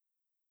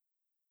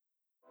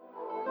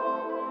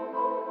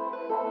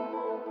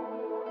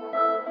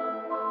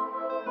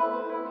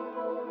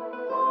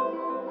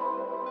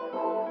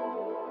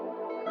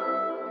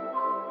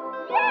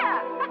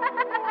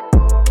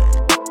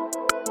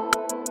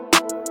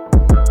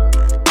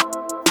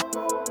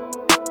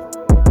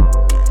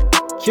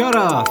Kia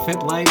ora,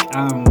 Fit Like,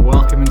 and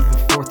welcome into the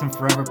Fourth and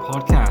Forever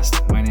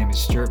podcast. My name is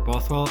Stuart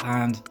Bothwell,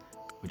 and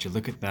would you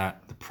look at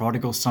that? The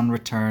prodigal son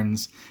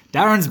returns.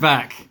 Darren's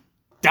back.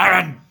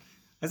 Darren!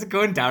 How's it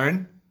going,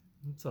 Darren?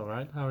 It's all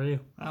right. How are you?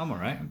 I'm all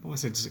right. I'm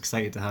also just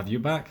excited to have you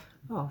back.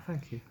 Oh,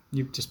 thank you.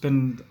 You've just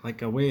been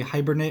like away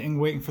hibernating,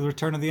 waiting for the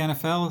return of the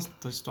NFL.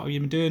 That's what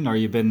you've been doing, or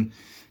you've been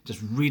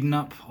just reading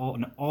up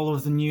all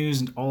of the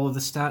news and all of the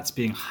stats,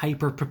 being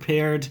hyper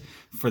prepared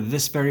for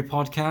this very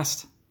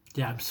podcast.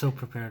 Yeah, I'm so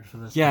prepared for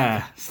this.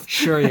 Yeah,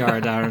 sure you are,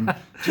 Darren. Do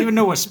you even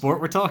know what sport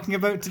we're talking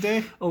about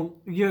today? Oh,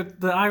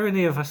 the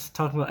irony of us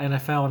talking about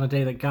NFL on a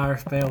day that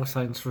Gareth Bale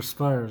signs for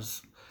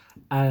Spurs,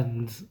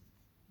 and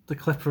the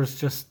Clippers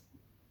just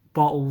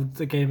bottled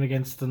the game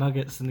against the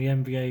Nuggets in the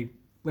NBA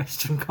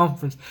Western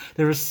Conference.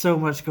 There is so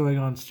much going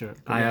on, Stuart.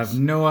 I have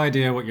no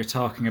idea what you're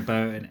talking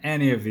about in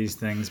any of these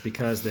things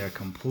because they're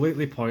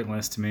completely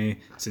pointless to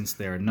me since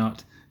they are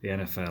not the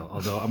NFL.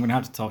 Although I'm going to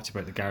have to talk to you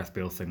about the Gareth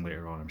Bale thing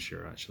later on, I'm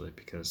sure, actually,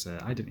 because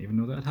I didn't even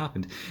know that had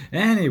happened.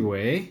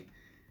 Anyway,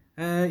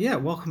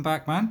 welcome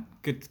back, man.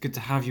 Good to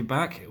have you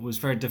back. It was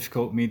very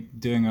difficult me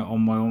doing it on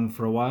my own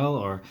for a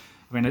while,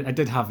 I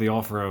did have the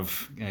offer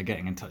of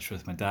getting in touch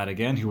with my dad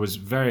again, who was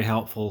very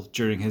helpful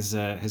during his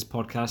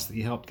podcast that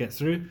he helped get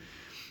through.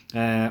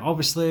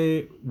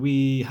 Obviously,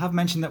 we have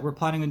mentioned that we're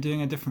planning on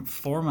doing a different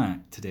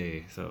format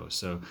today, though.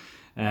 So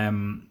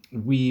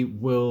we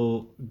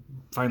will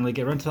finally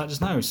get around to that just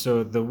now.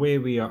 So the way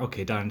we are...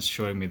 Okay, Darren's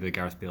showing me the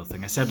Gareth Bale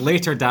thing. I said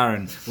later,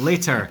 Darren.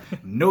 Later.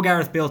 No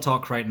Gareth Bale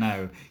talk right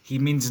now. He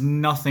means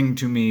nothing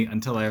to me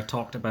until I have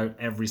talked about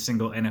every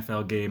single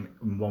NFL game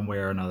in one way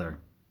or another.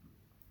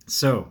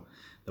 So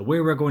the way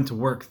we're going to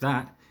work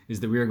that is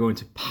that we are going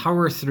to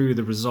power through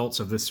the results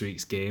of this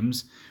week's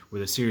games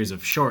with a series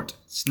of short,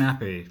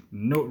 snappy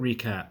note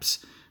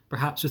recaps,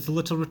 perhaps with a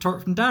little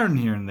retort from Darren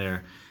here and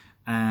there.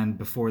 And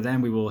before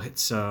then, we will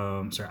hit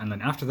and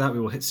then after that, we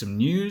will hit some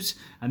news,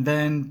 and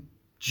then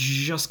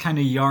just kind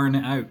of yarn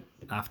it out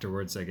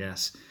afterwards, I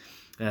guess.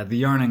 The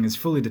yarning is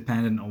fully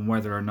dependent on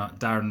whether or not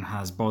Darren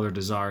has bothered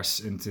his arse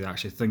into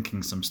actually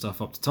thinking some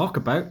stuff up to talk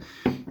about,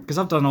 because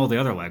I've done all the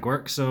other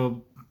legwork,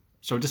 so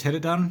shall we just hit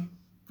it, Darren?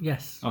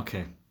 Yes.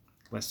 Okay,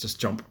 let's just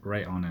jump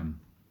right on in.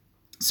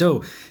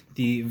 So,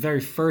 the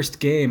very first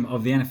game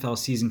of the NFL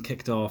season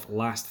kicked off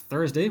last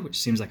Thursday, which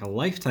seems like a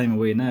lifetime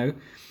away now,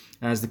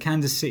 as the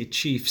Kansas City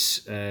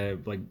Chiefs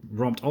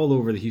romped all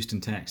over the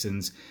Houston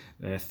Texans.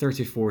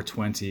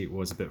 34-20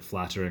 was a bit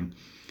flattering.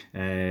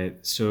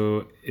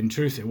 So, in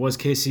truth, it was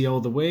KC all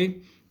the way.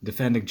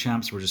 Defending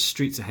champs were just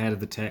streets ahead of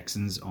the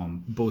Texans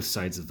on both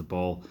sides of the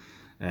ball.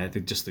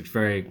 They just looked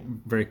very,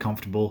 very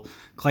comfortable.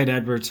 Clyde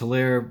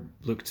Edwards-Helaire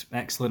looked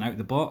excellent out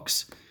the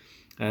box.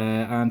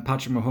 And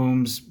Patrick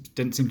Mahomes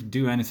didn't seem to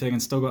do anything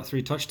and still got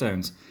 3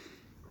 touchdowns.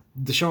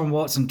 Deshaun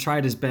Watson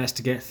tried his best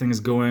to get things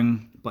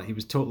going, but he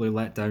was totally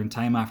let down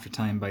time after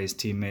time by his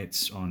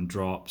teammates on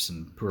drops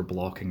and poor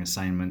blocking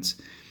assignments.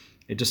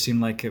 It just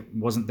seemed like it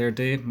wasn't their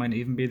day. It might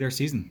even be their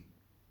season.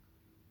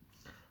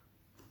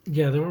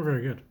 Yeah, they weren't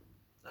very good.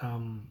 I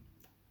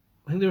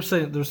think there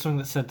was something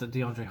that said that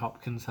DeAndre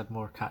Hopkins had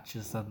more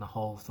catches than the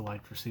whole of the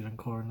wide receiving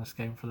core in this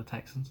game for the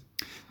Texans.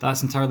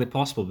 That's entirely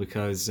possible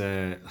because,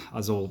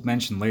 as I'll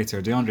mention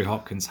later, DeAndre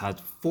Hopkins had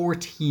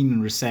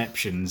 14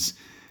 receptions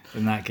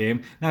in that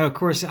game. Now, of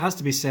course, it has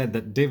to be said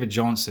that David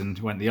Johnson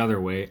went the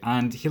other way,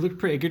 and he looked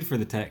pretty good for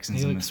the Texans.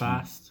 He in looked this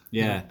fast. One.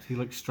 Yeah, he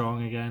looked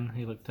strong again.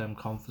 He looked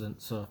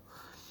confident. So,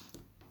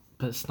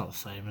 but it's not the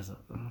same, is it?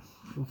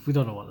 We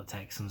don't know what the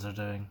Texans are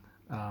doing.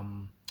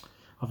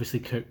 Obviously,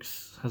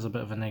 Cooks has a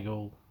bit of a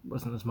niggle.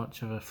 Wasn't as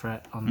much of a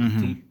threat on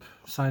the deep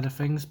side of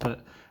things,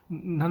 but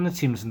none of the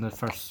teams in the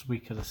first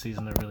week of the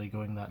season are really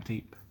going that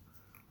deep,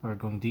 or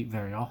going deep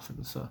very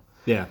often. So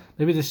yeah,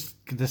 maybe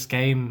this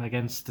game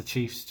against the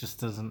Chiefs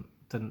just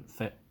didn't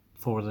fit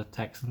for the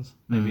Texans.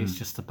 Maybe it's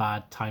just a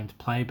bad time to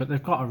play, but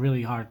they've got a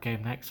really hard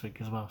game next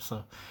week as well.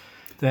 So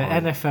the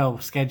NFL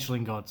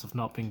scheduling gods have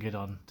not been good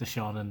on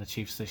Deshaun and the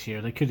Chiefs this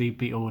year. They could be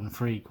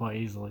 0-3 quite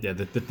easily. Yeah,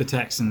 the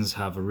Texans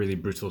have a really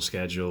brutal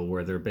schedule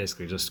where they're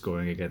basically just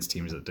going against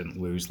teams that didn't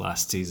lose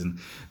last season.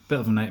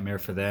 Bit of a nightmare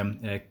for them.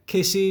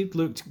 KC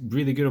looked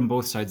really good on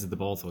both sides of the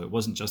ball, though. It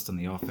wasn't just on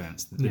the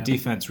offense. The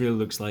defense really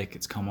looks like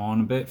it's come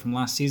on a bit from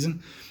last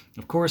season.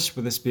 Of course,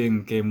 with this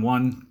being game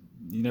one,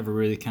 you never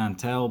really can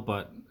tell,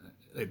 but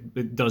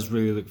it does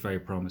really look very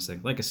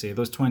promising. Like I say,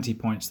 those 20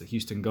 points that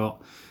Houston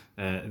got,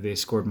 they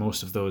scored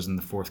most of those in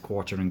the fourth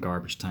quarter in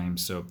garbage time,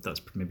 so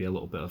that's maybe a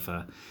little bit of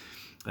a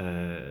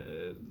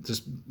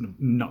just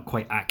not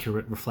quite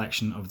accurate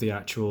reflection of the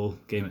actual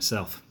game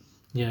itself.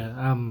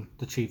 Yeah,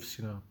 the Chiefs,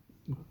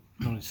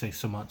 I only say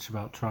so much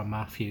about Tyrann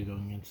Mathieu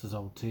going against his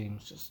old team.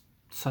 It's just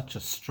such a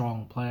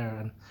strong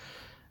player,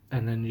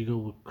 and then you go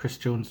with Chris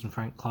Jones and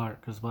Frank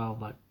Clark as well.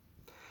 Like,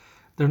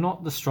 they're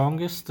not the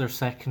strongest. Their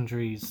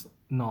secondary's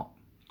not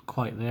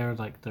quite there.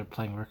 Like, they're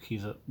playing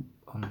rookies at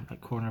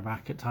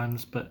cornerback at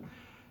times, but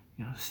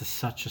this is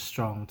such a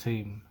strong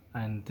team,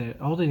 and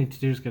all they need to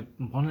do is get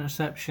one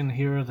interception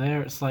here or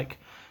there. It's like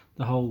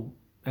the whole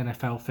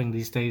NFL thing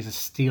these days is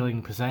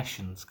stealing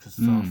possessions because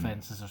the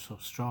offenses are so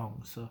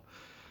strong. So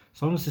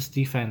as long as this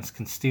defense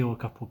can steal a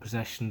couple of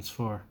possessions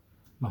for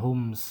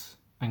Mahomes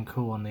and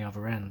co on the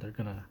other end, they're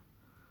gonna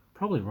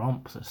probably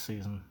romp this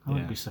season. I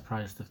wouldn't be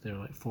surprised if they're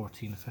like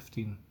 14 or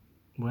 15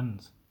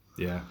 wins.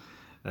 Yeah.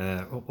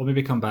 We'll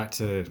maybe come back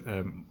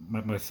to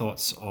my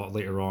thoughts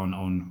later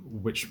on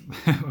which,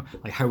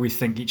 like how we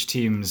think each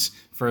team's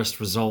first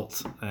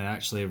result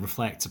actually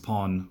reflects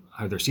upon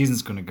how their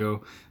season's going to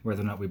go,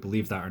 whether or not we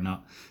believe that or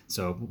not.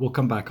 So we'll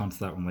come back onto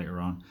that one later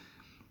on.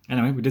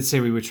 Anyway, we did say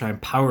we would try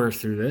and power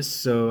through this,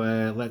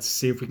 so let's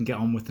see if we can get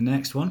on with the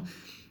next one.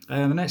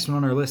 The next one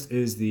on our list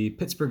is the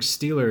Pittsburgh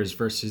Steelers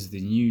versus the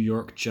New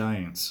York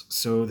Giants.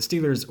 So the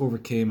Steelers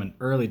overcame an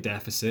early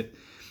deficit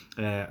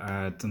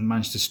and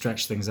managed to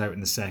stretch things out in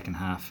the second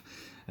half.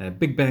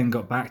 Big Ben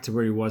got back to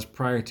where he was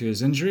prior to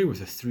his injury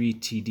with a 3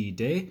 TD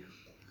day.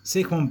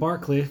 Saquon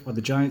Barkley, on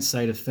the Giants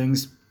side of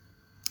things,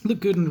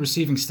 looked good in the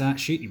receiving stat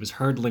sheet. He was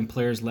hurdling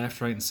players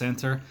left, right and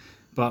centre.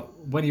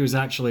 But when he was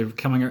actually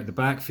coming out of the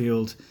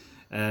backfield,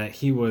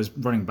 he was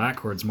running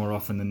backwards more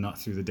often than not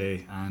through the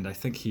day. And I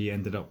think he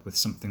ended up with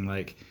something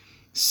like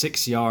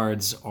 6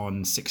 yards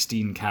on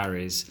 16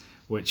 carries,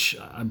 which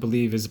I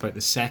believe is about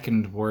the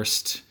second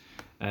worst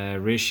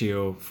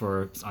ratio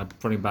for a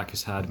running back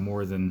who's had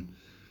more than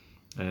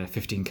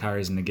 15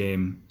 carries in the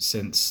game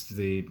since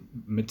the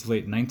mid to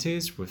late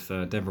 90s with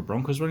Denver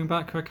Broncos running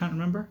back, who I can't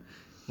remember.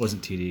 It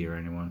wasn't TD or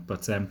anyone.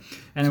 But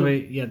anyway,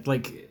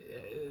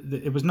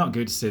 it was not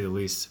good to say the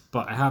least.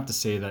 But I have to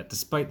say that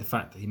despite the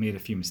fact that he made a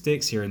few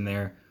mistakes here and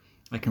there,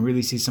 I can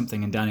really see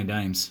something in Danny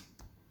Dimes.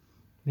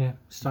 Yeah,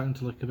 starting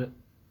to look a bit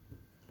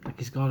like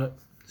he's got it.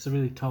 He's a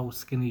really tall,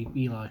 skinny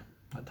Eli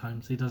at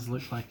times. He does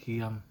look like he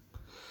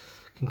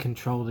can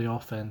control the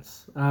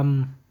offense.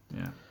 On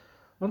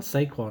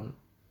Saquon,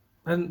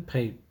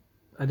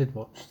 I did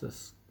watch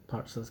this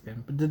parts of this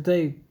game, but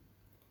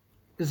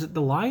is it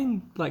the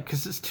line? Like,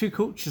 because it's two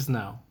coaches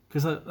now.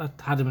 Because I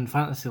had him in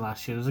fantasy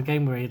last year. There was a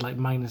game where he had like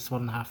minus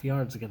 1.5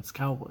 yards against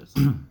Cowboys.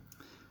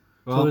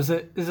 So is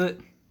it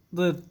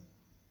the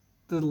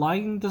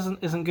line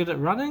isn't good at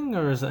running,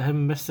 or is it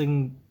him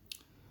missing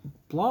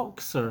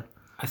blocks? Or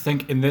I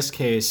think in this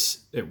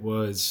case it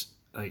was.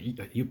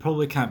 You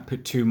probably can't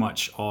put too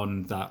much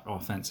on that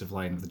offensive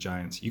line of the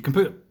Giants. You can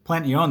put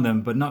plenty on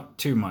them, but not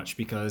too much,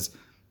 because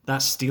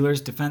that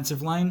Steelers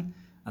defensive line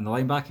and the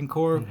linebacking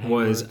core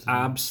was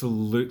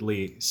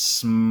absolutely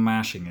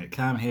smashing it.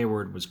 Cam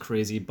Hayward was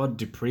crazy. Bud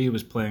Dupree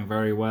was playing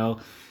very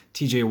well.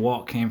 TJ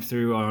Watt came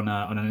through on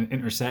an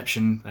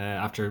interception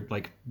after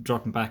like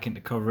dropping back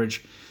into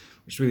coverage,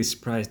 which really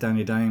surprised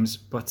Danny Dimes.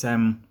 But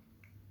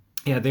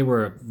they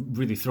were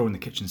really throwing the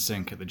kitchen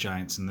sink at the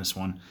Giants in this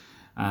one.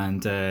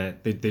 And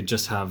they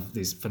just have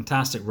these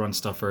fantastic run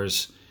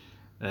stuffers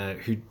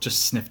who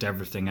just sniffed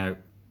everything out.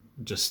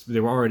 They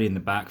were already in the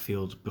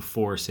backfield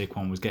before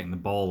Saquon was getting the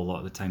ball a lot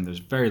of the time. There was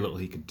very little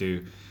he could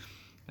do.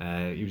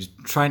 He was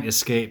trying to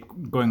escape,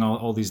 going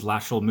all these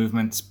lateral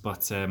movements,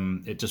 but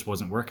it just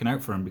wasn't working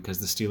out for him because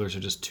the Steelers are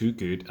just too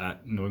good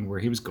at knowing where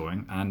he was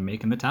going and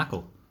making the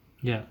tackle.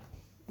 Yeah,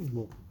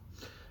 well,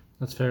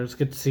 that's fair. It's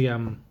good to see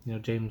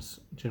James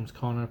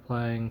Conner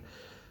playing.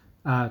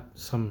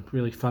 Some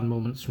really fun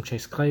moments from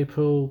Chase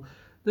Claypool.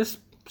 This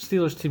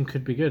Steelers team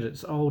could be good.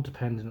 It's all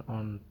dependent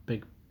on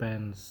Big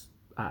Ben's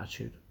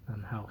attitude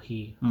and how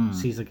he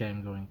sees a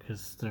game going,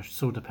 because they're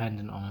so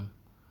dependent on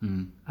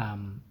him.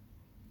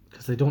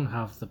 Because they don't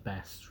have the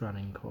best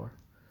running core.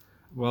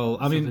 Well,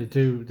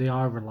 they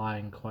are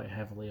relying quite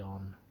heavily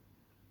on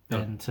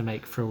Ben to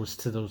make throws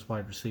to those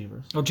wide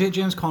receivers. Well,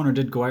 James Conner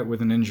did go out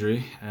with an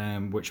injury,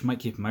 which might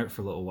keep him out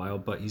for a little while,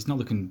 but he's not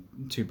looking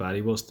too bad.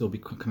 He will still be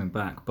coming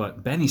back.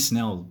 But Benny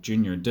Snell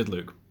Jr. did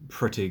look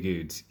pretty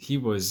good. He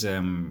was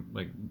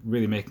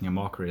really making a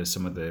mockery of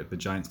some of the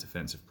Giants'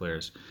 defensive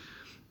players.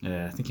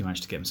 I think he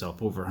managed to get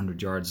himself over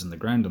 100 yards on the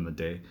ground on the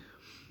day.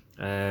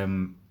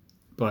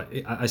 But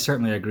I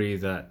certainly agree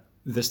that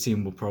this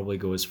team will probably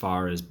go as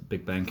far as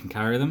Big Ben can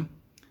carry them.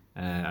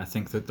 I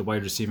think that the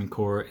wide receiving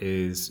core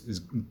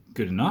is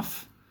good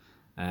enough.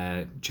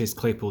 Chase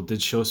Claypool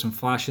did show some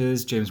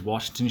flashes. James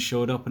Washington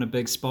showed up in a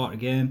big spot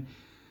again.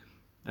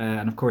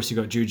 And of course you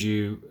got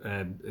Juju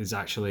is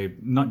actually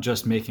not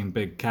just making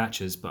big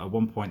catches, but at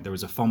one point there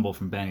was a fumble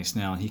from Benny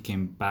Snell. He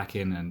came back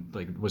in and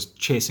was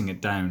chasing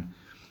it down.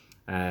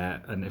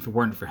 And if it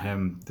weren't for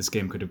him, this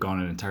game could have gone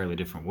an entirely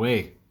different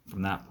way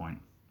from that point.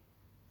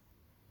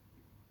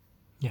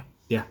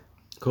 Yeah,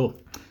 cool.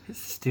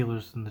 It's the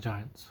Steelers and the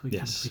Giants. We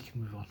can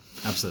move on.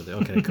 Absolutely.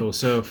 Okay, cool.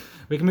 So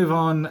we can move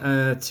on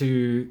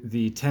to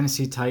the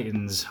Tennessee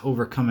Titans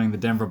overcoming the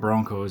Denver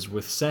Broncos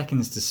with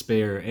seconds to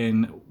spare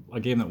in a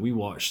game that we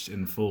watched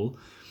in full.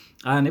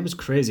 And it was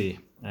crazy.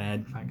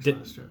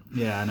 Thanks,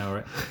 yeah, I know,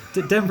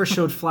 right? Denver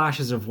showed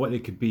flashes of what they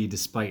could be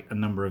despite a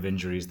number of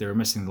injuries. They were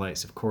missing the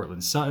likes of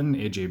Cortland Sutton.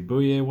 AJ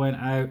Bouye went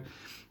out.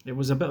 It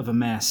was a bit of a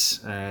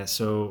mess. And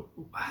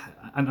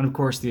of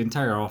course, the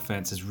entire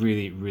offense is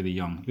really, really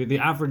young. The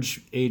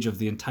average age of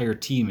the entire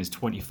team is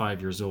 25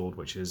 years old,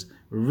 which is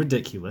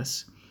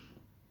ridiculous.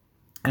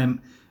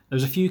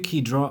 There's a few key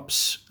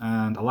drops,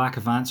 and a lack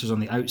of answers on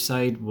the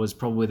outside was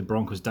probably the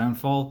Broncos'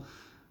 downfall.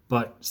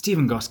 But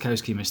Stephen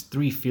Gostkowski missed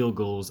 3 field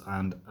goals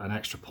and an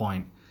extra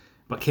point,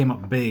 but came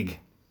up big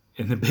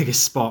in the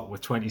biggest spot with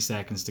 20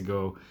 seconds to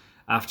go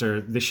after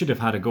they should have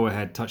had a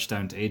go-ahead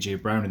touchdown to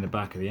AJ Brown in the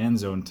back of the end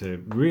zone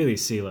to really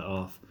seal it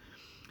off.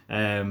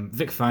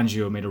 Vic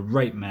Fangio made a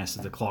right mess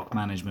of the clock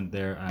management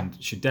there and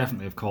should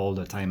definitely have called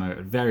a timeout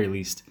at very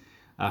least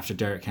after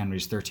Derrick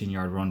Henry's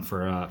 13-yard run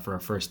for a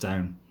first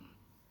down.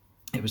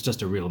 It was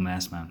just a real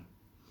mess, man.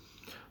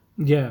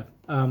 Yeah,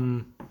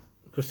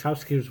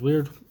 Gostkowski was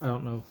weird. I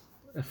don't know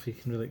if he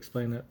can really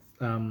explain it.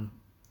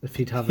 If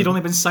he'd only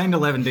been signed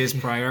 11 days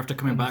prior after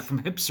coming back from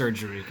hip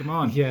surgery. Come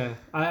on. Yeah,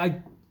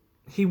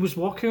 he was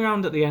walking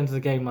around at the end of the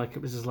game like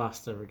it was his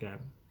last ever game.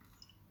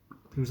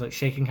 He was like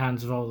shaking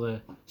hands with all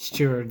the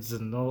stewards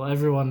and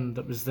everyone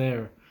that was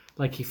there,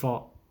 like he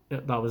thought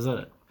that was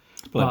it.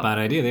 It's probably a bad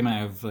idea. They might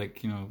have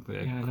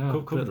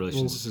COVID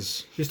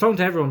relations. He was talking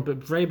to everyone, but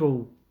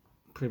Vrabel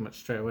pretty much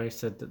straight away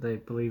said that they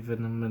believe in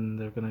him and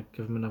they're going to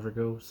give him another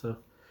go. So,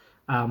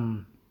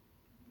 I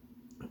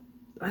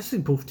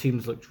think both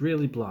teams looked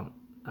really blunt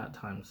at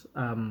times.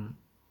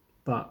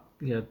 But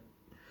yeah,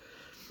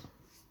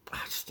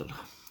 I just don't know.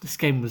 This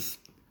game was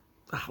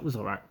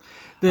all right.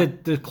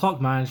 The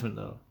clock management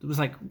though, it was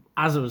like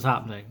as it was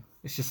happening,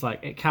 it's just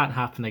like it can't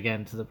happen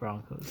again to the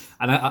Broncos.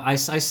 And I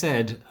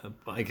said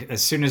like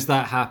as soon as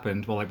that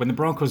happened, well, like when the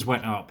Broncos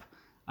went up,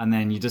 and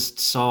then you just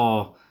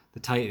saw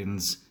the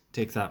Titans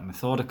take that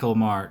methodical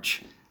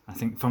march. I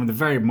think from the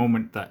very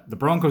moment that the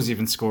Broncos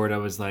even scored, I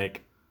was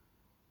like,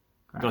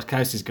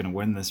 Gostkowski's going to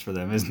win this for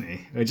them, isn't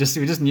he? We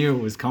just knew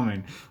it was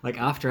coming. Like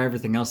after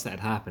everything else that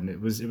had happened,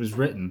 it was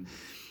written.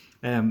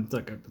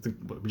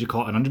 Would you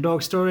call it an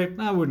underdog story?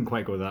 I wouldn't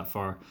quite go that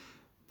far.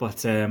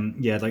 But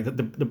like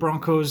the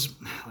Broncos,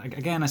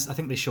 again, I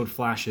think they showed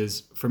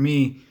flashes. For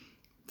me,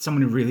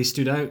 someone who really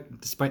stood out,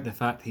 despite the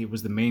fact he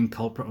was the main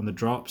culprit on the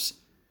drops,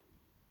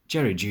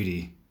 Jerry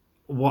Jeudy.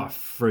 What a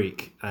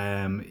freak.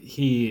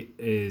 He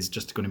is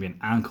just going to be an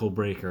ankle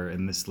breaker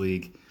in this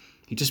league.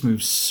 He just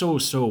moves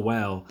so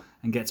well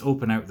and gets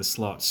open out the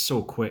slot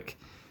so quick.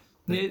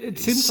 It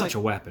seems such a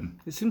weapon.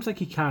 It seems like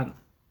he can't.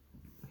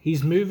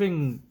 He's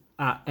moving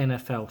at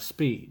NFL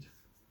speed,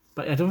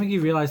 but I don't think he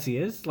realizes he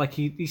is. Like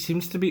he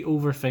seems to be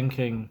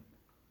overthinking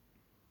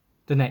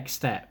the next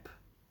step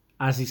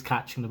as he's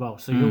catching the ball.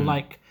 So you'll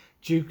like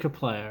juke a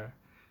player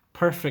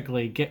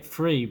perfectly, get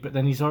free, but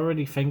then he's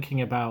already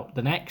thinking about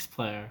the next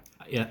player.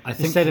 Yeah, I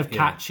think instead of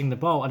catching the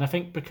ball. And I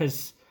think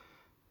because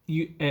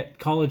at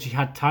college he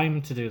had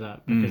time to do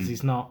that because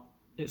it's not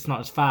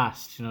as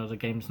fast, the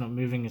game's not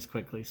moving as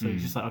quickly. So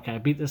he's just like, okay, I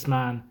beat this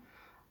man.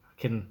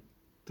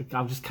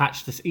 I'll just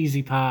catch this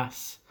easy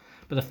pass.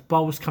 But the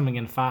ball's coming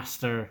in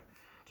faster.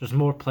 There's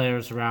more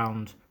players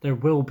around. There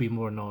will be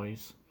more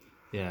noise.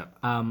 Yeah.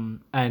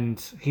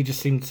 And he just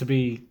seemed to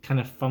be kind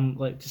of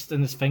just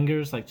in his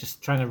fingers, like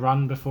just trying to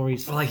run before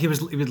he's. Well, like he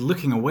was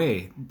looking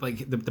away.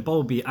 Like the ball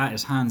would be at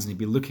his hands and he'd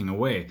be looking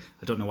away.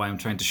 I don't know why I'm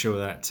trying to show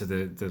that to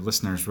the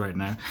listeners right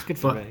now. It's good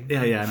for me.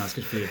 Yeah, no, it's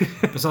good for you.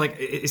 But so like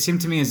it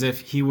seemed to me as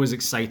if he was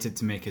excited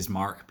to make his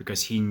mark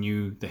because he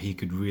knew that he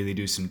could really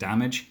do some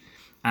damage.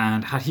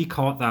 And had he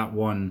caught that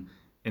one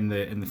in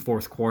the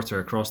fourth quarter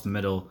across the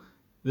middle,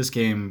 this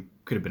game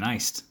could have been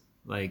iced.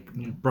 Like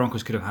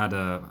Broncos could have had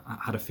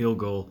a field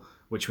goal,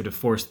 which would have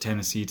forced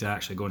Tennessee to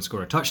actually go and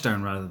score a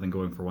touchdown rather than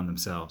going for one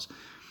themselves.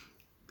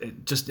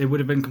 It would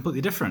have been completely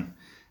different.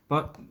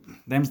 But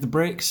them's the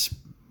breaks.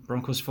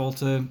 Broncos fall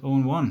to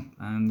 0-1,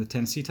 and the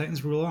Tennessee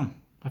Titans rule on.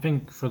 I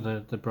think for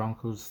the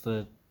Broncos,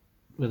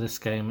 with this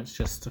game, it's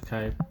just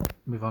okay.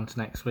 Move on to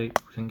next week.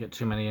 We didn't get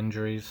too many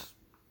injuries.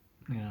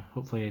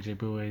 Hopefully AJ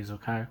Bouye is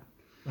okay,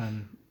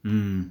 and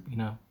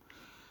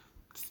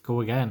just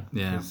go again.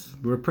 Yeah,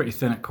 we were pretty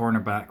thin at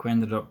cornerback. We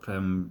ended up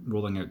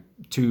rolling out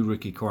 2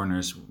 rookie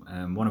corners,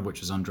 one of which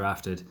was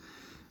undrafted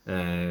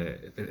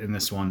in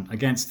this one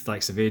against the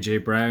likes of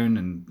AJ Brown,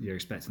 and you're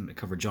expecting them to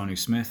cover Jonnu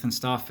Smith and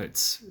stuff.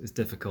 It's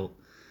difficult.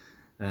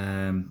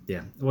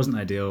 It wasn't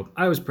ideal.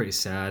 I was pretty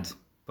sad,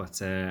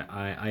 but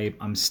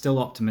I'm still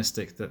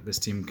optimistic that this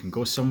team can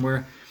go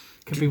somewhere.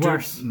 Could be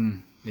worse.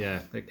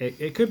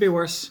 It could be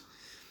worse.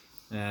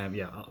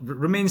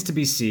 Remains to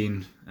be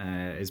seen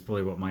is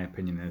probably what my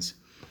opinion is.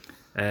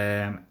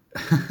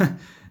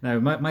 Now,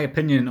 my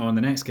opinion on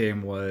the next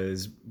game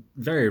was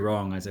very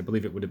wrong, as I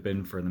believe it would have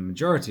been for the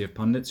majority of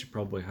pundits who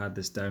probably had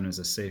this down as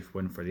a safe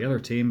win for the other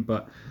team.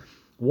 But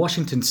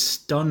Washington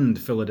stunned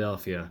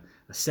Philadelphia,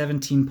 a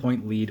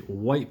 17-point lead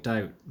wiped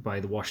out by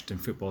the Washington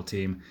football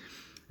team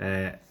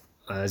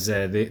as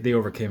they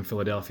overcame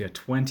Philadelphia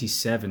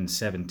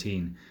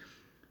 27-17.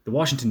 The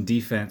Washington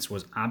defense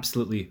was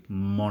absolutely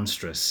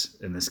monstrous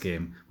in this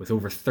game with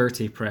over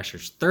 30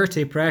 pressures.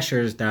 30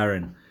 pressures,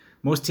 Darren.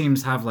 Most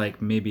teams have like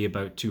maybe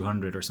about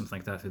 200 or something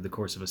like that through the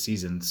course of a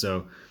season.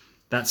 So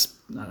that's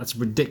a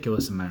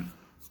ridiculous amount.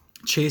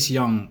 Chase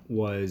Young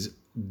was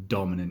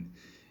dominant,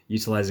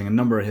 utilizing a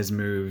number of his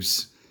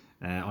moves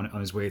on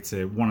his way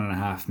to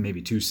 1.5,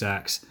 maybe 2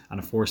 sacks and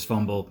a forced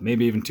fumble,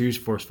 maybe even 2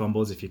 forced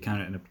fumbles if you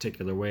count it in a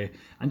particular way,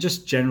 and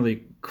just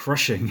generally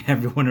crushing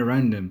everyone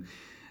around him.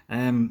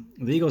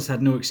 The Eagles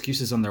had no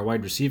excuses on their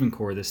wide receiving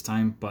core this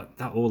time, but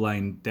that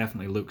O-line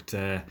definitely looked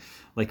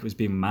like it was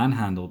being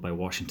manhandled by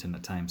Washington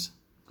at times.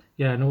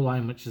 Yeah, an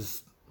O-line which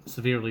is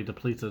severely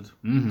depleted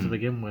to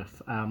begin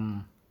with.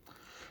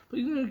 But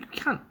you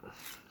can't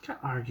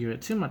argue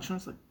it too much.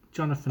 It's like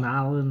Jonathan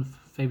Allen,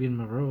 Fabian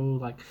Moreau,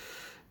 like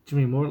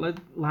Jimmy Moore, like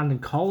Landon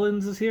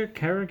Collins is here,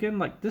 Kerrigan.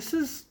 Like, this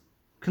is,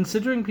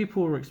 considering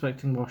people were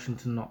expecting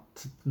Washington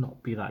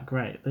not be that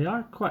great, they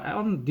are quite,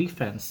 on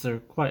defense, they're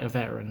quite a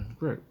veteran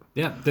group.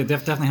 Yeah, they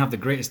definitely have the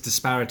greatest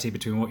disparity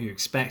between what you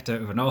expect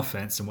out of an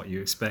offense and what you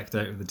expect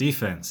out of the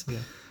defense.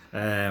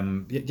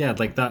 Yeah,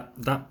 Like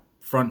that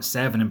front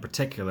seven in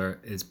particular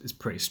is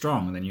pretty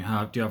strong. And then you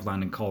have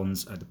Landon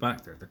Collins at the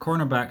back there. The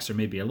cornerbacks are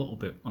maybe a little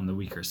bit on the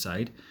weaker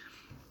side.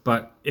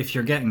 But if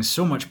you're getting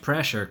so much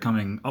pressure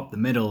coming up the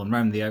middle and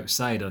around the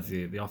outside of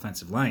the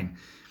offensive line,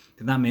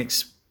 then that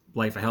makes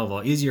life a hell of a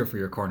lot easier for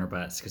your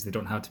cornerbacks because they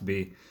don't have to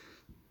be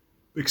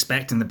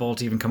expecting the ball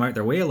to even come out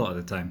their way a lot of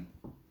the time.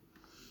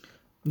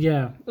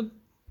 Yeah,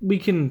 we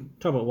can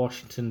talk about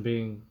Washington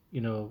being,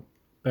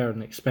 better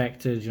than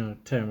expected.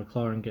 Terry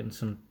McLaurin getting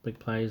some big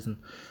plays and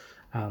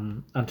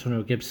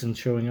Antonio Gibson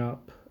showing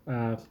up.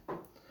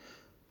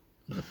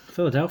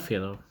 Philadelphia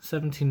though,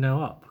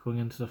 17-0 up going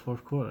into the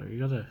fourth quarter. You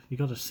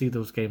gotta see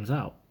those games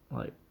out.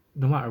 Like,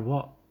 no matter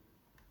what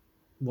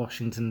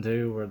Washington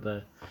do or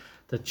the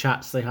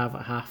chats they have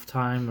at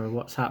halftime or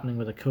what's happening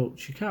with the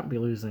coach, you can't be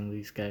losing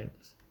these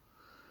games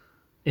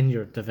in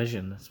your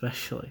division,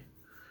 especially.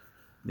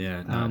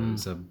 Yeah, no, it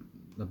was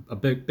a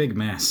big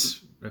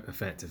mess.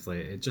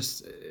 Effectively, it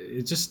just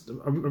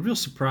a real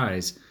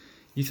surprise.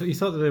 You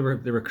thought that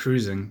they were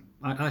cruising.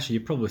 Actually, you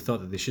probably thought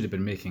that they should have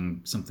been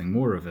making something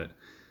more of it,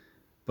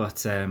 but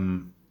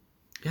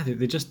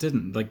they just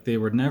didn't. Like, they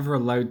were never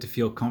allowed to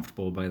feel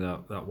comfortable by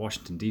that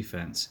Washington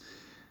defense.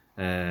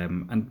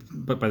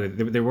 But by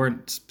the way, they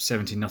weren't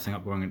 17-0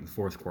 up going into the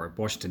fourth quarter.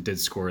 Washington did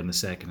score in the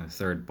second and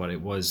third, but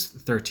it was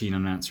 13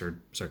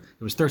 unanswered. Sorry,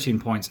 it was 13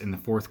 points in the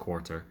fourth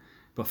quarter.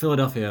 But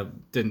Philadelphia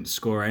didn't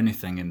score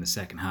anything in the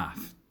second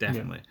half.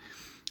 Definitely,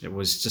 It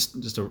was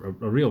just a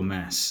real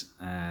mess.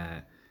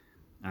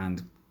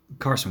 And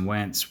Carson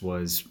Wentz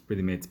was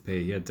really made to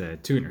pay. He had 2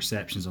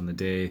 interceptions on the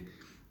day,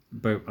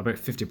 about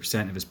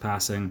 50% of his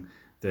passing.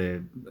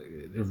 The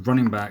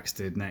running backs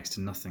did next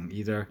to nothing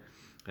either.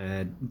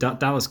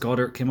 Dallas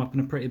Goedert came up in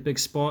a pretty big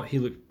spot. He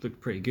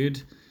looked pretty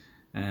good.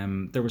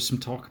 There was some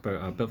talk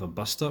about a bit of a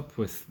bust-up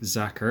with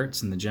Zach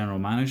Ertz and the general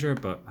manager,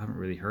 but I haven't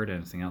really heard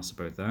anything else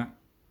about that.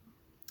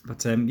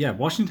 But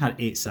Washington had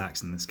 8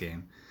 sacks in this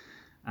game,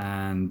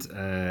 and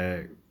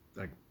it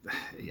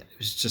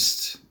was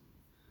just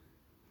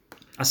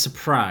a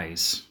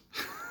surprise,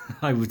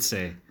 I would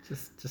say.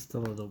 Just a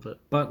little bit.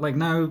 But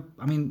now,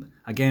 I mean,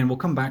 again, we'll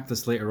come back to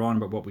this later on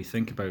about what we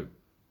think about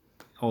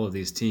all of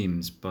these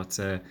teams, but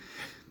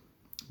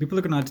people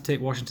are going to have to take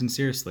Washington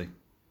seriously.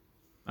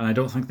 And I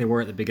don't think they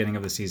were at the beginning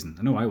of the season.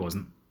 I know I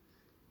wasn't.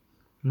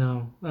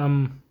 No.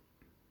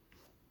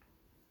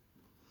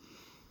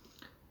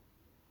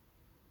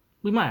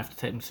 We might have to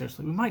take them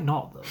seriously. We might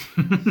not, though.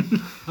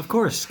 Of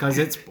course, because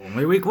it's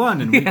only week 1,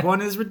 and week 1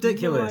 is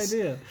ridiculous. No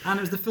idea. And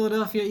it was the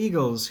Philadelphia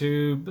Eagles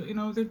who,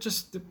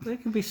 They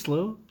can be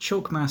slow.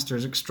 Choke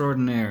masters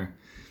extraordinaire.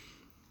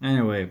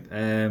 Anyway,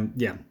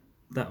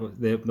 that was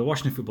the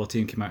Washington football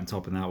team came out on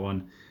top in that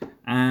one.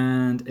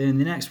 And in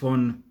the next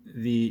one,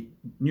 the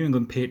New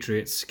England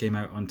Patriots came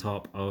out on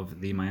top of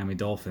the Miami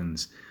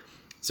Dolphins.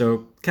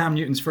 So Cam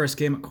Newton's first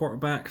game at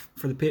quarterback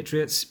for the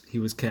Patriots, he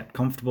was kept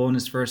comfortable in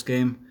his first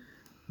game.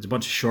 There's a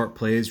bunch of short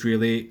plays,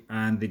 really,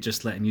 and they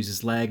just let him use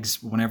his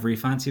legs whenever he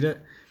fancied it.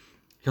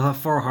 He'll have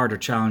far harder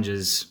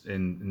challenges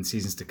in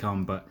seasons to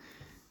come, but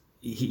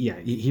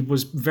he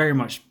was very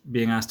much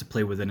being asked to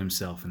play within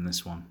himself in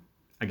this one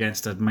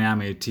against a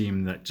Miami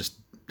team that just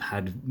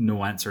had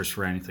no answers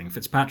for anything.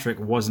 Fitzpatrick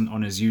wasn't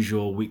on his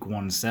usual week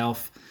 1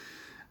 self,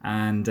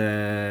 and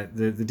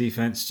the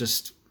defense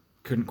just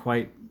couldn't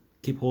quite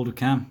keep hold of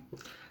Cam.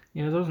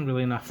 Yeah, there wasn't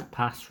really enough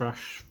pass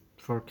rush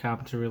for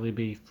Cam to really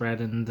be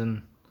threatened,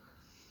 and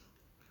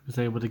he was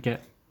able to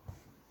get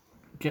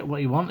what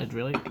he wanted,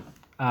 really.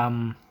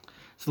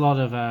 It's a lot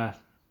of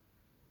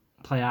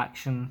play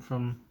action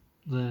from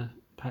the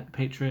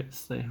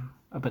Patriots,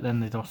 but then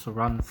they'd also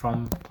run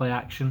from play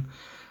action.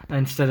 And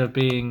instead of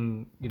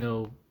being,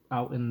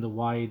 out in the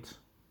wide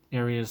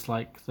areas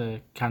like the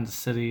Kansas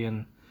City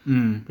and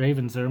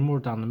Ravens, they were more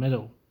down the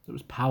middle. It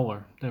was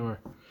power. They were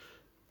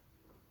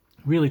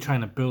really trying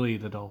to bully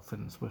the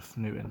Dolphins with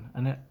Newton,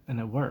 and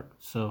it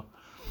worked. So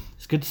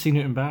it's good to see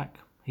Newton back.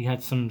 He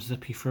had some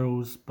zippy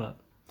throws, but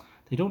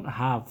they don't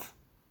have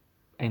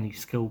any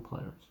skill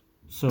players.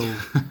 So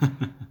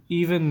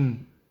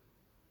even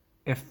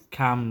if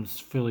Cam's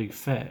fully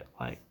fit,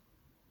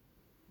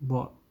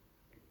 what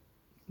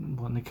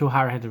N'Keal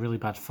Harry had a really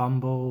bad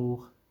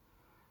fumble.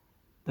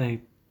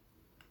 They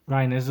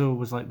Ryan Izzo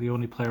was like the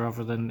only player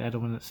other than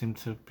Edelman that seemed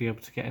to be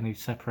able to get any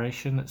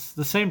separation. It's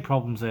the same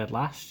problems they had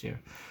last year,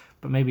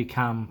 but maybe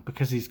Cam,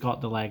 because he's got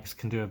the legs,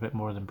 can do a bit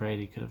more than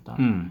Brady could have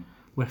done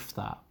with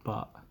that.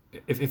 But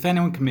if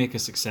anyone can make a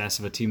success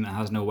of a team that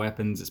has no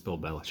weapons, it's Bill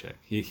Belichick.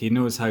 He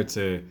knows how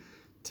to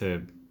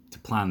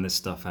plan this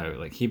stuff out.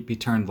 Like he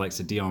turned like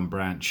Dion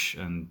Branch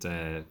and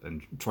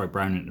Troy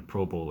Brown into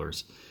Pro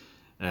Bowlers.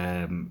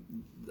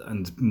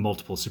 And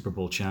multiple Super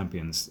Bowl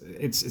champions.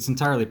 It's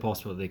entirely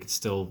possible that they could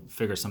still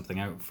figure something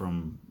out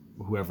from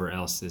whoever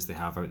else is they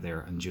have out there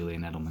and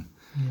Julian Edelman.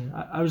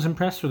 Yeah, I was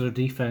impressed with their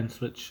defense,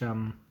 which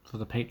for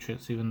the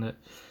Patriots, even that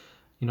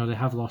they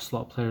have lost a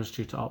lot of players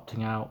due to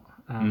opting out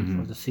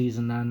for the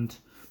season, and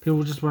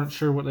people just weren't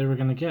sure what they were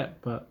going to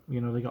get. But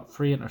they got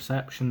 3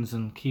 interceptions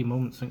in key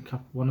moments. I think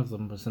one of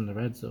them was in the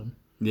red zone.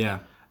 Yeah.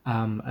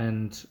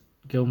 And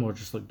Gilmore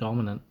just looked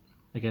dominant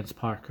against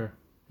Parker.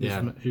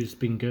 Who's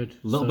been good.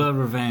 A little bit of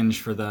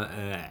revenge for the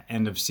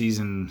end of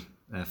season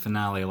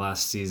finale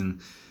last season,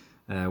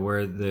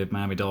 where the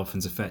Miami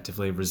Dolphins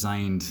effectively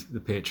resigned the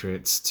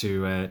Patriots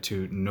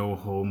to no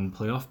home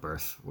playoff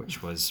berth,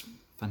 which was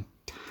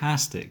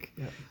fantastic.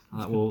 Yep.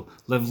 That will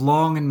live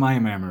long in my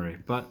memory,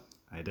 but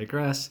I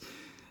digress.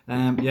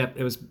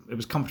 It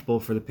was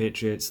comfortable for the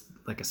Patriots.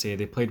 Like I say,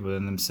 they played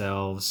within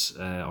themselves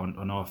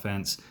on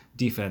offense.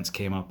 Defense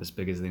came up as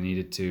big as they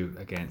needed to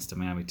against a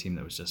Miami team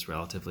that was just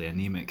relatively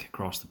anemic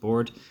across the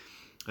board.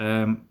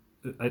 I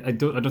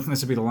don't think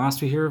this will be the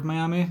last we hear of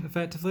Miami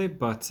effectively,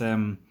 but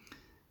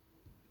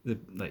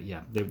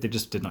they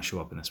just did not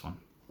show up in this one.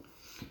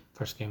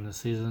 First game of the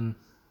season.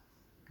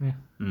 Yeah.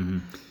 Mm-hmm.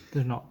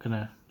 They're not going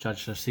to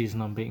judge their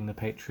season on beating the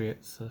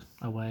Patriots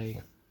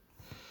away.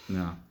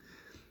 No.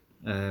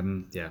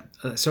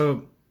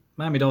 So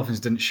Miami Dolphins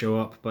didn't show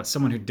up, but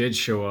someone who did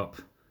show up,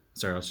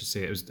 sorry, I should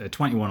say it was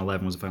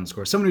 21-11 was the final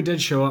score. Someone who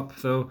did show up,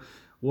 though,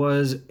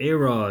 was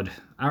A-Rod.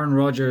 Aaron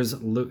Rodgers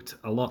looked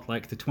a lot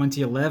like the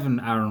 2011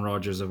 Aaron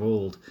Rodgers of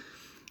old.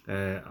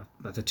 At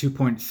a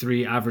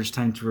 2.3 average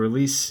time to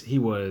release, he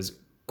was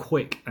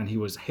quick and he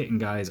was hitting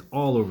guys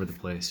all over the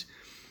place.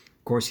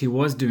 Of course, he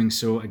was doing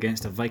so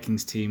against a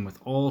Vikings team with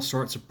all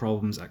sorts of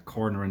problems at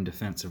corner and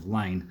defensive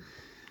line.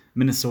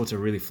 Minnesota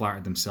really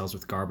flattered themselves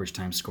with garbage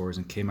time scores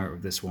and came out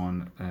of this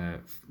one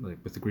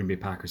with the Green Bay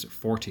Packers at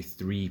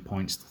 43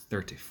 points to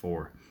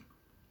 34.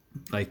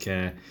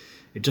 It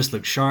just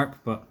looked sharp,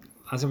 but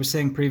as I was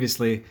saying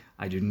previously,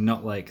 I do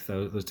not like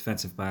those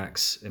defensive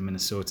backs in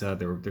Minnesota.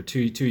 They're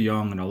too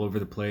young and all over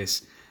the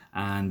place,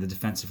 and the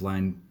defensive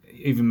line,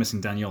 even missing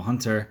Danielle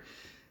Hunter,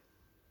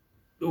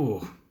 it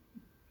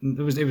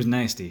was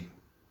nasty.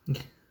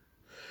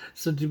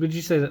 So would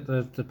you say that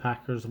the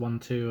Packers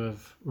 1-2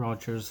 of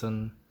Rodgers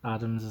and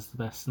Adams is the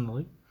best in the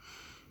league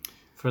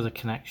for the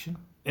connection?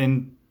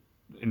 In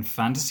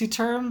fantasy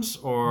terms,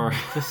 or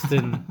just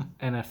in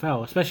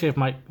NFL, especially if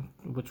Mike,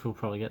 which we'll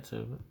probably get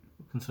to,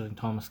 considering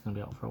Thomas is going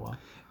to be out for a while.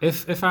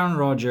 If Aaron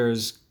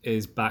Rodgers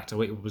is back to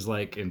what it was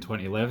like in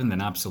 2011,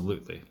 then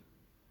absolutely.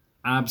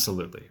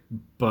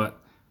 But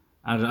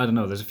I don't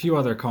know. There's a few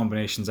other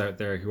combinations out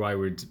there who I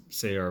would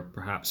say are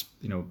perhaps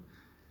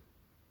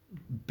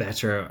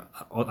better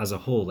as a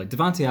whole. Like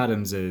Davante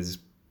Adams is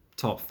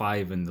top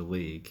 5 in the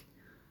league,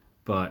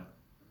 but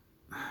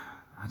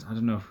I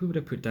don't know, who would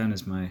I put down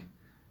as my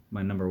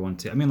number 1,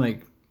 2. I mean,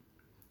 like,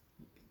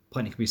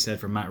 plenty could be said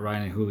for Matt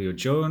Ryan and Julio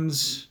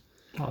Jones.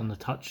 Not on the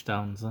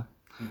touchdowns, though.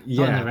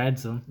 Yeah. Not in the red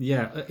zone.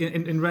 Yeah,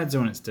 in red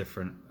zone it's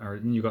different. Or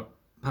you got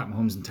Pat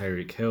Mahomes and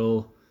Tyreek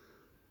Hill.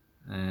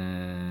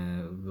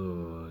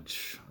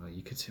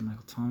 You could say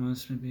Michael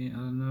Thomas, maybe. I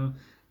don't know.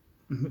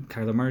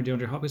 Kyler Murray,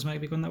 DeAndre Hopkins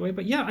might be going that way.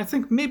 But yeah, I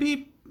think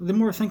maybe the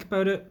more I think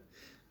about it,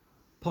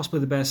 possibly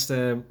the best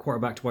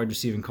quarterback to wide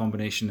receiving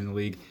combination in the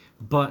league.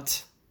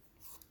 But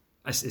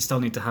I still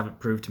need to have it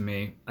proved to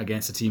me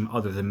against a team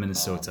other than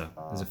Minnesota,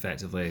 is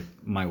effectively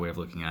my way of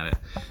looking at it.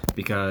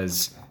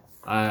 Because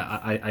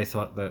I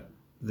thought that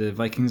the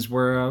Vikings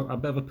were a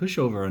bit of a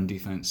pushover on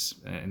defense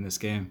in this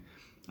game.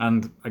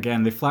 And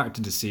again, they flattered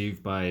to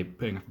deceive by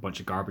putting up a bunch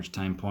of garbage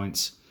time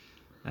points.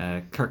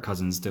 Kirk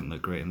Cousins didn't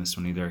look great in this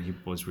one either. He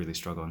was really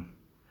struggling.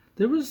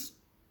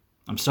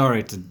 I'm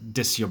sorry to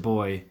diss your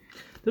boy.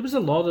 There was a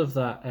lot of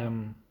that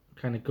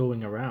kind of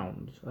going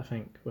around, I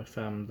think, with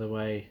the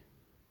way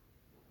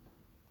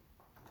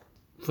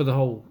for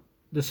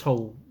this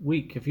whole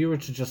week. If you were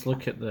to just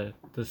look at the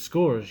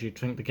scores, you'd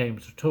think the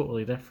games were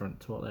totally different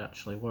to what they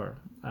actually were.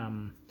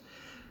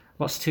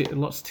 Lots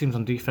of teams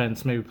on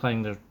defense maybe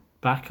playing their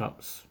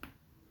backups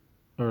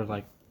or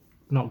like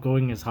not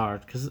going as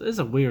hard because it is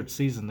a weird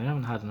season. They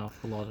haven't had an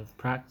awful lot of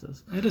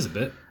practice. It is a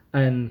bit.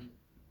 And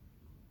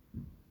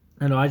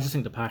I just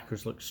think the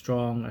Packers look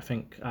strong. I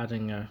think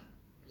adding a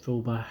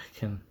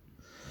fullback and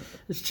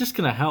it's just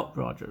going to help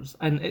Rodgers.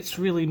 And it's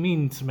really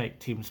mean to make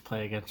teams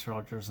play against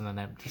Rodgers in an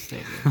empty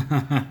stadium.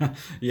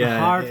 Yeah, the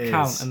hard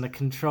count and the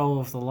control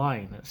of the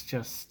line.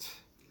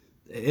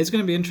 It's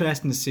going to be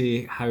interesting to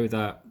see how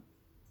that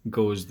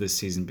goes this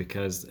season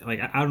because like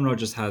Aaron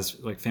Rodgers has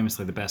like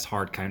famously the best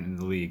hard count in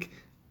the league,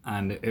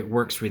 and it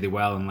works really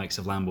well in likes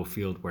of Lambeau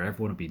Field where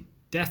everyone will be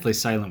deathly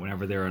silent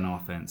whenever they're on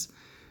offense.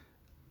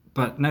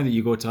 But now that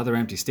you go to other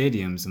empty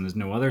stadiums and there's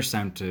no other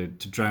sound to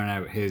drown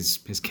out his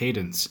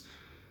cadence,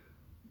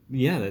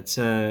 yeah, it's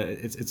a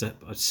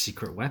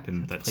secret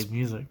weapon. That's Play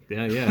music.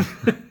 Yeah.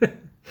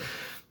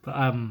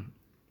 But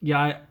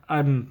yeah,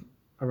 I'm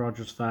a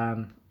Rodgers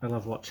fan. I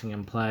love watching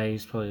him play.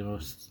 He's probably the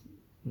most,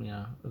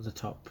 of the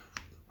top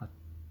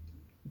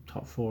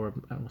 4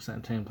 most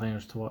entertaining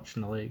players to watch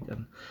in the league.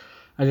 And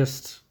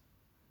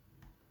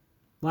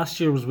last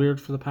year was weird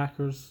for the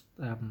Packers,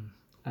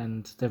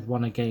 and they've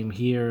won a game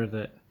here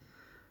that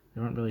they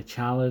weren't really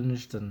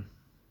challenged, and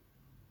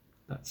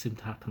that seemed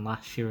to happen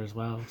last year as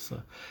well. So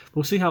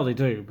we'll see how they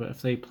do. But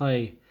if they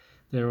play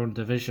their own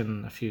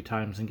division a few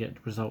times and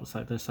get results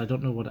like this, I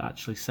don't know what it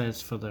actually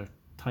says for their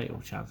title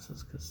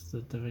chances, because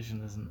the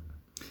division isn't.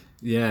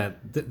 Yeah,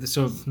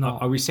 so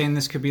are we saying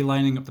this could be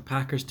lining up the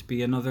Packers to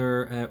be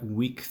another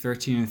weak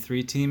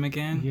 13-3 team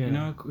again?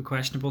 Yeah.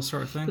 Questionable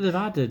sort of thing. But they've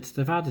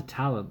added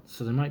talent,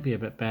 so they might be a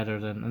bit better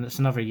and it's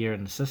another year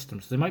in the system,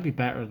 so they might be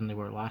better than they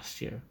were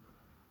last year.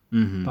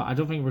 Mm-hmm. But I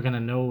don't think we're going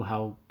to know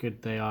how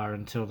good they are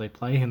until they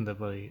play in the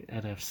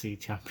NFC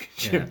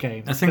Championship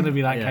game. It's going to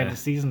be that kind of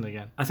season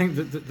again. I think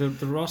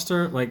the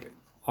roster, like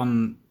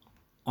on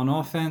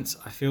offense,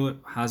 I feel it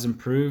has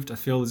improved. I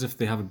feel as if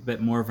they have a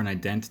bit more of an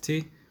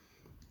identity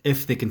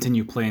if they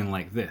continue playing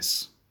like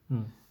this.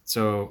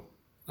 So,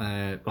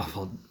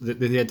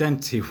 the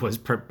identity was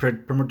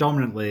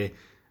predominantly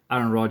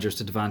Aaron Rodgers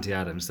to Davante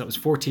Adams. That was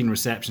 14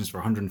 receptions for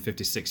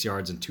 156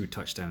 yards and 2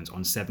 touchdowns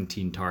on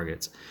 17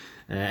 targets.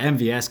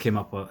 MVS came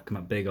up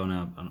big on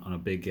a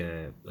big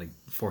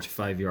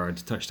 45-yard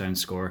touchdown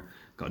score.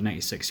 Got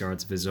 96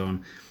 yards of his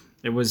own.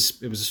 It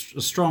was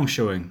a strong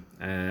showing.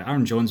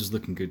 Aaron Jones was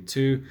looking good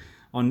too.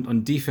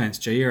 On defense,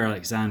 Jair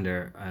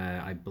Alexander,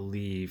 I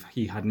believe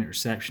he had an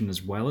interception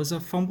as well as a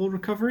fumble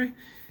recovery.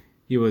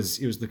 He was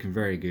looking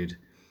very good.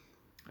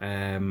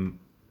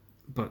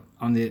 But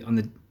on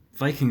the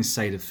Vikings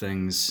side of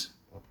things,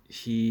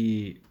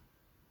 they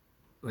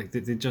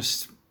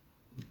just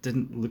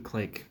didn't look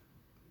like.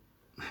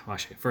 Well,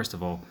 actually, first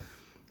of all,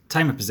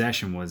 time of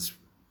possession was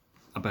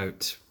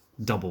about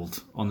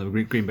doubled on the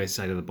Green Bay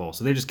side of the ball.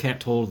 So they just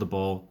kept hold of the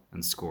ball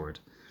and scored.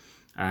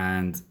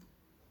 And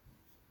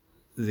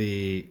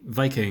the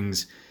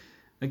Vikings,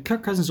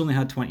 Kirk Cousins only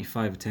had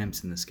 25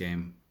 attempts in this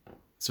game.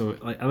 So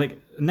like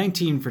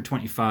 19 for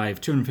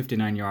 25,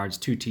 259 yards,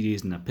 2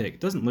 TDs and a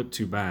pick. Doesn't look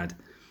too bad.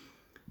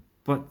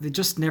 But they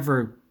just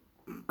never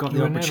got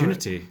the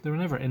opportunity. They were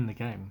never in the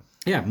game.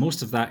 Yeah,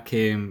 most of that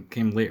came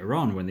later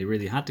on when they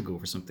really had to go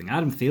for something.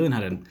 Adam Thielen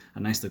had a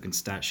nice looking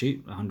stat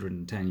sheet,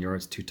 110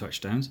 yards, 2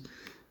 touchdowns.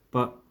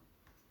 But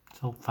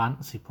it's all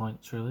fantasy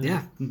points, really.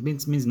 Yeah, it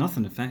means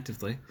nothing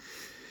effectively.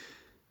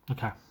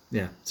 Okay.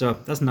 Yeah, so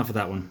that's enough of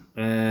that one.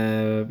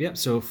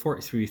 So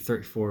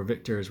 43-34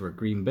 victors were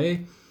Green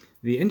Bay.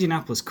 The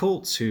Indianapolis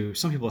Colts, who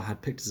some people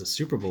had picked as a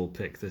Super Bowl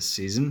pick this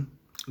season,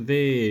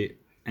 they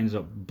ended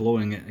up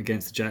blowing it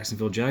against the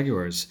Jacksonville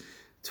Jaguars,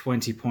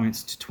 20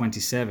 points to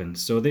 27.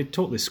 So they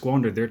totally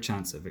squandered their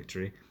chance at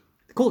victory.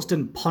 The Colts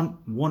didn't punt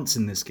once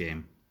in this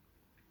game.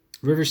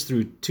 Rivers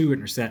threw 2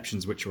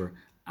 interceptions, which were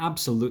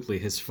absolutely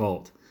his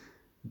fault.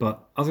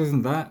 But other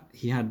than that,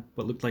 he had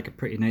what looked like a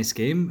pretty nice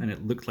game, and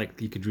it looked like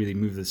he could really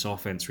move this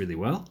offense really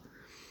well.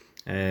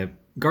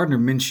 Gardner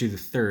Minshew the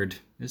third,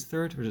 is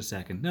third or is it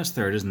second? No, it's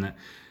third, isn't it?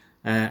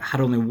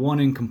 Had only 1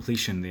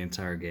 incompletion the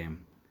entire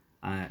game.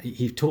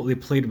 He totally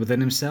played within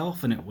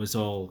himself, and it was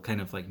all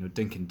kind of like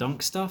dink and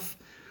dunk stuff.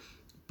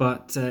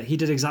 But he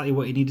did exactly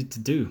what he needed to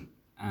do,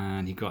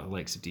 and he got the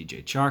likes of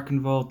DJ Chark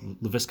involved.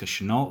 Laviska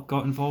Shenault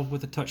got involved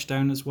with a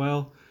touchdown as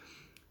well.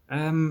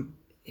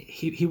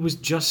 He was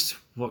just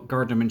what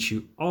Gardner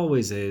Minshew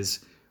always is,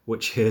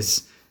 which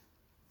is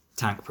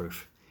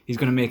tank-proof. He's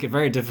going to make it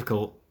very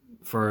difficult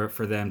for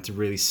them to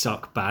really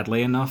suck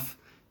badly enough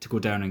to go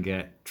down and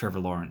get Trevor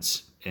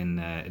Lawrence in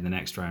the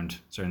next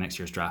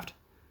year's draft.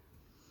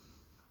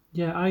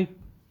 Yeah, I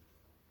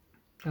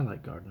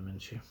like Gardner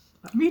Minshew.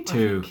 Me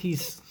too. I think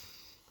he's,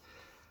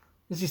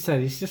 as you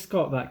said, he's just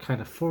got that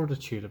kind of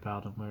fortitude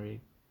about him where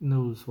he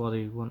knows what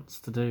he wants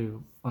to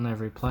do on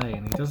every play,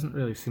 and he doesn't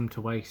really seem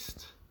to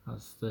waste,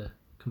 as the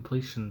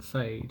completions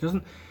say.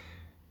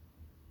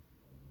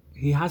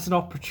 He has an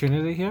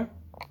opportunity here,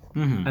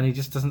 and he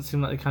just doesn't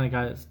seem like the kind of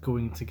guy that's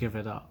going to give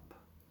it up.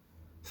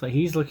 It's like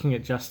he's looking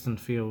at Justin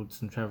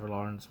Fields and Trevor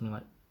Lawrence and being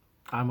like,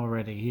 I'm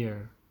already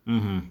here.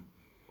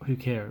 Who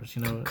cares,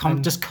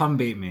 Just come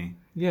beat me.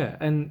 Yeah,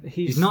 and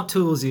he's not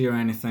toolsy or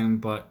anything,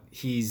 but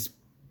he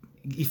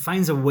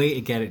finds a way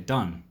to get it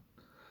done.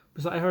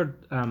 Because I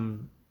heard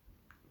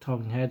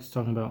Talking Heads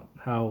talking about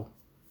how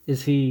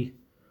did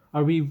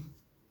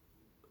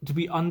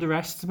we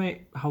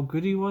underestimate how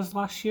good he was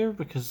last year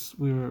because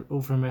we were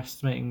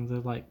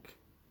overestimating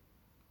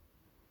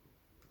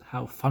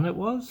how fun it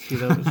was?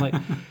 It was like,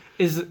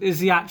 is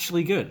he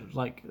actually good?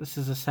 Like, this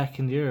is the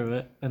second year of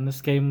it, and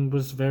this game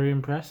was very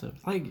impressive.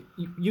 Like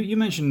you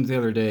mentioned the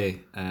other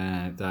day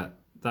that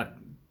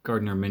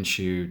Gardner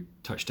Minshew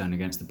touchdown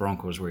against the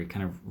Broncos, where he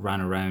kind of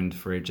ran around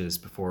for ages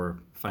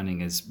before finding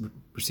his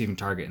receiving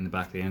target in the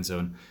back of the end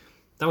zone.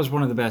 That was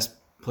one of the best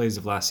plays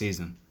of last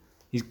season.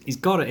 He's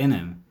got it in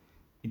him.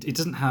 He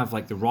doesn't have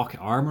like the rocket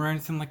arm or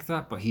anything like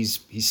that, but he's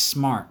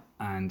smart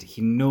and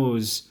he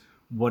knows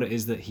what it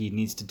is that he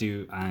needs to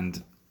do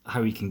and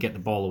how he can get the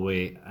ball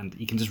away, and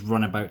he can just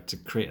run about to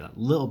create a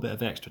little bit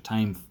of extra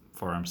time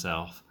for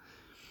himself.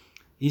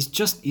 He's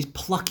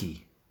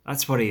plucky.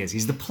 That's what he is.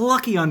 He's the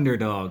plucky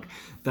underdog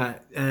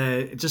that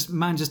just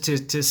manages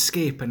to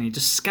escape, and he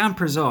just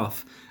scampers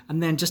off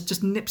and then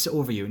just nips it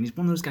over you. And he's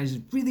one of those guys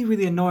who's really,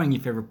 really annoying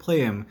if you ever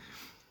play him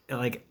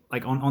like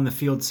on the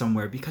field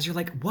somewhere, because you're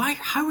like, why?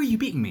 How are you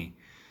beating me?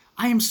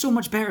 I am so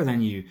much better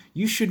than you.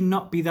 You should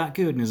not be that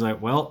good. And he's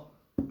like, well,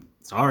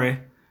 sorry.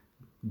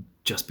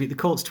 Just beat the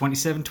Colts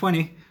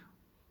 27-20.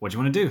 What do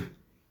you want to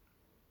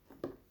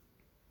do?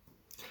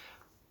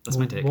 That's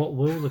my take. What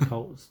will the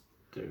Colts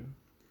do?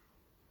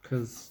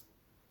 Because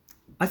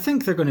I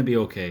think they're going to be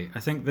okay.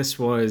 I think this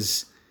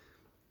was...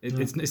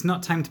 It's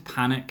not time to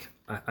panic.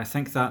 I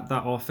think that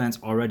offense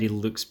already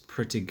looks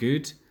pretty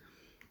good.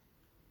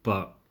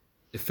 But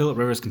if Phillip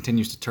Rivers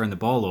continues to turn the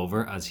ball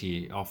over, as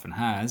he often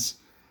has,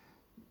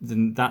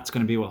 then that's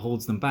going to be what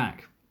holds them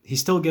back. He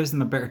still gives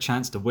them a better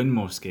chance to win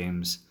most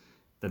games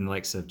than the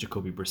likes of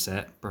Jacoby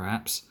Brissett,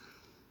 perhaps.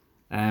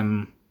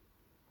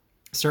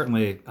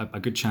 Certainly a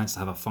good chance to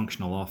have a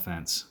functional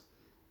offense.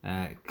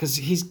 Because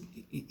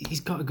he's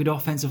got a good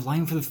offensive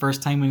line for the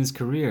first time in his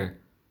career.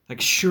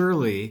 Like,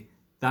 surely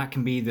that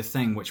can be the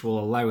thing which will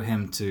allow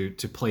him to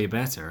play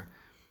better.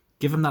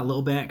 Give him that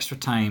little bit extra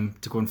time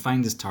to go and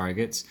find his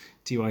targets.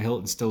 T.Y.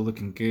 Hilton's still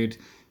looking good.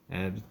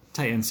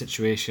 Tight end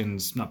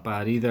situation's not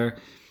bad either.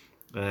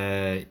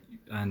 And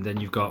then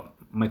you've got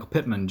Michael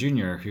Pittman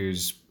Jr.,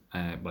 who's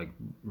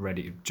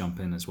ready to jump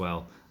in as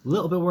well. A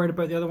little bit worried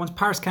about the other ones.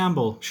 Paris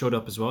Campbell showed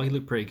up as well. He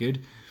looked pretty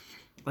good.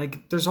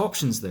 Like, there's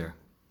options there.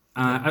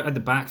 At the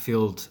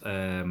backfield,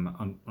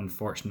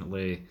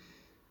 unfortunately,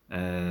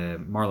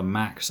 Marlon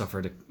Mack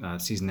suffered a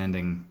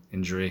season-ending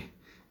injury.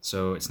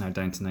 So it's now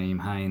down to Nyheim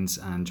Hines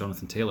and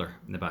Jonathan Taylor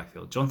in the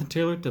backfield. Jonathan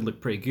Taylor did look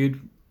pretty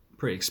good,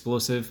 pretty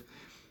explosive.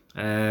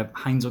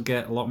 Hines will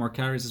get a lot more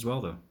carries as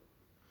well, though.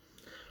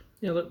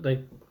 Yeah, look,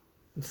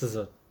 this is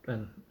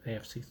an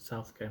AFC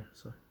South game,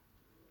 so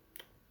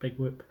big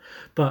whoop.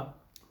 But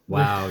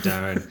wow,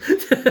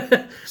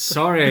 Darren.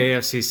 Sorry,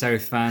 AFC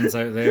South fans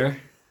out there.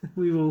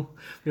 We will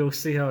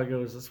see how it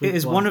goes this week. It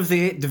is one of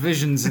the 8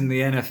 divisions in the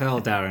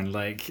NFL, Darren.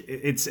 Like,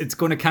 it's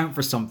going to count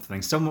for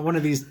something. One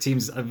of these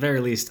teams, at the very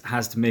least,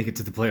 has to make it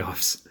to the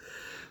playoffs.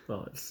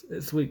 Well,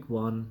 it's week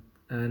 1,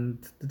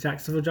 and the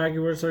Jacksonville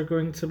Jaguars are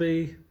going to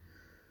be,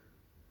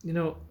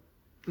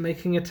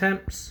 making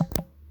attempts.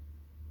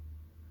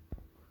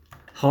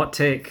 Hot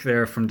take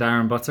there from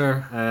Darren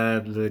Butter.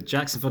 The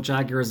Jacksonville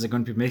Jaguars are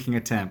going to be making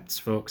attempts,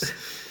 folks.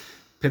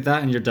 Put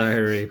that in your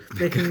diary.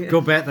 Go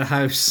bet the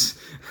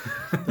house.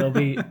 They'll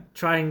be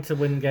trying to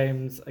win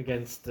games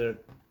against their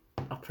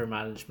upper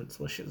management's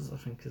wishes, I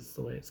think, is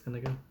the way it's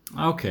going to go.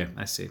 Okay,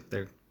 I see.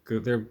 They're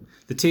good.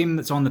 The team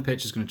that's on the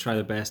pitch is going to try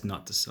their best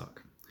not to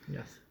suck.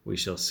 Yes. We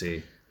shall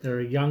see.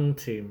 They're a young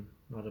team,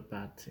 not a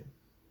bad team.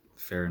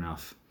 Fair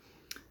enough.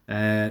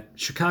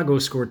 Chicago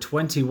scored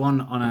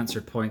 21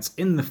 unanswered points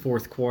in the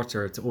fourth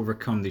quarter to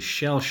overcome the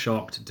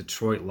shell-shocked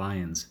Detroit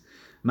Lions.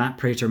 Matt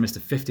Prater missed a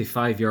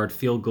 55-yard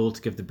field goal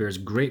to give the Bears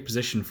great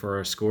position for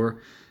a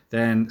score.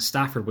 Then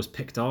Stafford was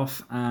picked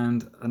off,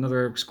 and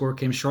another score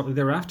came shortly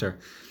thereafter.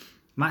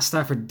 Matt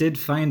Stafford did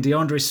find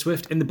DeAndre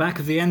Swift in the back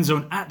of the end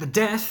zone at the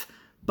death,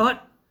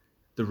 but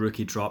the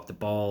rookie dropped the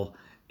ball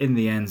in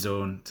the end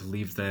zone to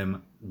leave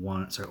them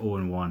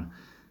 0-1.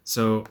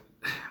 So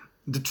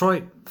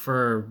Detroit,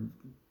 for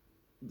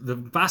the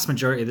vast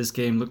majority of this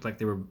game, looked like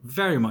they were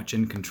very much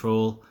in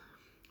control.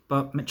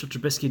 But Mitchell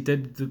Trubisky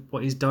did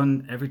what he's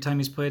done every time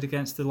he's played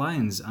against the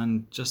Lions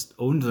and just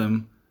owned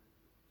them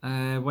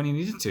when he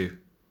needed to.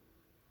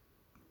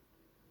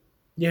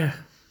 Yeah.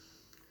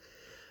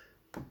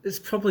 It's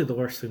probably the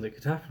worst thing that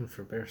could happen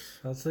for Bears.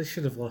 As they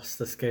should have lost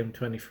this game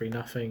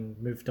 23-0,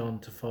 moved on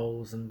to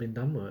Foles and been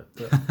done with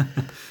it.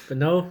 But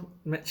no,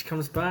 Mitch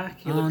comes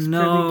back. He looks pretty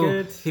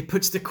good. He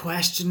puts the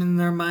question in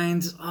their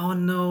minds. Oh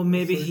no,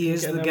 maybe so he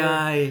is the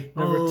guy.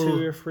 Another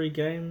 2 or 3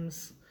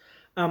 games.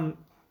 I'm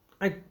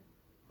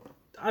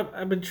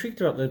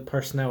intrigued about the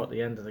personnel at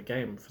the end of the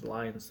game for the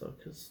Lions, though,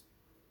 because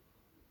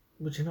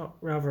would you not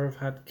rather have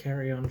had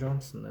Kerryon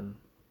Johnson than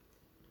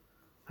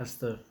as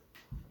the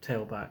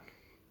tailback?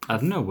 I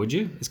don't know, would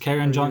you? Is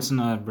Kerryon Johnson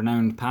a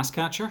renowned pass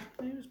catcher?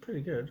 He was pretty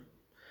good.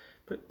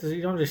 But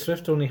DeAndre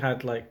Swift only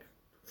had like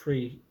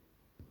three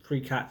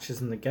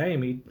catches in the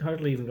game. He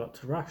hardly even got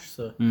to rush.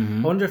 So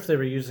I wonder if they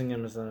were using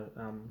him as a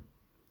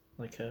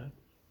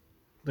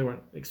they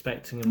weren't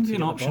expecting him to get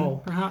an option, the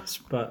ball, perhaps.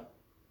 But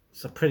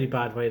it's a pretty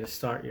bad way to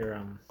start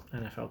your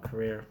NFL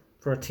career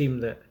for a team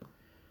that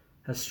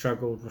has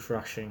struggled with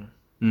rushing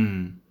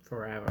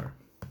forever.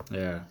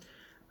 Yeah.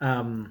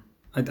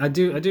 I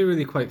do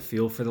really quite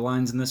feel for the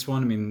Lions in this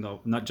one. I mean,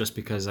 not just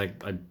because I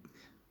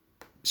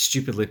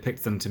stupidly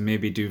picked them to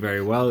maybe do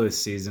very well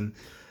this season.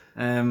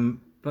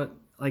 But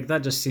like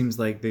that just seems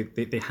like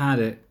they had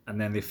it and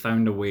then they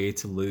found a way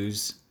to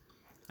lose.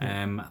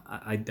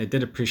 I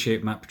did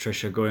appreciate Matt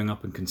Patricia going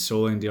up and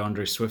consoling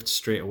DeAndre Swift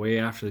straight away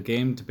after the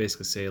game to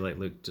basically say, like,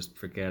 look, just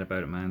forget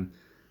about it, man.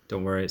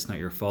 Don't worry, it's not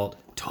your fault.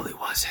 Totally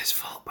was his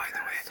fault, by the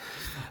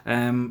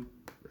way.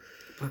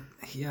 But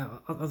yeah,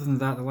 other than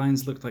that, the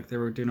Lions looked like they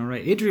were doing all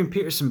right. Adrian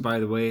Peterson, by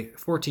the way,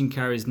 14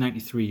 carries,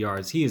 93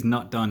 yards. He is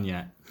not done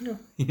yet. No.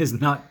 He is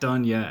not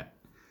done yet.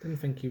 Didn't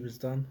think he was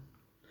done.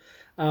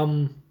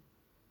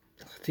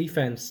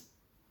 Defense,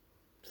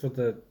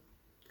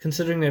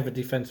 considering they have a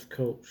defensive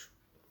coach,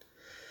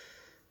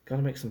 got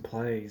to make some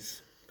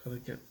plays.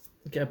 Got to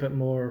get a bit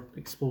more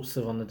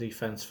explosive on the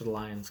defense for the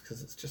Lions,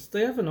 because it's just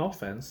they have an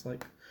offense.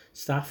 Like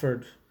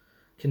Stafford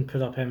can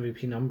put up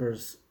MVP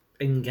numbers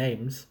in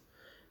games,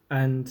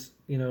 and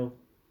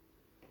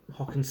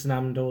Hawkinson,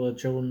 Amendola,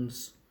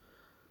 Jones,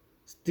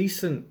 it's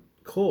decent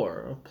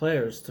core of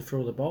players to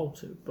throw the ball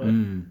to. But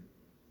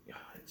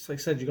it's like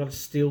I said, you got to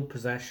steal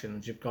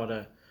possessions. You've got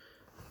to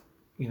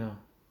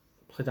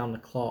play down the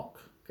clock,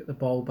 get the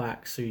ball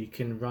back so you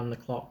can run the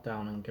clock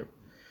down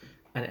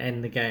and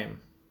end the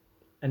game,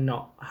 and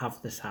not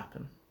have this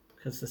happen,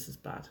 because this is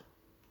bad.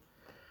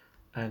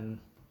 And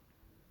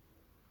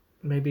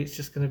maybe it's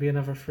just going to be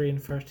another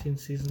 3-13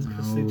 season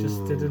because they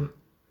just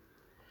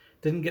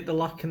didn't get the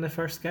luck in the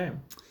first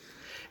game.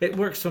 It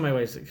works so many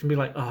ways. It can be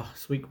like,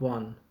 it's week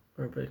one,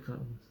 or week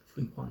one.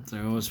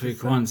 So it's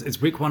week one.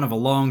 It's week one of a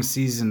long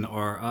season,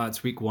 or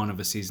it's week one of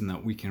a season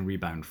that we can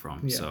rebound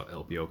from. Yeah. So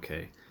it'll be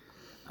okay.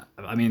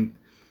 I mean,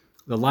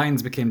 the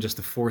Lions became just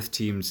the fourth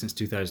team since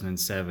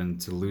 2007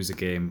 to lose a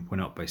game when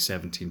up by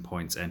 17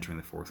 points entering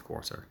the fourth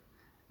quarter.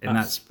 And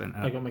that's been.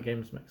 I got my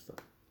games mixed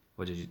up.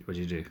 What did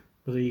you do?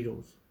 With the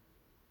Eagles.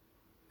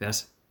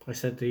 Yes. I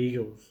said the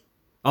Eagles.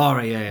 Oh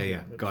right,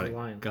 yeah. Got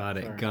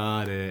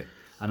it.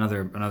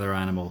 Another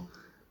animal.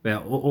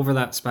 Well, over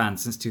that span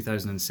since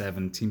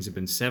 2007, teams have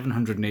been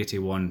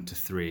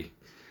 781-3.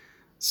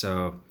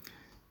 So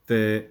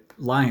the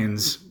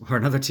Lions were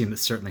another team that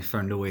certainly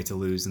found a way to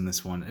lose in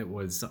this one.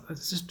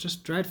 It's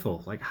just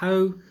dreadful. Like,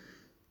 how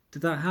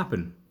did that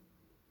happen?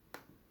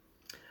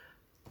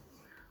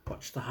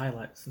 Watch the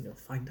highlights and you'll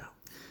find out.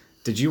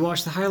 Did you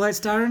watch the highlights,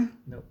 Darren?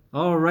 No.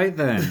 All right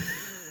then.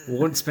 We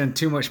won't spend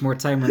too much more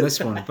time on this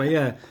one. But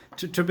yeah,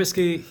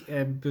 Trubisky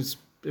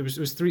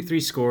was three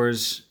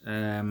scores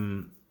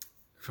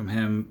from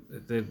him.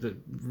 The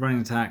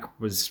running attack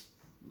was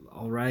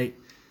all right.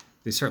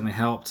 They certainly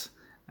helped.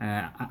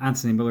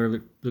 Anthony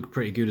Miller looked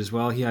pretty good as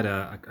well. He had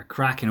a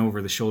cracking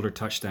over-the-shoulder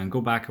touchdown.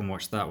 Go back and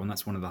watch that one.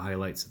 That's one of the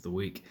highlights of the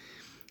week.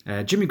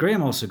 Jimmy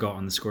Graham also got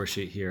on the score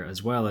sheet here,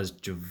 as well as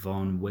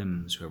Javon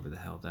Wims, whoever the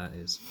hell that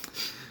is.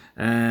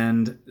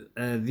 And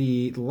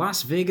the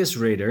Las Vegas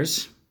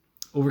Raiders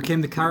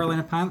overcame the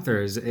Carolina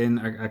Panthers in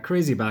a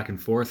crazy back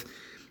and forth.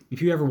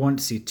 If you ever want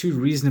to see two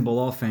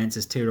reasonable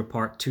offenses tear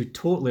apart two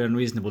totally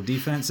unreasonable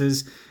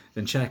defenses,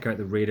 then check out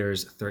the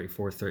Raiders'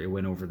 34-30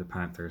 win over the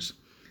Panthers.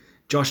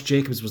 Josh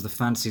Jacobs was the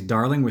fantasy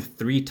darling with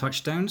 3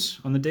 touchdowns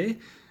on the day.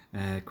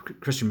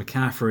 Christian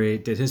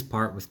McCaffrey did his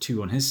part with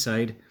 2 on his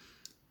side.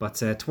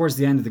 But towards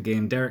the end of the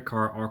game, Derek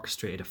Carr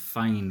orchestrated a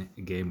fine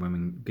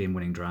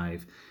game-winning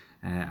drive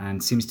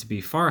and seems to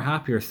be far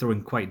happier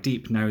throwing quite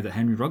deep now that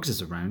Henry Ruggs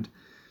is around.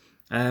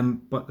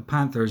 But the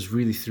Panthers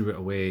really threw it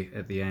away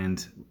at the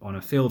end on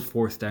a failed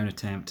 4th down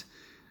attempt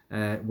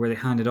where they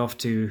handed off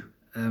to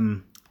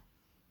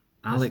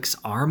Alex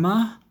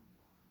Arma.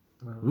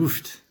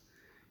 Oofed.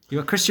 You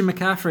got Christian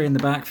McCaffrey in the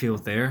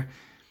backfield there.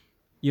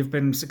 You've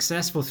been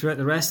successful throughout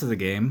the rest of the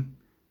game.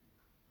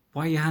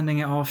 Why are you handing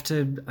it off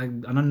to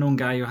an unknown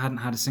guy who hadn't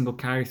had a single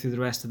carry through the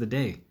rest of the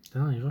day?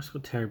 No, you've also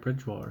got Terry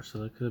Bridgewater, so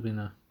there could have been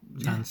a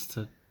chance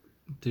to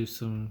do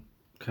some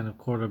kind of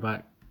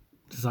quarterback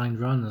designed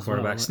run as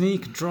quarterback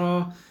sneak,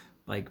 draw,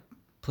 like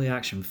play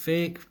action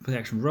fake, play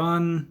action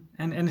run,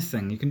 and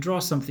anything. You can draw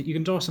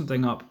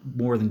something up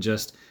more than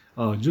just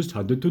hand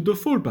it to the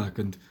fullback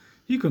and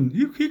he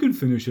can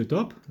finish it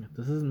up.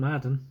 This isn't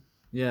Madden.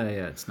 Yeah,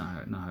 it's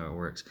not how it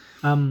works.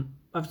 I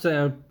have to say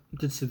I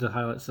did see the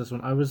highlights of this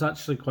one. I was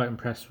actually quite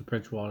impressed with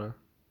Bridgewater.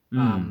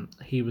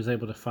 He was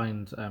able to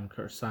find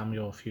Curtis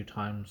Samuel a few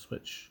times,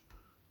 which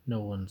no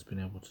one's been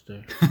able to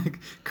do.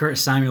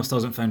 Curtis Samuel still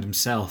hasn't found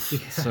himself.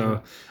 Yeah.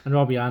 So and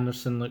Robbie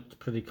Anderson looked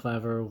pretty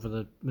clever with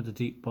the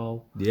deep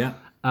ball. Yeah.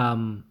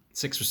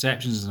 6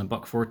 receptions and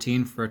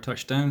 $114 for a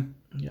touchdown.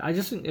 Yeah, I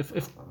just think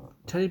if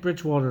Teddy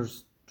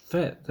Bridgewater's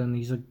fit, then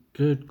he's a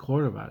good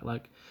quarterback.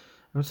 Like,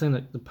 I'm not saying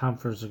that the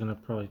Panthers are going to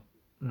probably,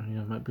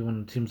 might be one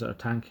of the teams that are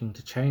tanking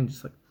to change.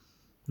 It's like,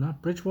 no,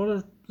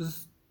 Bridgewater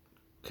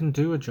can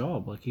do a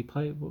job. Like, he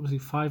played,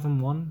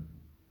 5-1?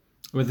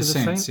 With the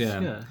Saints,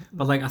 yeah.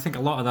 But I think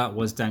a lot of that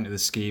was down to the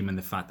scheme and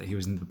the fact that he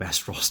was in the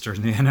best roster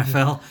in the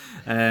NFL.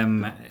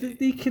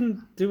 They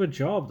can do a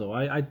job, though.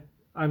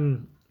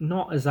 I'm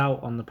not as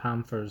out on the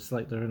Panthers.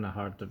 Like, they're in a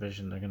hard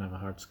division. They're going to have a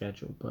hard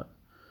schedule. But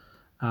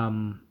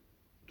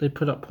they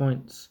put up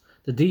points.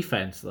 The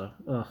defense, though,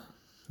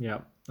 Yeah,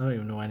 I don't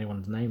even know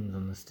anyone's names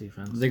on this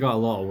defense. They got a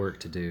lot of work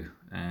to do.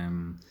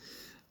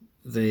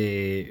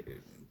 They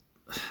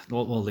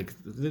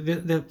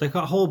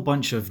got a whole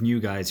bunch of new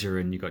guys here,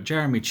 and you got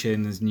Jeremy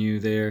Chin is new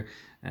there.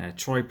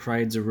 Troy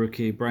Pride's a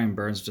rookie. Brian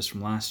Burns just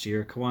from last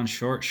year. Kawan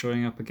Short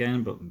showing up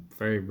again, but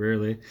very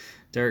rarely.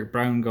 Derek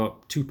Brown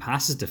got 2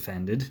 passes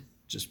defended,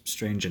 just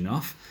strange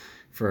enough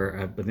for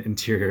an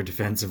interior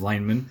defensive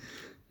lineman.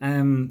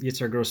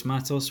 Yetur Gross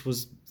Matos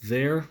was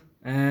there.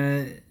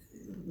 Bleh.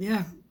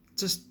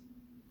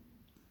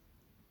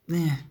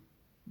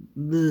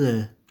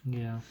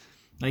 Yeah.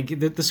 Like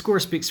the score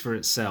speaks for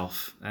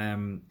itself.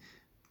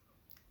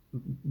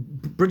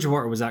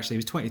 Bridgewater was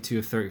 22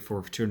 of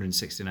 34 for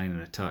 269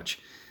 and a touch.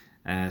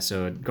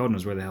 So God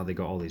knows where the hell they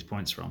got all these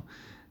points from.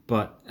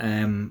 But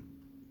on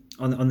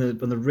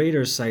the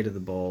Raiders side of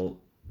the ball,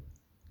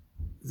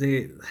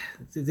 they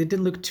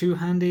didn't look too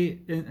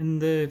handy in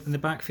the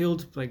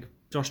backfield. Like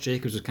Josh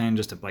Jacobs was kind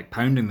of just like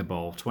pounding the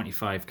ball,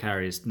 25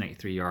 carries,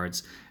 93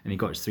 yards, and he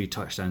got his 3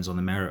 touchdowns on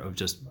the merit of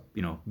just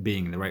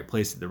being in the right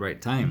place at the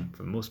right time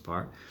for the most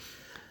part.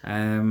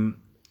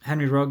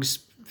 Henry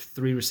Ruggs,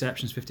 3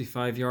 receptions,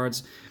 55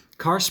 yards.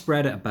 Carr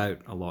spread it about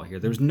a lot here.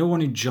 There was no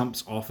one who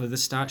jumps off of the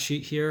stat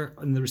sheet here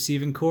in the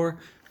receiving core,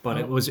 but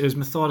it was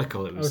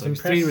methodical. It was like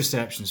impressed. 3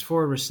 receptions,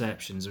 4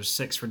 receptions. There was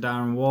 6 for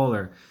Darren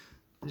Waller.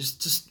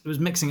 It was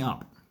mixing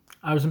up.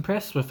 I was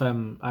impressed with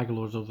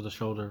Aguilar's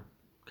over-the-shoulder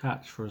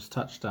catch for his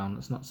touchdown.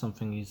 It's not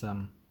something he's...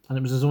 And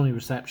it was his only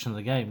reception of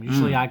the game.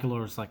 Usually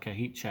Aguilar's like a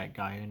heat check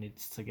guy who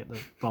needs to get the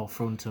ball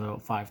thrown to him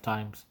about 5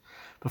 times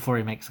before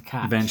he makes a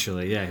catch.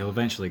 Eventually, yeah, he'll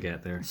eventually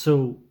get there.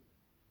 So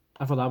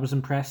I thought that was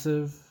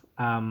impressive.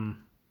 But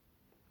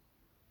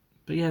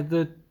yeah,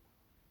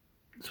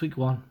 it's week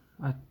 1.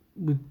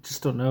 We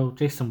just don't know.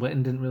 Jason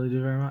Witten didn't really do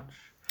very much.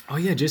 Oh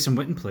yeah, Jason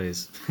Witten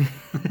plays. He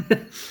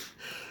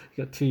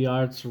got 2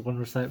 yards for 1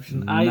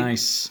 reception.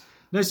 Nice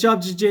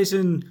job,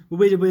 Jason.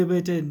 Wait,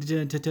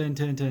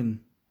 10.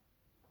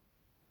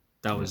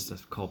 That was the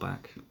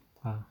callback.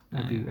 Wow,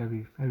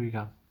 every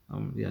game.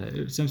 Yeah,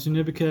 Samson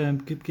never became.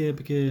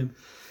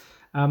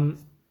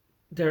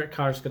 Derek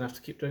Carr's going to have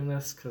to keep doing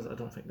this because I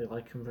don't think they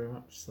like him very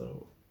much.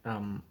 So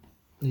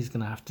he's going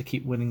to have to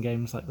keep winning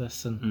games like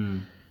this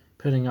and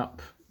putting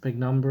up big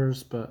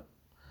numbers. But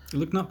it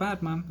looked not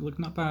bad, man. It looked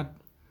not bad.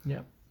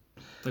 Yeah.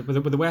 Like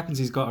with the weapons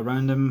he's got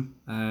around him,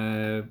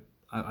 I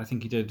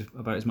think he did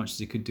about as much as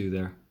he could do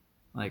there.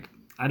 Like,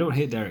 I don't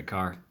hate Derek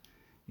Carr.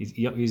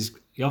 He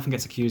often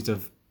gets accused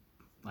of,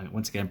 like,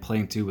 once again,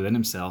 playing too within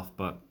himself,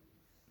 but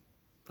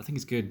I think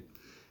it's good.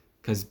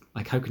 Because,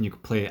 like, how can you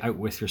play out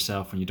with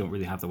yourself when you don't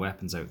really have the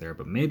weapons out there?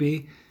 But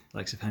maybe,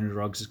 like, if Henry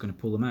Ruggs is going to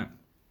pull them out.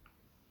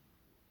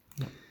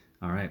 Yep.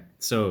 All right.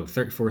 So,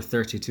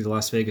 34-30 to the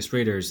Las Vegas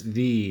Raiders.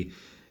 The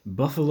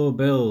Buffalo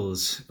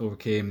Bills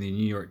overcame the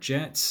New York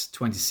Jets,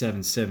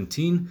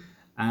 27-17.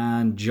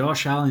 And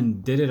Josh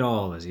Allen did it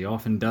all, as he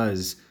often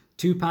does.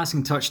 2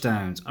 passing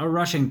touchdowns, a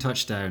rushing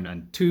touchdown,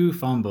 and 2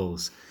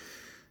 fumbles.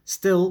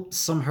 Still,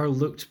 somehow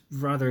looked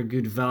rather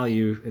good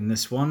value in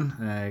this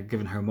one,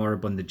 given how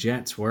moribund the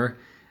Jets were.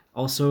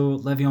 Also,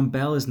 Le'Veon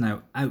Bell is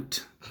now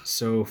out,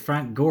 so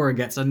Frank Gore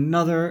gets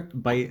another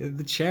bite of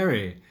the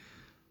cherry.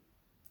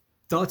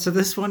 Thoughts on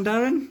this one,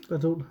 Darren? I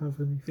don't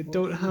have any. I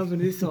don't have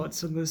any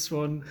thoughts on this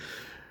one.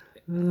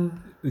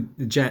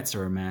 The Jets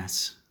are a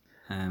mess.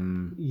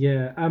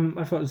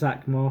 I thought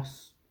Zach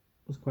Moss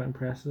was quite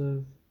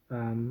impressive.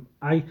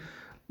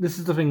 This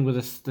is the thing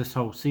with this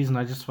whole season.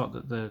 I just thought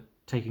that the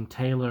taking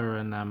Taylor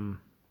and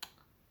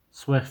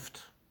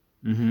Swift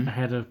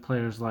ahead of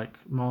players like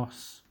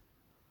Moss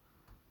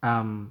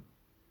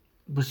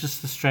was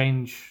just a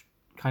strange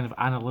kind of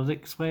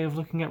analytics way of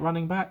looking at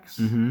running backs.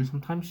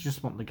 Sometimes you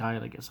just want the guy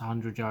that gets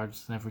 100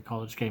 yards in every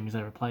college game he's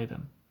ever played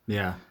in.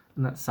 Yeah.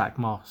 And that's Zach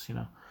Moss,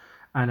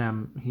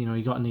 And,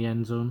 he got in the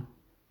end zone.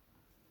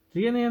 Did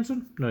he get in the end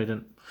zone? No, he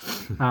didn't.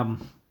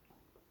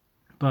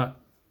 But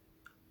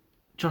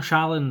Josh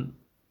Allen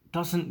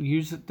doesn't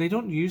use it. They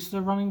don't use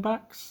the running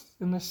backs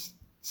in this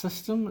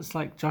system. It's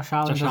like Josh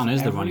Allen Josh Allen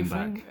is the running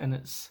everything, back. and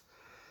it's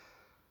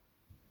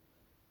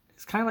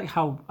kind of like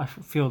how I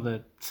feel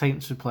the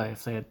Saints would play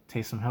if they had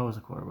Taysom Hill as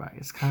a quarterback.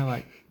 It's kind of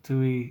like, do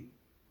we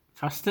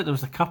trust it? There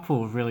was a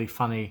couple of really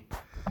funny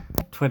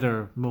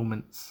Twitter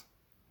moments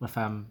with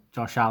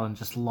Josh Allen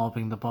just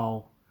lobbing the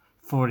ball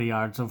 40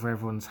 yards over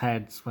everyone's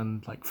heads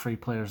when like 3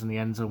 players in the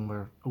end zone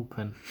were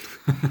open.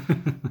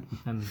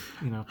 And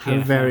How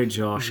very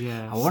Josh.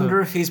 Yeah, I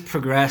wonder if he's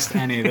progressed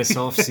any this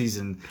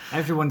offseason.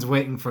 Everyone's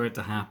waiting for it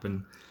to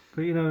happen.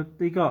 But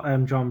they got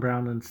John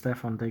Brown and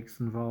Stephon Diggs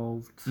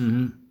involved.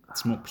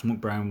 Smoke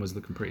Brown was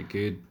looking pretty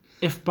good.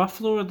 If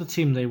Buffalo are the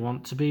team they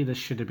want to be, this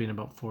should have been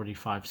about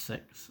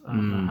 45-6. I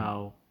don't know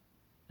how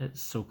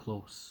it's so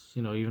close.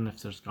 Even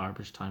if there's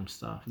garbage time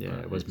stuff. Yeah,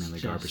 it was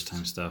mainly garbage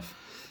time stuff.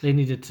 They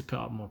needed to put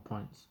up more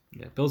points.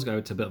 Yeah, Bills got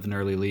out to a bit of an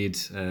early lead.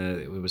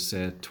 It was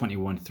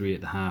 21-3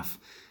 at the half.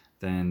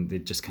 Then they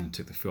just kind of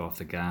took the foot off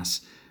the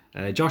gas.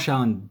 Josh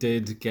Allen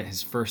did get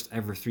his first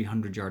ever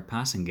 300-yard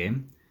passing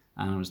game.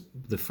 and it was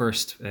the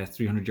first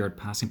 300-yard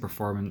passing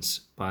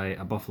performance by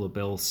a Buffalo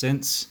Bill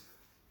since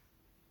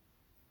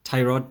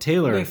Tyrod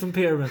Taylor. Nathan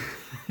Peterman.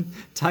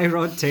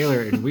 Tyrod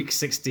Taylor in Week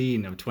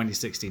 16 of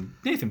 2016.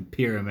 Nathan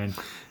Peterman.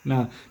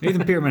 No,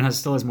 Nathan Peterman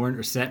still has more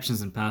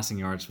interceptions than passing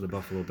yards for the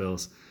Buffalo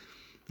Bills.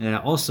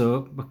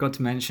 Also, I got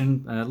to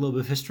mention a little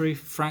bit of history.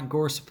 Frank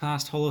Gore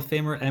surpassed Hall of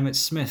Famer Emmitt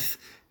Smith,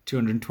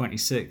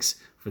 226,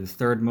 for the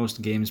third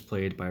most games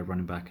played by a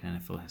running back in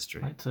NFL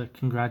history. I'd like to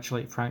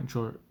congratulate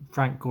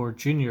Frank Gore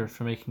Jr.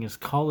 for making his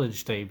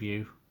college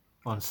debut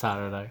on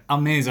Saturday.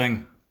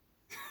 Amazing.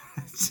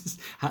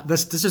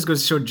 This just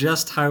goes to show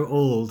just how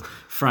old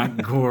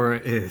Frank Gore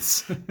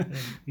is.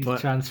 He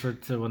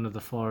transferred to one of the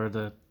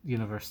Florida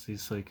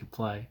universities so he could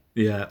play.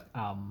 Yeah.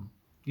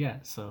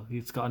 So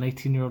he's got an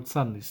 18-year-old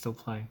son who's still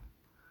playing.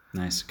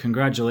 Nice.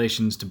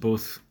 Congratulations to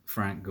both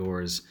Frank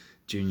Gores,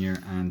 junior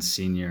and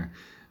senior.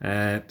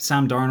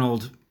 Sam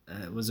Darnold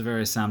was a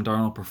very Sam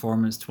Darnold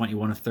performance.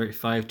 21 of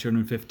 35,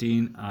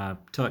 215, a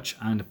touch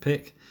and a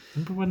pick.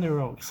 Remember when they were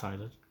all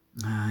excited?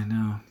 I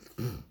know.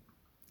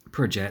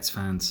 Poor Jets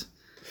fans.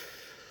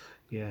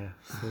 Yeah,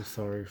 so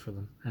sorry for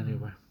them.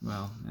 Anyway.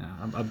 Well,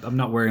 yeah, I'm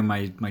not wearing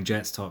my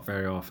Jets top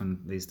very often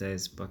these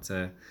days, but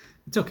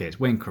it's okay. It's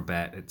Wayne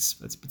Corbett.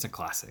 It's a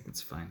classic.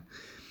 It's fine.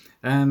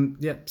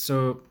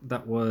 So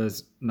that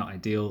was not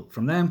ideal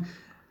from them.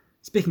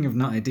 Speaking of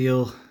not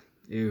ideal,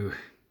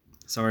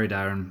 sorry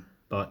Darren,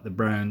 but the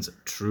Browns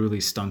truly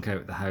stunk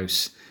out the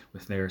house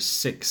with their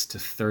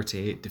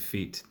 6-38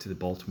 defeat to the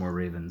Baltimore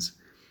Ravens.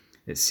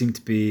 It seemed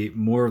to be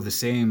more of the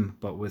same,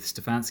 but with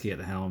Stefanski at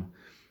the helm.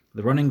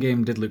 The running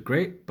game did look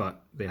great,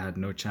 but they had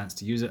no chance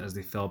to use it as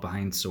they fell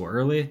behind so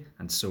early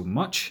and so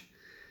much.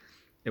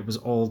 It was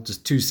all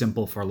just too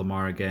simple for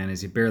Lamar again,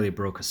 as he barely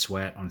broke a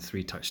sweat on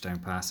 3 touchdown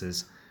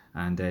passes.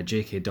 And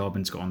J.K.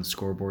 Dobbins got on the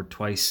scoreboard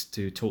twice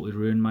to totally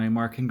ruin my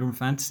Mark Ingram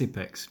fantasy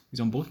picks. He's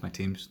on both my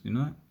teams. You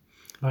know that?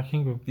 Mark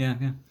Ingram? Yeah.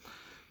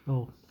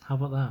 Oh, how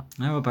about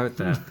that? How about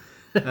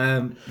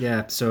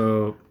that?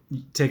 So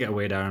take it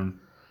away, Darren.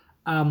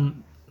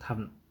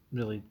 Haven't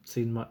really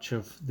seen much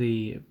of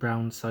the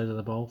Brown side of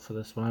the ball for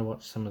this one. I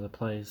watched some of the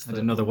plays. I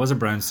didn't know there was a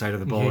Brown side of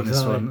the ball in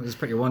this one. It was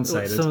pretty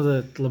one-sided. Some of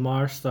the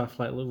Lamar stuff,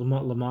 like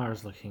Lamar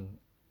is looking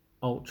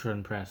ultra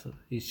impressive.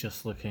 He's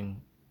just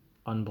looking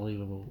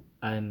unbelievable.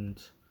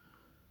 And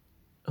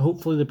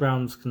hopefully the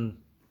Browns can,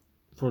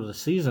 for the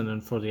season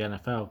and for the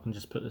NFL, can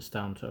just put this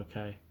down to,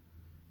 okay,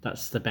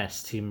 that's the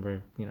best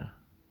team,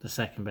 the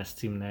second best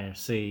team in the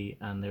AFC,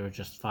 and they were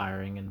just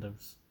firing and there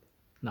was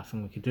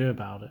nothing we could do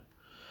about it.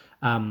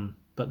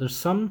 But there's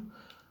some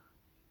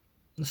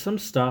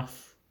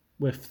stuff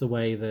with the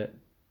way that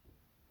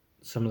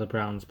some of the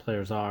Browns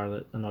players are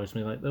that annoys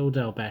me. Like the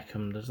Odell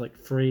Beckham, there's like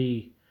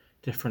 3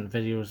 different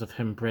videos of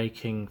him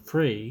breaking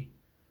free,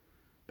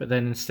 but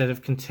then instead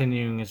of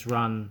continuing his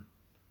run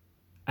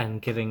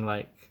and getting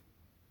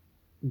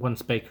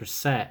once Baker's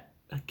set,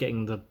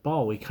 getting the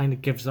ball, he kind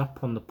of gives up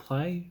on the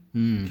play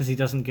because he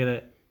doesn't get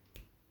it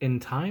in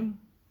time.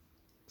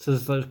 So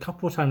there's a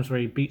couple of times where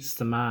he beats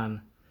the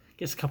man,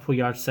 gets a couple of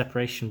yards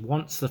separation,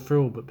 wants the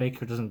throw, but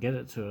Baker doesn't get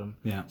it to him.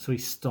 Yeah. So he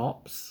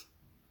stops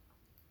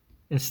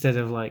instead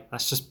of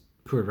That's just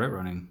poor route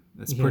running.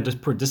 It's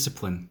poor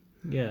discipline.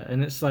 Yeah,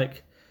 and it's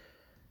like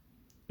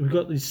they've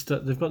got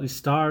these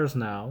stars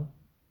now.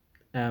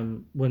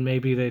 When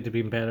maybe they'd have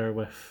been better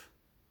with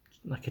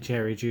like a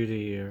Jerry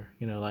Jeudy or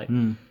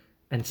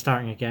and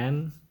starting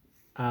again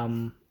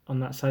on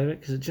that side of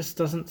it, because it just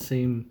doesn't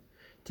seem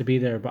to be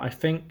there. But I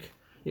think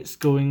it's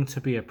going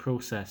to be a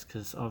process,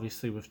 because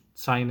obviously with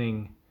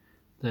signing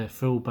the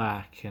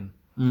fullback and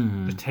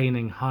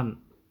retaining Hunt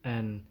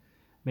and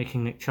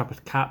making Nick Chubb a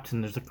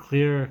captain, there's a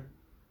clear...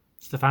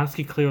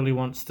 Stefanski clearly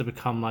wants to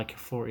become like a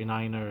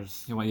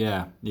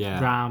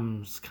 49ers,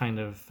 Rams kind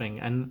of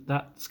thing. And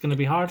that's going to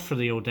be hard for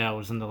the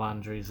Odells and the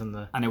Landrys and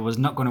the... And it was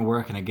not going to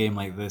work in a game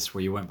like this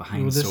where you went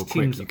behind so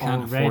quick. You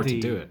can't afford to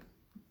do it.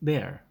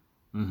 There.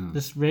 Mm-hmm.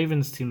 This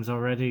Ravens team's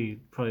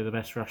already probably the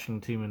best rushing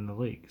team in the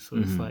league. So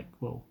it's like,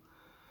 well,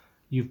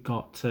 you've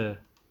got to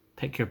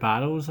pick your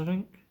battles, I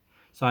think.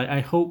 So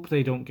I hope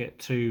they don't get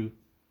too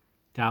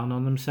down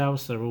on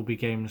themselves. There will be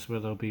games where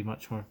they'll be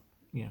much more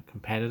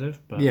competitive.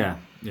 But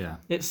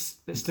it's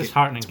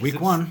disheartening. It's week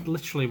 1.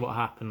 Literally what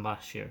happened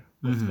last year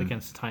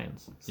against the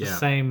Titans. It's the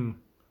same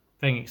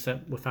thing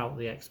except without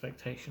the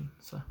expectation.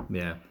 So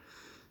yeah.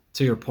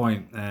 To your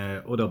point,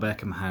 Odell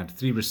Beckham had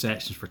 3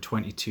 receptions for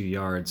 22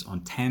 yards on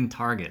 10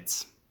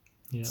 targets.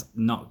 Yeah. It's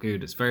not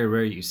good. It's very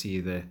rare you see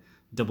the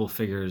double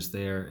figures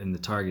there in the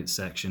target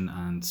section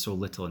and so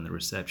little in the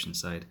reception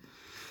side.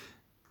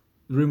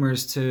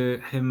 Rumours to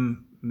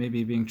him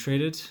maybe being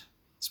traded.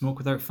 Smoke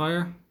without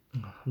fire?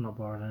 I'm not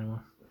bored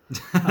anymore.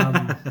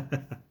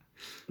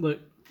 Look,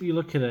 you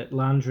look at it.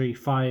 Landry,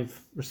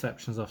 5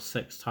 receptions off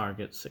 6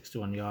 targets,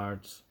 61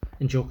 yards.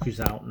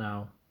 Njoku's out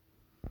now.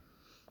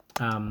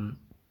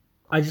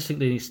 I just think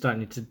they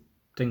need to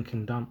dink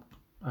and dump.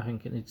 I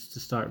think it needs to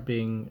start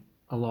being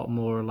a lot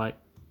more like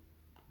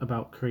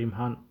about Kareem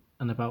Hunt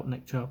and about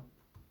Nick Chubb,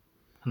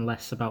 and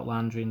less about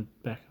Landry and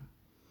Beckham.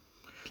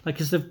 Like,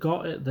 because they've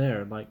got it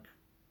there. Like,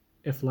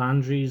 if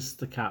Landry's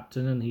the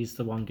captain and he's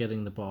the one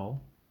getting the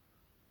ball,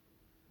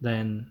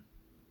 then,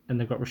 and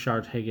they've got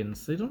Rashard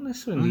Higgins, they don't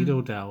necessarily need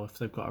Odell if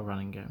they've got a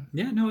running game.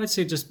 Yeah, no, I'd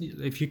say just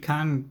if you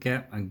can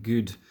get a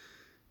good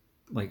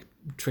like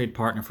trade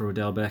partner for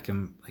Odell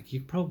Beckham, like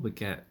you probably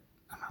get.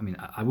 I mean,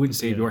 I wouldn't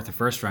say it'd be worth a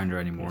first rounder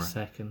anymore.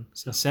 Second.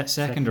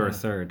 Second or a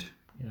third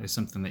is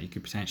something that you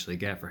could potentially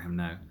get for him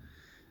now.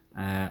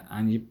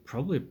 And you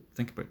probably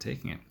think about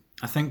taking it.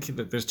 I think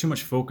that there's too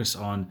much focus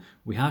on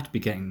we have to be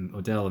getting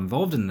Odell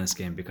involved in this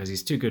game because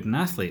he's too good an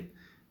athlete.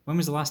 When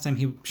was the last time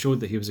he showed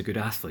that he was a good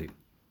athlete?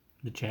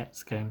 The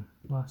Jets game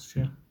last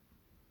year.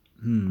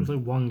 It was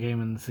like one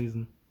game in the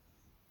season.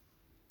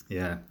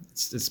 Yeah,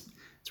 it's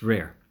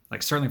rare.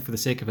 Like certainly for the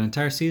sake of an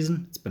entire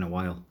season, it's been a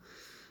while.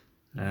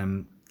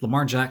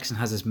 Lamar Jackson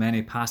has as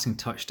many passing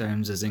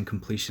touchdowns as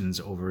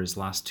incompletions over his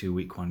last 2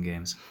 Week 1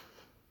 games.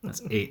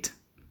 That's 8.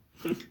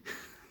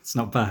 It's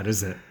not bad,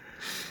 is it?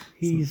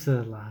 He's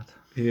a lad.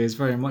 He is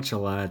very much a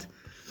lad.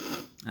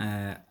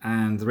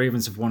 And the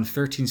Ravens have won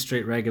 13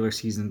 straight regular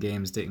season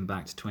games dating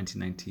back to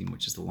 2019,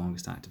 which is the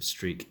longest active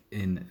streak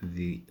in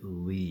the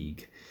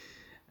league.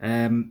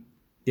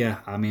 Yeah,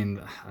 I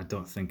mean, I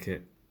don't think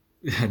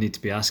I need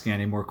to be asking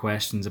any more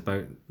questions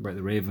about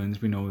the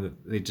Ravens. We know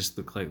that they just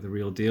look like the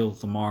real deal.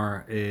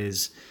 Lamar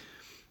is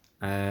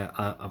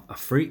a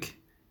freak.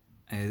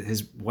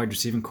 His wide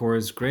receiving core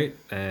is great.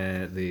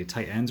 The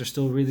tight ends are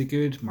still really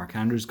good. Mark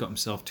Andrews got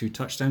himself 2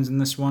 touchdowns in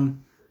this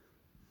one.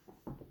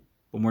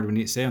 What more do we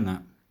need to say on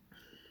that?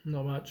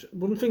 Not much.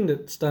 One thing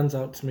that stands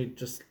out to me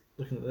just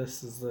looking at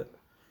this is that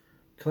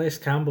Calais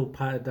Campbell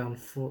patted down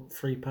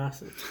 3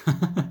 passes.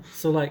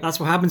 So like that's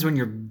what happens when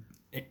you're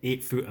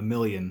 8 foot a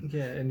million.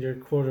 Yeah, and your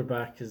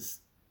quarterback is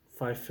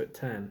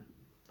 5'10",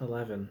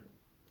 11.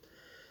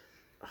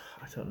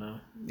 I don't know.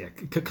 Yeah,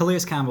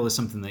 Calais Campbell is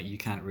something that you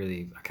can't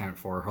really account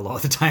for a lot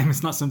of the time.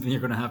 It's not something you're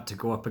going to have to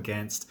go up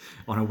against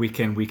on a week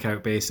in, week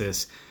out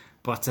basis.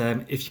 But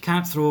if you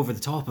can't throw over the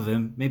top of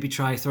him, maybe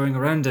try throwing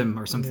around him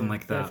or something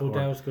like that. If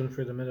Odell's going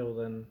through the middle,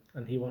 then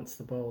and he wants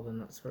the ball, then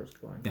that's where it's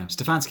going. Yeah,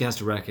 Stefanski has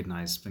to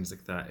recognise things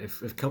like that.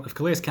 If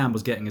Calais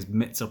Campbell's getting his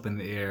mitts up in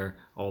the air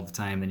all the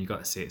time, then you got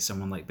to say to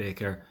someone like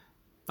Baker,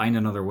 find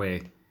another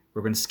way.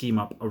 We're going to scheme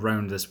up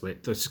around this way.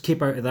 So just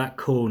keep out of that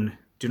cone.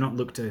 Do not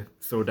look to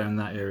throw down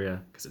that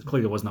area because it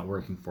clearly was not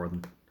working for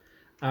them.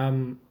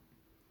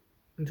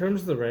 In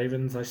terms of the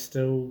Ravens,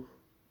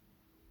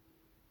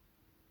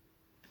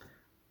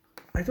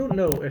 I don't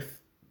know if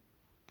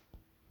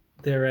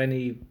they're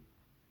any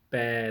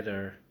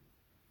better.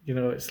 You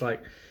know, it's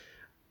like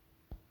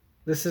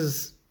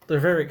they're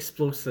very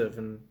explosive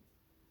and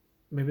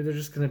maybe they're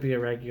just going to be a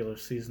regular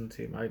season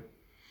team. I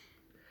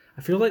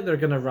feel like they're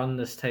going to run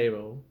this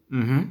table.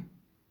 Mm-hmm.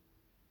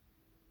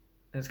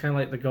 It's kind of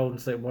like the Golden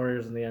State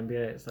Warriors in the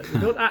NBA. It's like we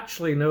don't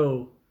actually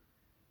know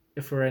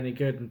if we're any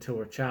good until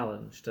we're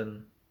challenged,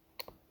 and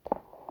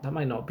that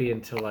might not be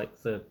until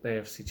like the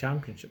AFC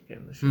Championship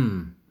game this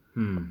year.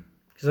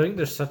 Because I think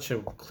there's such a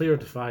clear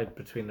divide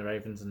between the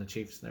Ravens and the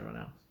Chiefs and everyone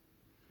else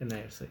in the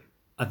AFC.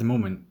 At the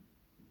moment,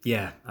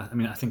 yeah. I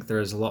mean, I think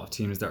there's a lot of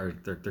teams that are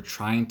they're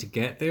trying to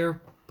get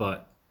there,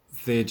 but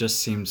they just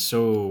seem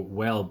so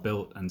well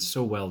built and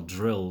so well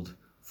drilled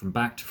from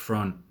back to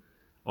front,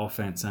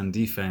 offense and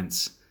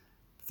defense.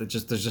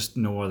 There's just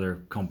no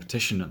other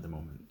competition at the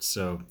moment.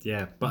 So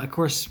yeah, but of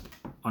course,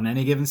 on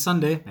any given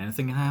Sunday,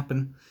 anything can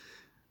happen.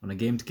 On a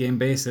game-to-game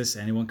basis,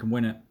 anyone can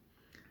win it.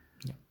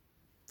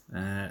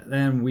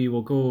 Then we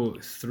will go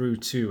through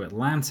to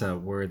Atlanta,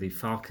 where the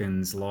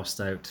Falcons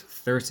lost out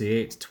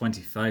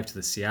 38-25 to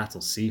the Seattle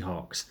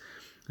Seahawks.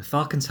 The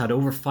Falcons had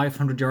over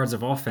 500 yards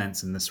of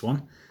offense in this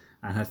one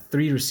and had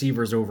 3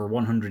 receivers over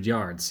 100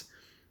 yards,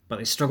 but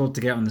they struggled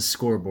to get on the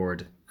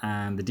scoreboard,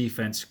 and the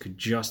defense could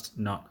just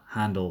not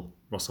handle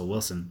Russell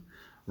Wilson.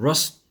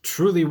 Russ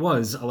truly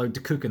was allowed to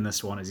cook in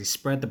this one as he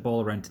spread the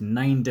ball around to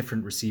 9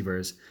 different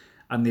receivers,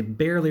 and they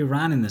barely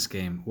ran in this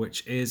game,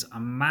 which is a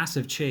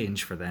massive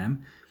change for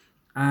them.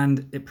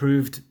 And it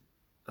proved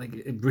like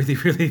it really,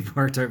 really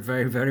worked out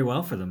very, very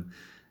well for them.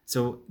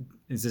 So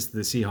is this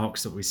the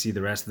Seahawks that we see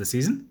the rest of the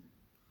season?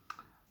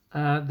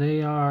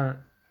 They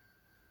are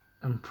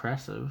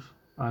impressive,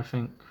 I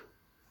think.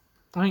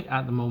 I think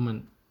at the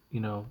moment, you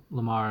know,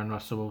 Lamar and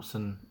Russell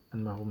Wilson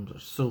and Mahomes are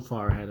so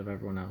far ahead of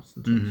everyone else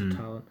in terms of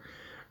talent.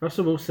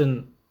 Russell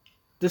Wilson,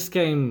 this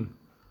game,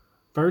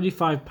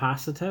 35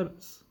 pass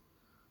attempts,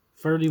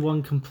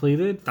 31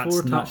 completed, That's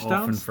 4 not touchdowns.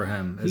 often for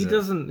him, is He it?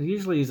 doesn't,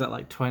 usually he's at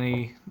like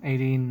 20,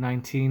 18,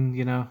 19,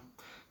 you know,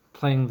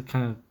 playing the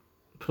kind of,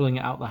 pulling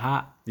it out the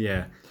hat.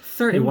 Yeah.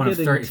 31 of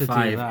getting to do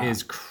 35 that.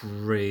 is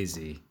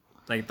crazy.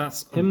 Like,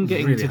 that's Him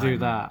getting really to high do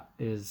number. that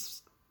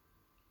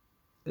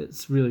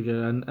it's really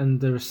good.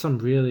 And there were some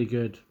really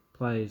good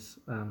plays,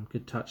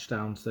 good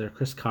touchdowns there.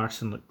 Chris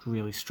Carson looked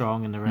really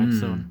strong in the red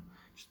zone,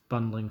 just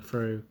bundling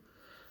through.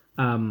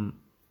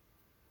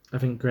 I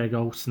think Greg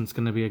Olsen's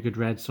going to be a good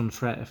red zone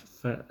threat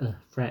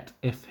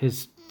if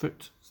his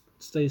foot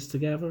stays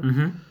together.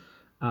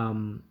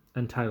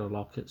 And Tyler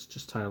Lockett's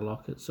just Tyler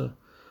Lockett. So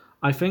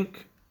I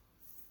think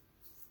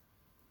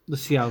the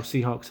Seattle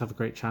Seahawks have a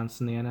great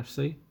chance in the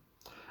NFC.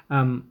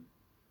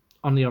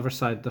 On the other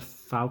side, the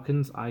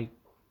Falcons, I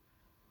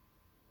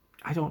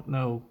don't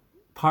know.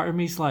 Part of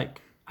me's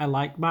like, I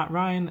like Matt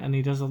Ryan and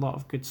he does a lot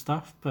of good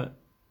stuff, but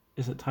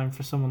is it time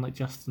for someone like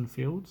Justin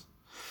Fields?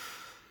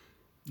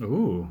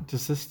 Ooh.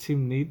 Does this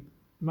team need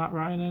Matt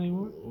Ryan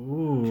anymore?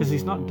 Ooh. Because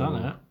he's not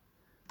done it.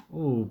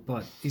 Oh,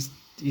 but he's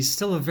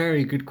still a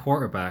very good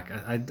quarterback.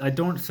 I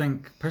don't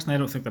think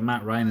that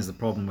Matt Ryan is the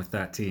problem with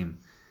that team.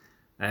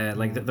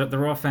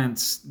 Their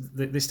offense,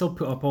 they still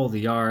put up all the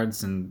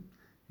yards, and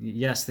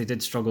yes, they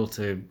did struggle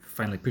to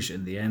finally push it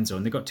in the end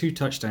zone. They got 2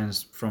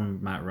 touchdowns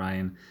from Matt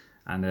Ryan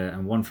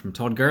and one from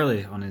Todd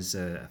Gurley on his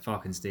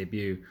Falcons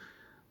debut.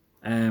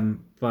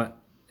 But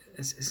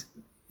it's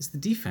the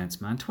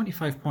defense, man.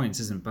 25 points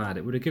isn't bad.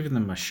 It would have given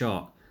them a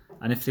shot,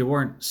 and if they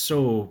weren't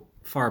so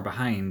far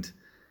behind,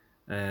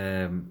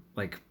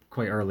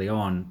 quite early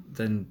on,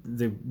 then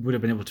they would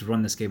have been able to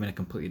run this game in a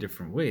completely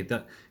different way.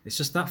 That it's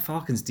just that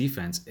Falcons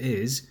defense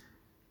is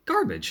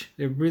garbage.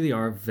 They really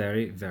are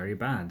very, very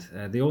bad.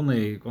 The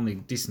only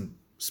decent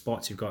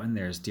spots you've got in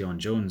there is Deion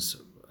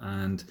Jones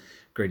and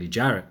Grady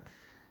Jarrett.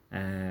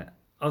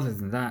 Other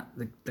than that,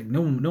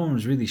 no one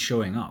was really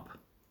showing up,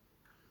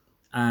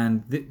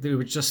 and they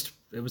were just,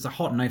 it was a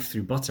hot knife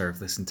through butter of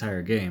this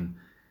entire game.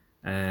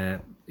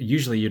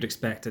 Usually you'd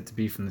expect it to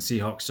be from the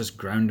Seahawks just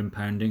ground and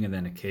pounding and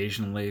then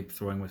occasionally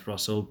throwing with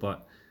Russell,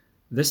 but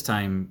this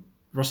time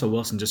Russell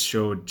Wilson just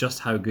showed just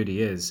how good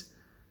he is,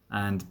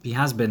 and he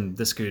has been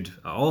this good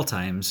at all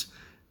times.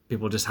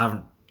 People just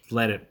haven't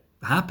let it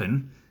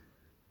happen.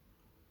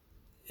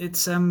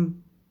 It's the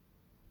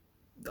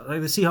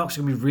Seahawks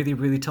are going to be really,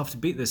 really tough to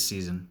beat this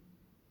season.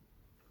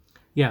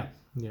 Yeah,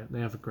 they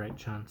have a great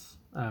chance.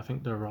 I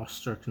think their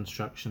roster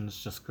construction is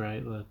just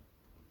great.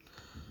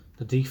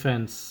 The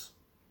defense,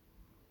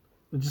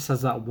 it just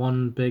has that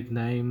one big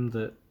name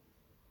that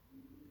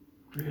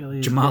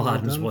really... Jamal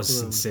Adams was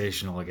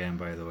sensational again,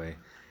 by the way.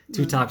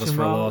 2 tackles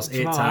for a loss,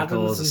 8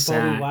 tackles, a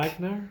sack. Bobby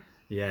Wagner.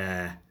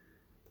 Yeah.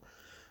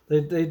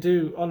 They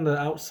do, on the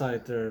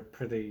outside, they're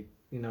pretty,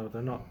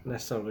 they're not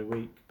necessarily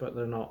weak, but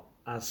they're not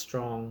as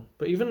strong.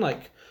 But even I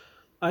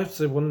have to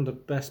say one of the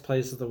best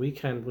plays of the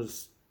weekend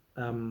was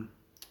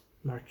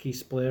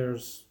Marquise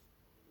Blair's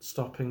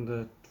stopping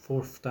the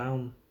 4th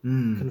down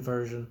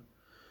conversion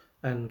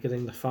and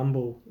getting the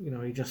fumble.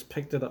 He just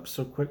picked it up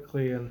so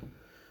quickly and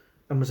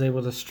was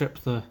able to strip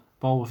the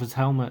ball with his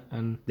helmet,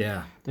 and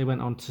they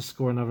went on to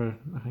score another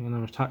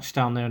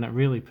touchdown there, and it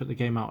really put the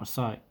game out of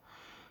sight.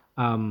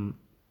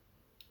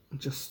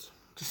 Just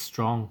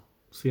strong.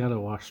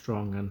 Seattle are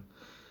strong,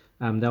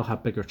 and they'll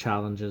have bigger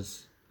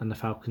challenges, and the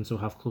Falcons will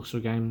have closer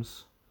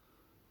games.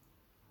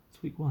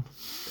 It's week 1.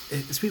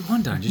 It's week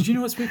 1, Dan. Did you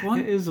know it's week 1?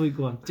 It is week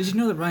 1. Did you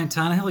know that Ryan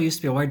Tannehill used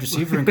to be a wide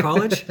receiver in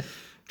college?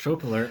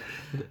 Trope alert.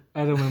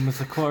 Edelman was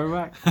a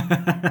quarterback.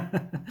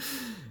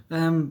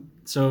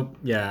 So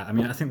yeah, I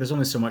mean, I think there's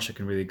only so much I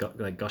can really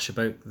gush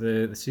about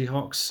the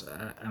Seahawks.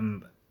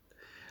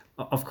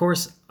 Of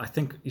course, I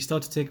think you still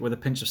have to take it with a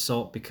pinch of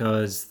salt,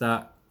 because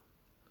that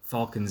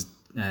Falcons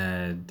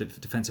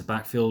defensive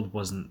backfield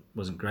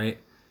wasn't great.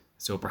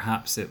 So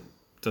perhaps it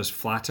does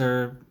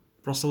flatter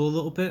Russell a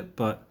little bit,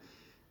 but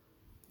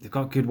they've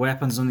got good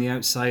weapons on the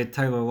outside.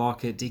 Tyler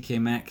Lockett,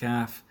 DK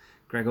Metcalf,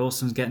 Greg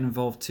Olsen's getting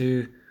involved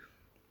too.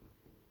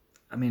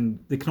 I mean,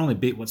 they can only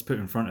beat what's put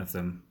in front of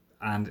them,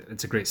 and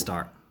it's a great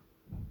start.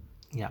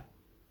 Yeah.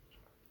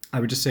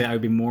 I would just say I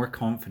would be more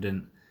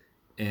confident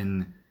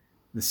in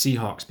the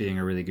Seahawks being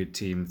a really good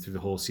team through the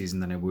whole season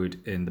than I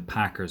would in the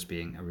Packers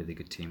being a really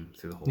good team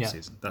through the whole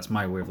season. That's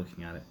my way of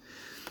looking at it.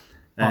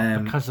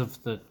 Because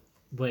of the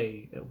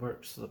way it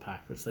works for the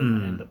Packers, they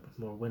might end up with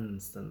more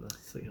wins than the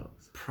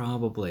Seahawks.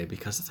 Probably,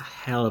 because it's a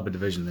hell of a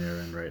division they're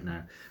in right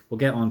now. We'll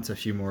get on to a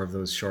few more of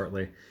those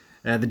shortly.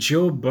 The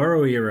Joe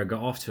Burrow era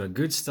got off to a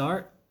good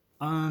start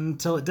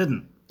until it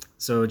didn't.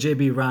 So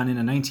JB ran in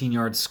a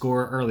 19-yard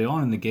score early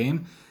on in the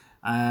game,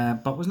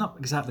 but was not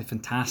exactly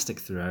fantastic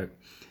throughout.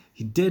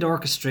 He did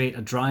orchestrate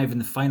a drive in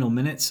the final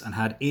minutes and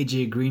had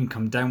AJ Green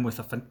come down with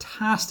a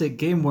fantastic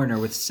game winner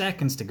with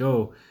seconds to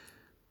go,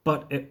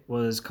 but it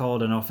was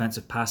called an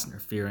offensive pass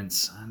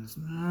interference.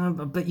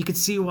 And, but you could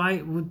see why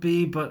it would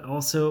be, but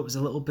also it was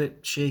a little bit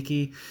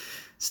shaky.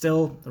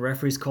 Still, the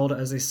referees called it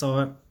as they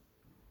saw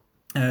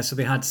it. So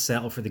they had to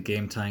settle for the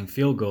game-tying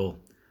field goal.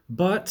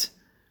 But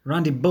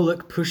Randy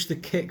Bullock pushed the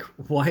kick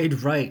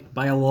wide right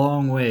by a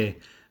long way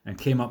and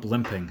came up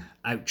limping.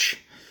 Ouch.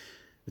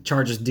 The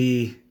Chargers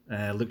D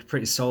looked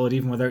pretty solid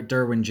even without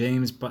Derwin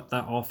James, but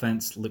that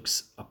offense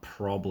looks a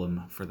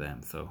problem for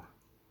them, though.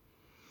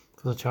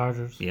 For the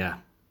Chargers? Yeah.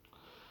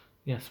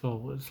 Yes,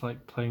 well, it's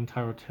like playing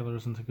Tyrod Taylor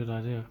isn't a good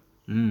idea.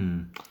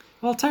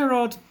 Well,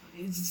 Tyrod,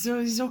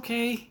 he's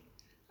okay,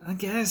 I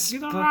guess.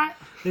 He's all right.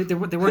 They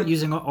weren't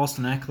using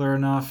Austin Eckler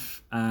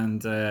enough,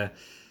 and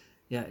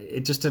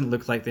it just didn't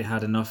look like they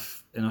had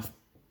enough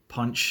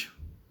punch.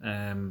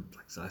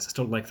 I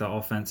still like that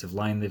offensive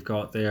line they've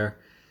got there.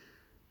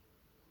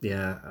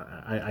 Yeah,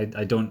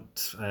 I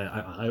don't.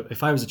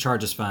 If I was a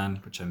Chargers fan,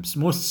 which I'm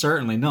most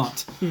certainly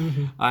not,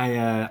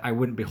 I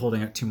wouldn't be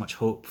holding out too much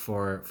hope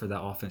for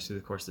that offense through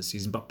the course of the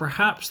season. But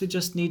perhaps they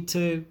just need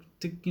to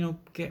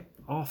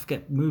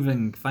get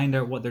moving, find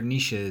out what their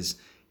niche is,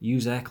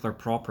 use Eckler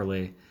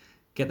properly,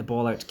 get the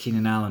ball out to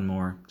Keenan Allen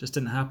more. Just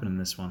didn't happen in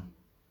this one.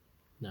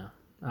 No.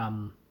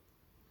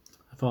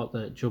 I thought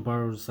that Joe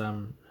Burrow's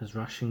his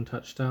rushing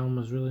touchdown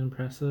was really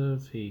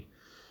impressive. He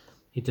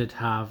did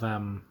have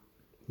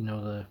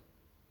the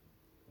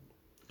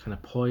kind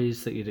of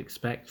poise that you'd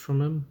expect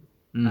from him,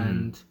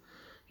 and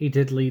he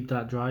did lead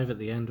that drive at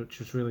the end, which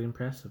was really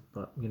impressive.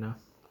 But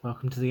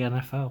welcome to the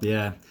NFL.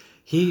 Yeah,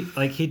 he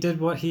did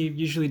what he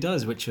usually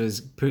does, which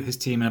was put his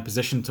team in a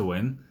position to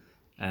win.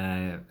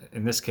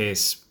 In this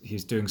case,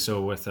 he's doing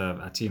so with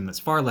a team that's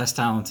far less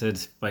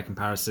talented by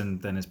comparison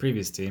than his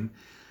previous team.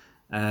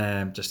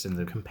 Just in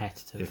the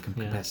competitive.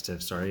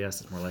 Competitive. Sorry,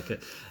 yes, it's more like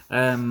it.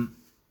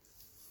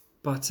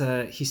 But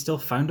he still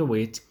found a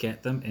way to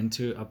get them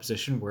into a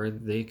position where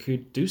they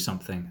could do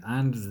something,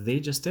 and they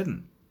just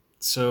didn't.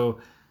 So,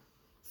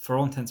 for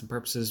all intents and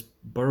purposes,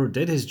 Burrow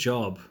did his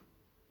job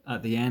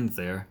at the end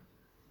there,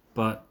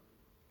 but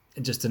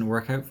it just didn't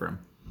work out for him.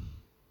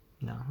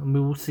 No, and we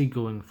will see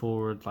going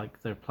forward,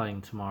 like they're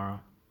playing tomorrow.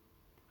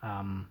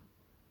 Yeah,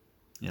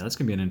 that's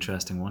going to be an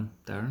interesting one,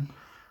 Darren.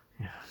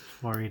 Yeah,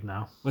 worried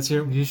now.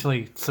 I'm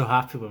usually so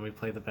happy when we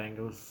play the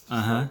Bengals,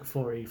 like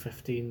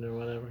 40-15 or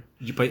whatever.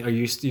 But are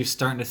you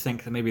starting to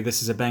think that maybe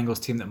this is a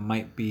Bengals team that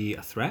might be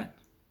a threat?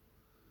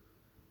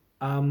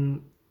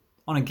 On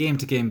a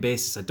game-to-game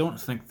basis, I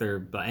don't think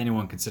that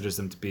anyone considers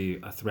them to be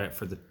a threat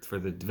for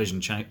the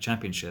division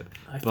championship.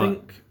 I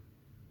think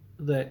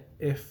that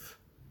if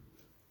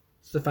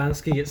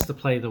Stefanski gets to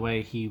play the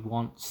way he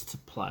wants to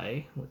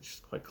play, which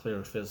is quite clear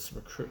with his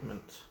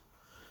recruitment,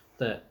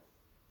 that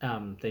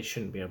they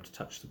shouldn't be able to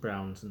touch the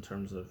Browns in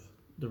terms of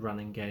the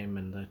running game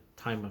and the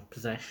time of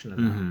possession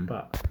and that.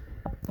 But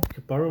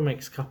if Burrow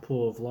makes a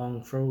couple of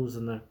long throws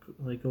and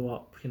they go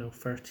up,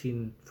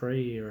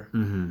 13-3 or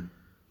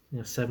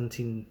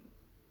 17-7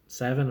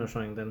 or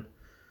something, then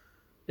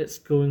it's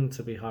going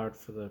to be hard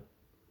for the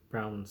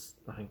Browns,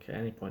 I think, at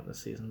any point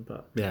this season.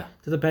 But yeah,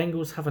 do the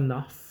Bengals have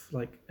enough?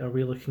 Like, are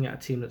we looking at a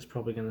team that's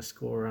probably going to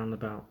score around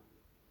about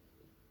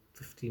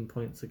 15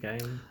 points a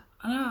game?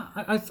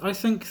 I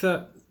think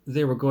that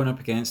they were going up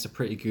against a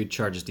pretty good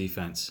Chargers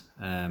defense.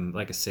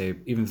 Like I say,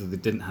 even though they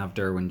didn't have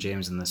Derwin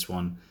James in this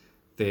one,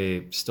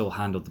 they still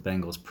handled the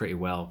Bengals pretty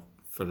well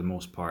for the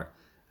most part.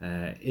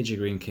 AJ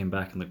Green came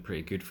back and looked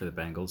pretty good for the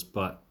Bengals,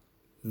 but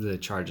the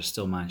Chargers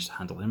still managed to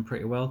handle him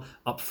pretty well.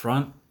 Up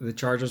front, the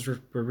Chargers were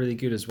really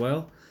good as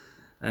well.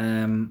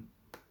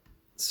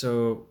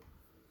 So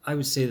I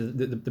would say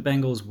that the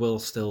Bengals will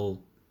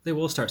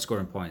start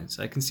scoring points.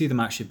 I can see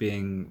them actually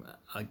being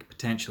like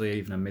potentially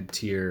even a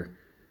mid-tier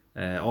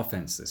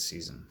offense this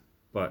season.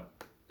 But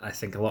I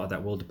think a lot of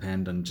that will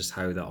depend on just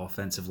how the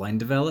offensive line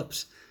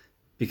develops.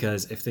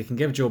 Because if they can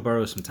give Joe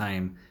Burrow some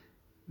time,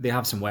 they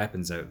have some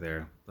weapons out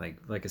there.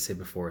 Like I said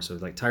before, so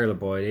like Tyler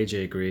Boyd,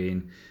 AJ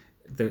Green,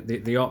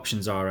 the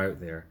options are out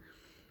there.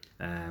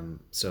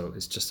 So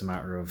it's just a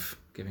matter of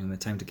giving them the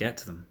time to get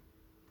to them.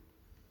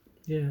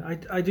 Yeah,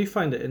 I do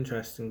find it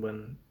interesting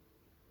when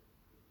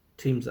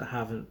teams that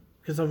haven't,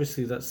 because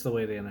obviously that's the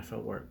way the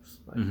NFL works.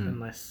 Like,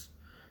 unless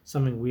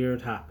something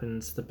weird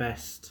happens, the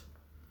best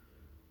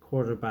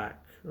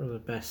quarterback or the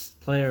best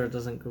player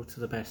doesn't go to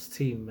the best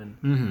team.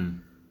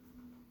 And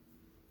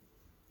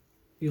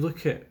you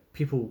look at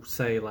people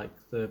say like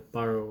the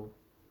Burrow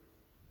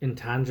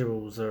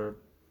intangibles are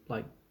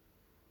like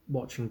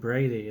watching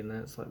Brady, and then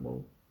it's like,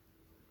 well,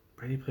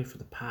 Brady played for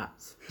the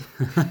Pats.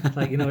 It's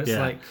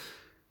like,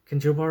 can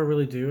Joe Burrow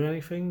really do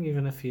anything,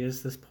 even if he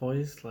is this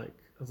poised? Like,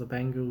 the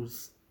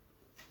Bengals,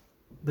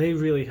 they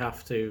really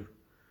have to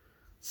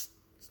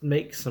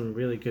make some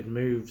really good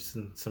moves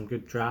and some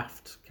good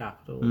draft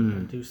capital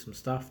and do some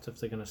stuff if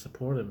they're going to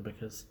support him,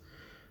 because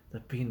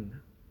they've been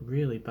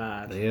really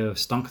bad. They have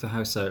stunk the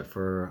house out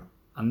for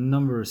a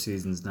number of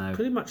seasons now.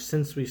 Pretty much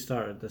since we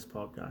started this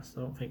podcast.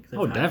 I don't think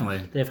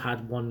they've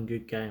had one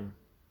good game.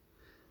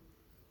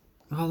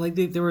 Well, like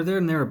they were there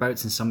and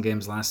thereabouts in some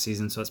games last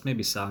season, so it's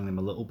maybe selling them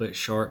a little bit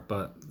short,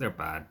 but they're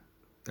bad.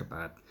 They're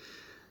bad.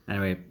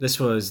 Anyway, this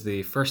was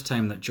the first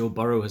time that Joe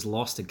Burrow has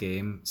lost a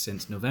game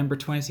since November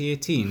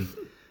 2018,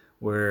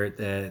 where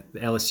the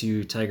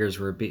LSU Tigers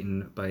were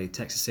beaten by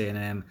Texas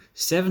A&M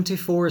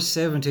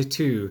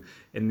 74-72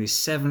 in the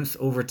 7th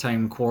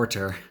overtime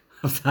quarter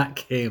of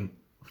that game.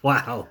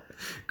 Wow.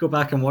 Go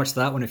back and watch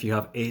that one if you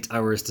have 8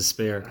 hours to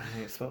spare. I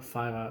think it's about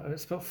 5 hours.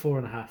 It's about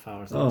 4.5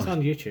 hours. It's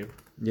on YouTube.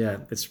 Yeah,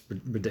 it's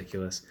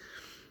ridiculous.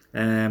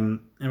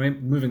 Anyway,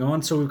 moving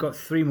on. So we've got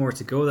 3 more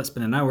to go. That's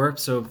been an hour.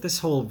 So this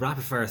whole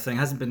rapid fire thing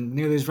hasn't been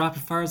nearly as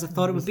rapid fire as I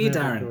thought it would be,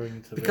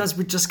 Darren. Because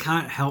we just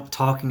can't help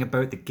talking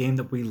about the game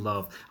that we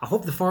love. I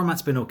hope the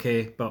format's been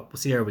okay, but we'll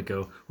see how we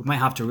go. We might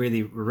have to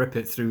really rip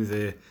it through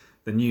the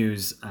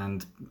news,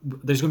 and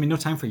there's going to be no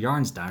time for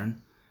yarns, Darren.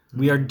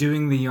 We are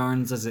doing the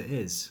yarns as it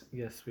is.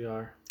 Yes, we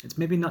are. It's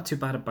maybe not too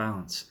bad a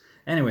balance.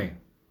 Anyway,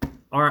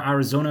 Are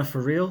Arizona for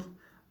real?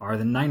 Are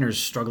the Niners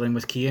struggling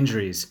with key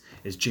injuries?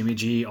 Is Jimmy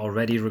G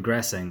already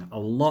regressing? A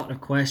lot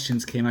of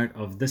questions came out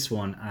of this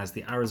one as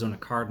the Arizona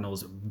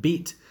Cardinals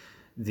beat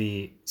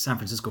the San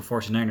Francisco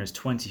 49ers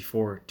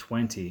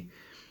 24-20.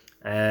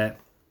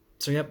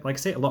 Like I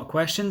say, a lot of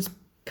questions.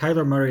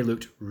 Kyler Murray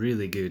looked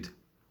really good.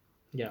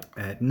 Yeah.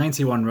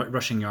 91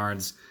 rushing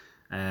yards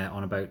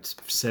on about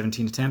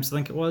 17 attempts, I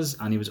think it was,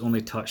 and he was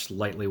only touched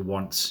lightly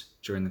once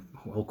during the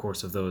whole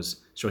course of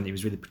those, showing that he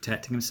was really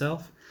protecting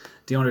himself.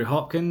 DeAndre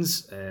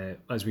Hopkins,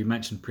 as we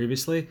mentioned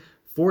previously,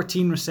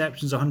 14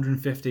 receptions,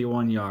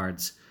 151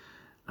 yards.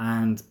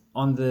 And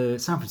on the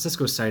San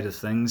Francisco side of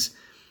things,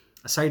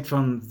 aside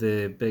from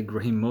the big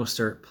Raheem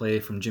Mostert play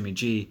from Jimmy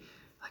G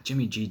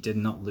did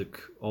not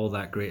look all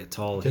that great at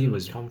all. Didn't He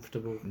was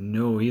comfortable.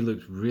 No, he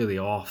looked really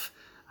off.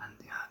 And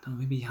I don't know,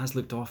 maybe he has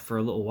looked off for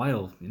a little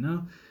while,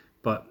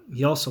 But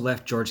he also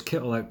left George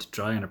Kittle out to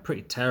dry on a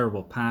pretty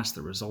terrible pass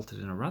that resulted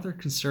in a rather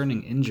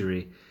concerning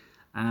injury.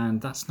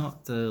 And that's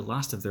not the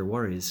last of their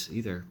worries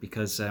either,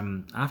 because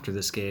after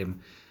this game,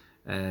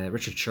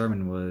 Richard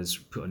Sherman was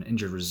put on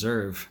injured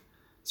reserve,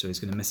 so he's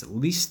going to miss at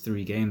least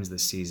 3 games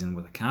this season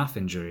with a calf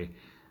injury.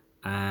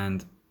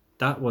 And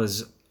that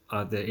was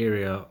the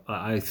area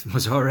I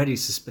was already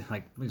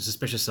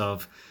suspicious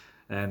of,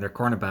 their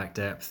cornerback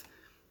depth.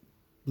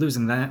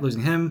 Losing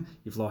him,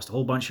 you've lost a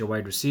whole bunch of your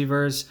wide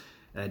receivers.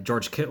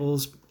 George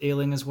Kittle's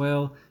ailing as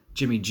well.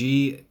 Jimmy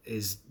G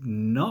is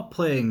not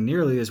playing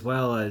nearly as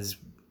well as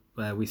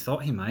we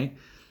thought he might.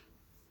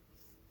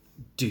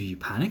 Do you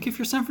panic if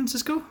you're San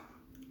Francisco?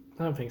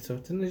 I don't think so.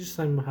 Didn't they just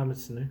sign Mohamed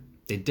Sanu?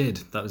 They did.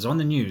 That was on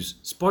the news.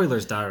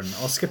 Spoilers, Darren.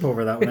 I'll skip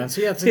over that one then. So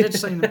yeah, they did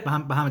sign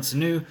Mohamed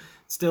Sanu.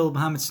 Still,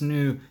 Mohamed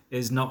Sanu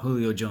is not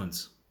Julio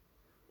Jones.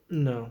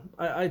 No.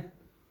 I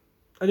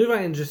do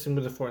find it interesting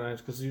with the 49ers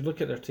because you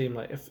look at their team,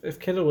 like if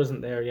Kittle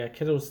wasn't there, yeah,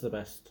 Kittle's the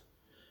best,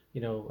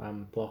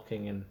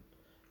 blocking and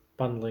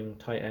bundling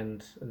tight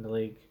end in the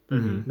league.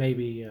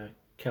 Maybe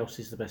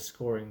Kelsey's the best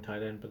scoring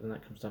tight end, but then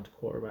that comes down to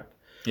quarterback.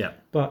 Yeah.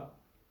 But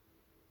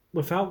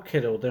without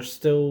Kittle, they're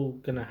still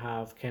going to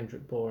have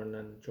Kendrick Bourne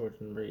and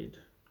Jordan Reed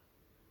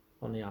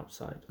on the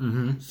outside.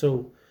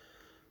 So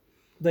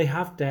they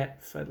have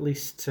depth at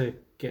least to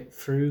get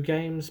through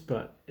games,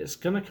 but it's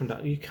going to come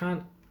down.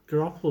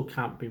 Garoppolo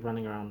can't be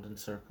running around in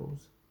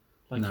circles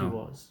like he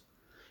was.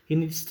 He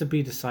needs to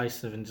be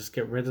decisive and just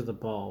get rid of the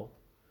ball.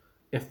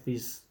 If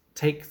he's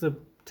take the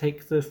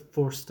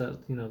force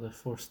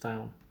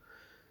down.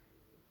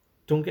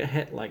 Don't get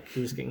hit like he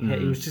was getting hit.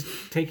 He was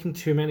just taking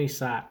too many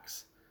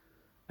sacks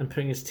and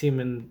putting his team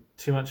in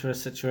too much of a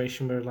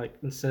situation where, like,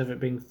 instead of it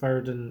being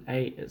 3rd and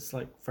 8, it's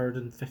like 3rd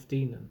and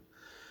 15, and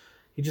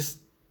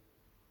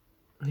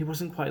he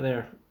wasn't quite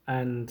there,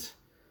 and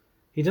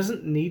he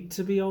doesn't need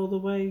to be all the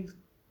way.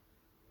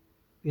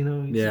 He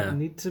doesn't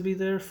need to be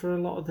there for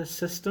a lot of this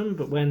system,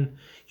 but when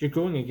you're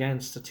going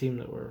against a team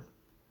that were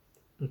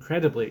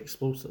incredibly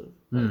explosive,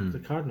 like the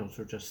Cardinals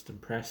were just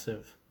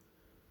impressive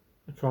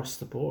across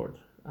the board.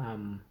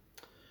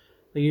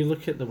 You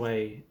look at the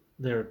way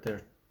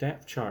their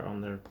depth chart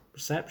on their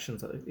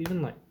receptions,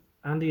 even like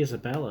Andy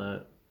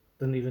Isabella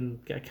didn't even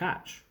get a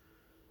catch.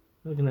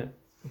 Looking at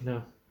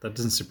that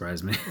doesn't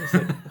surprise me. It's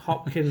like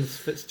Hopkins,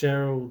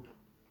 Fitzgerald,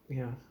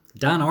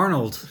 Dan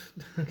Arnold.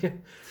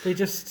 They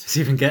just He's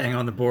even getting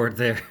on the board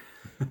there.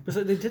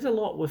 But they did a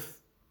lot with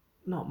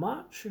not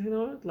much,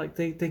 Like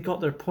they got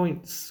their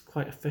points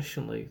quite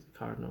efficiently, the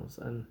Cardinals,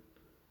 and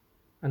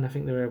I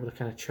think they were able to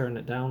kind of churn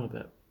it down a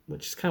bit,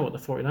 which is kind of what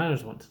the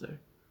 49ers want to do.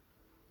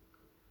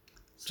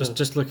 So,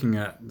 just looking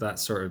at that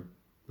sort of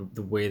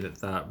the way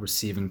that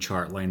receiving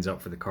chart lines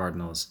up for the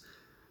Cardinals,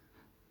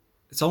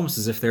 it's almost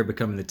as if they're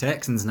becoming the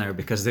Texans now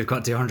because they've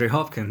got DeAndre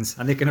Hopkins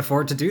and they can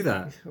afford to do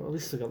that. Well, at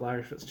least they've got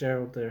Larry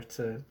Fitzgerald there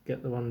to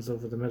get the ones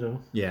over the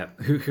middle. Yeah,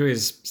 who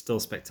is still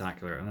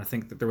spectacular. And I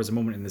think that there was a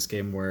moment in this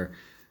game where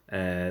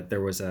there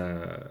was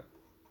a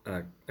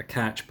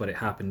catch, but it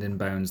happened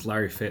inbounds.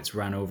 Larry Fitz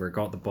ran over,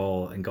 got the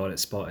ball, and got it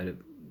spotted at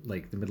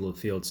like the middle of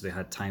the field, so they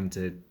had time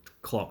to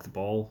clock the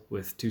ball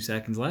with 2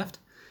 seconds left.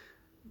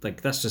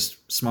 Like, that's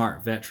just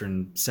smart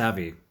veteran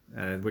savvy,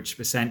 which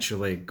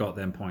essentially got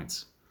them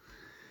points.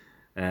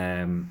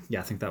 I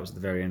think that was at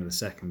the very end of the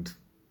second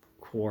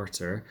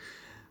quarter.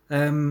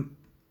 Is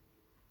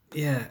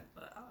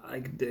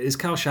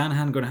Kyle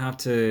Shanahan going to have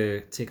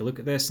to take a look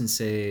at this and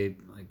say,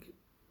 like,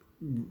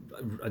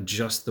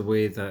 adjust the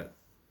way that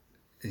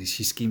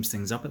she schemes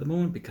things up at the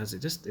moment, because it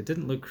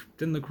didn't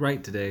look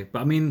right today.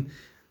 But I mean,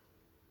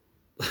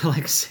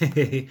 like I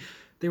say,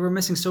 they were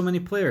missing so many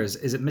players.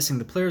 Is it missing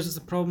the players that's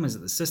the problem? Is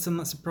it the system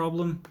that's the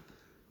problem?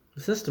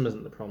 The system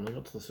isn't the problem. They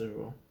got to the Super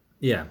Bowl.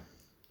 Yeah,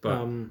 but I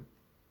don't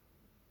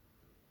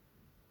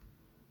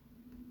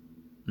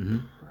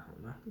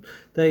know.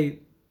 They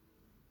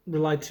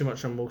relied too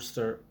much on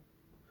Mostert.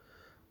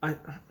 I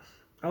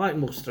like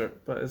Mostert,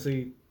 but is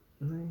he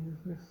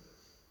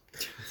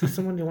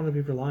someone you want to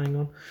be relying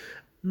on?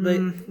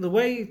 The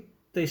way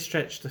they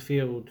stretch the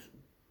field,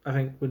 I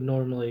think, would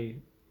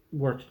normally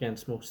work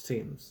against most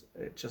teams.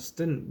 It just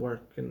didn't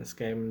work in this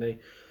game.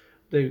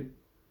 They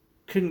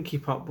couldn't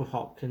keep up with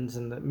Hopkins,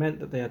 and it meant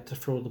that they had to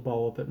throw the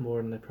ball a bit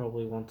more than they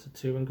probably wanted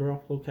to, and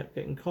Garoppolo kept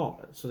getting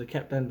caught. So they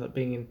kept ended up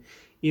being in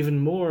even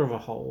more of a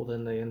hole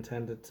than they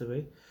intended to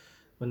be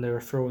when they were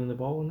throwing the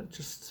ball, and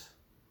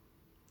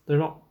they're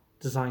not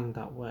designed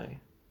that way.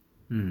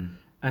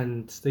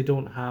 And they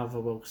don't have a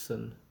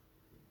Wilson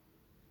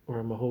or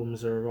a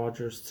Mahomes or a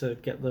Rodgers to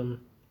get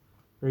them,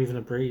 or even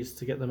a Breeze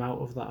to get them out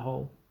of that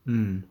hole.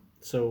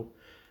 So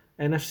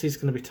NFC's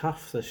going to be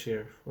tough this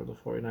year for the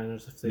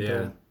 49ers if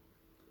they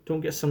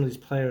don't get some of these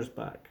players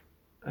back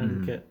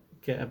and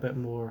get a bit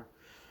more,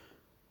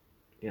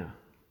 a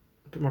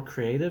bit more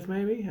creative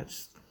maybe.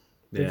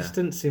 They just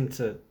didn't seem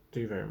to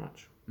do very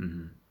much.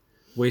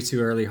 Way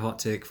too early hot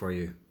take for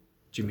you.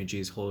 Jimmy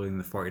G's holding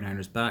the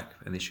 49ers back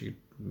and they should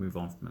move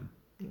on from him.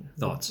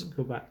 Thoughts?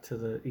 Go back to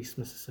the East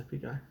Mississippi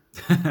guy.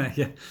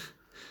 Yeah.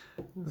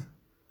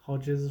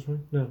 Hodges or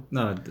something? No.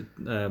 No,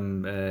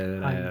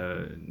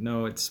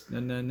 no, it's no.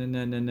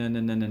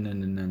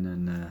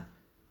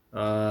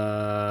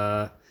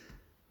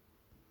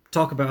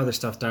 Talk about other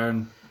stuff,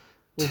 Darren.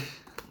 Well,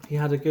 he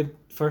had a good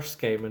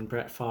first game, and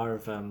Brett Favre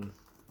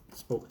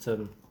spoke to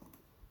him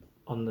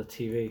on the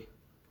TV.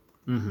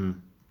 Oh,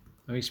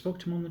 he spoke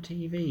to him on the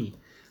TV.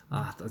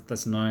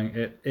 That's annoying.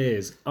 It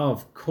is,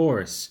 of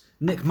course,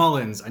 Nick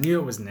Mullins. I knew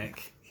it was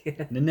Nick.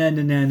 Yeah. No.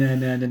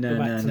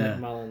 Nick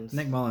Mullins.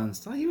 Nick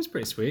Mullins. Oh, he was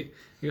pretty sweet.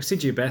 You got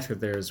CJ Beathard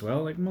there as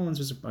well. Like Mullins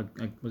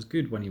was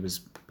good when he was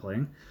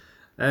playing.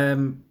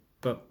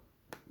 But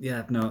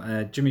yeah,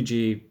 no. Jimmy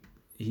G,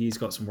 he's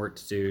got some work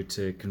to do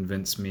to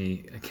convince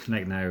me.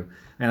 Like now,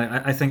 and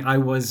I think I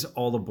was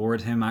all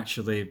aboard him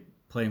actually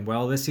playing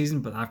well this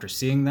season. But after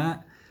seeing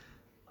that,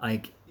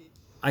 like,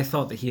 I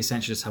thought that he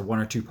essentially just had one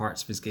or two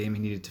parts of his game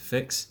he needed to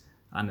fix,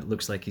 and it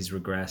looks like he's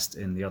regressed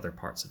in the other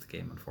parts of the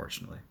game,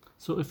 unfortunately.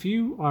 So if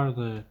you are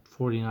the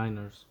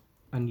 49ers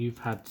and you've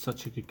had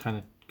such a good kind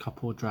of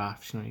couple of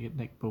drafts, you get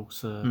Nick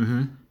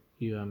Bosa,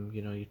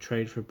 you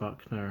trade for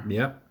Buckner.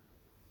 Yep.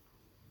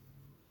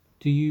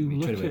 Do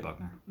you trade away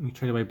Buckner? You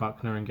trade away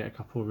Buckner and get a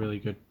couple of really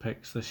good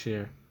picks this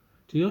year.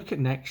 Do you look at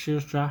next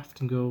year's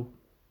draft and go,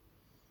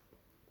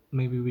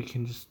 maybe we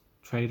can just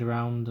trade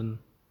around and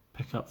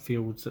pick up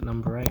Fields at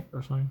number 8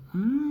 or something?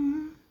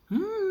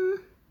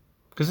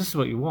 Because this is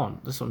what you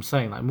want. This is what I'm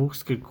saying. Like,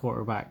 most good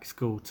quarterbacks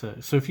go to...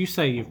 So if you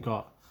say you've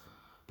got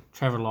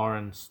Trevor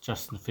Lawrence,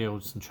 Justin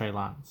Fields, and Trey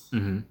Lance,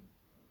 they're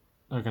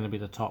going to be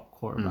the top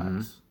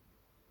quarterbacks.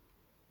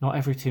 Not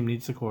every team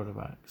needs a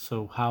quarterback.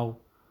 So how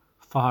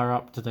far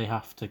up do they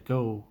have to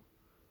go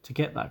to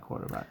get that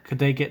quarterback? Could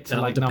they get to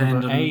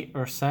number 8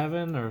 or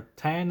 7 or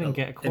 10 and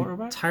get a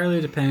quarterback?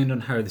 Entirely depend on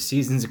how the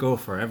seasons go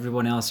for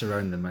everyone else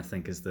around them, I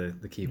think, is the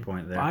key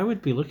point there. I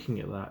would be looking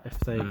at that if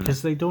they...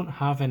 Because they don't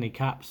have any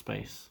cap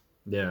space.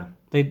 Yeah.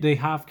 They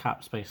have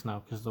cap space now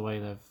because of the way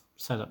they've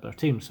set up their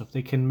team. So if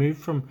they can move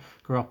from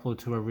Garoppolo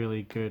to a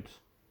really good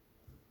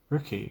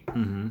rookie,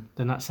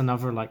 then that's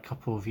another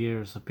couple of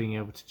years of being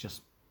able to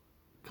just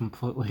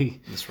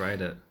completely... Just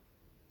ride it.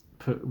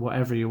 Put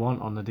whatever you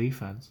want on the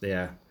defense.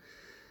 Yeah.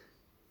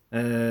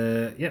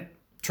 Yep.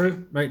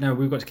 True. Right now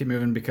we've got to keep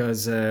moving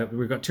because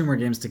we've got 2 more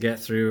games to get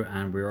through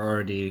and we're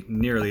already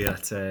nearly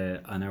at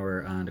an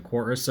hour and a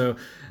quarter. So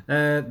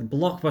the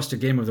blockbuster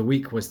game of the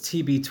week was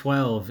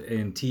TB12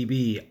 in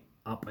TB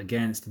up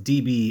against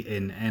DB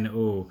in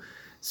NO.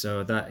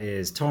 So that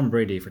is Tom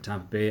Brady for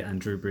Tampa Bay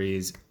and Drew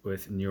Brees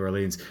with New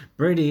Orleans.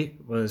 Brady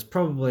was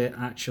probably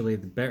actually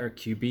the better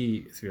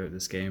QB throughout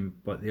this game,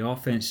 but the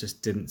offense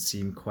just didn't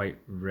seem quite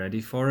ready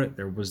for it.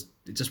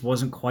 It just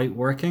wasn't quite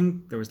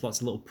working. There was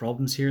lots of little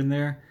problems here and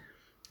there.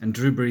 And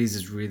Drew Brees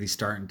is really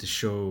starting to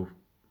show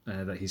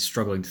that he's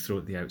struggling to throw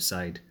it the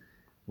outside,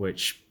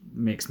 which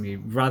makes me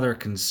rather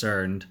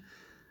concerned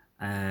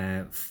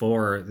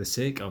for the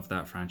sake of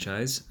that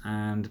franchise.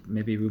 And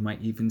maybe we might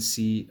even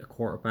see a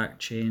quarterback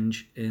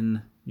change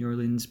in New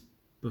Orleans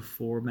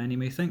before many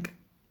may think.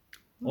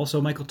 Also,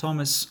 Michael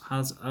Thomas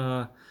has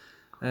a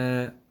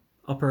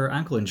upper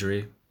ankle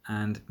injury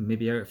and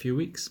maybe out a few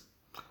weeks,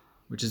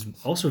 which is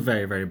also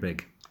very, very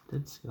big. I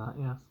did see that,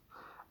 yes.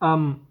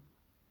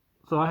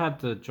 So I had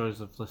the joys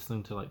of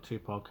listening to 2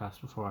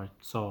 podcasts before I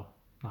saw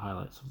the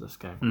highlights of this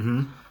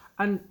game.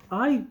 And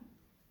I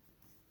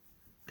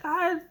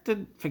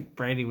didn't think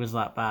Brady was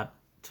that bad,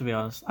 to be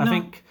honest. I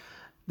think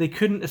they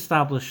couldn't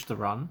establish the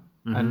run.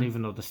 And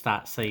even though the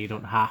stats say you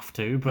don't have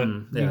to, but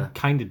you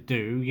kind of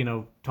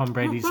do. Tom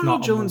Brady's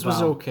not Jones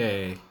was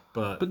okay,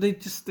 but they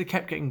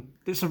kept getting...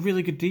 It's a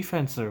really good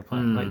defense they were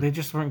playing. They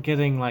just weren't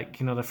getting the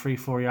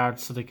 3-4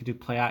 yards so they could do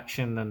play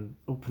action and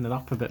open it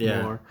up a bit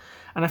more.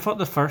 And I thought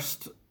the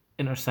first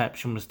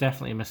interception was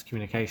definitely a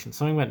miscommunication.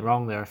 Something went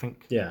wrong there. I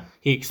think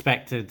he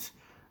expected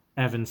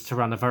Evans to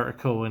run a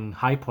vertical and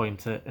high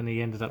point it, and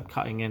he ended up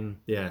cutting in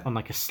on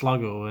a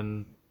sluggo,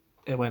 and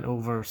it went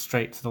over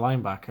straight to the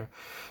linebacker.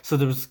 So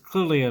there was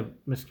clearly a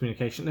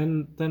miscommunication.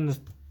 And then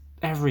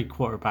every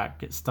quarterback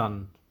gets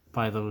done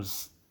by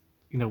those,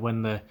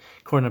 when the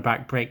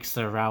cornerback breaks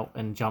their route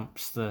and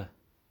jumps the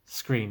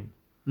screen.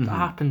 That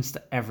happens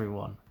to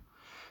everyone.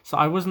 So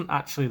I wasn't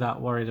actually that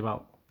worried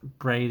about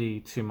Brady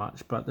too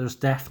much, but there's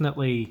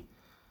definitely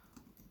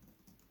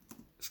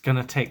it's going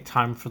to take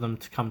time for them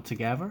to come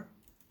together.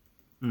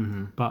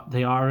 Mm-hmm. But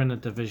they are in a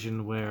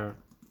division where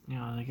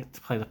they get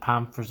to play the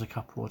Panthers a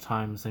couple of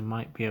times. They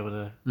might be able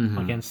to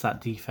against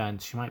that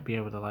defense. You might be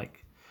able to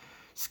like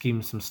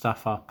scheme some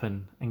stuff up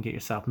and get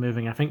yourself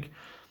moving. I think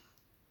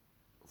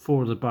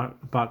for the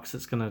Bucks,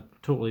 it's going to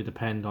totally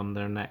depend on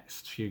their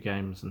next few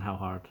games and how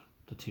hard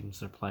the teams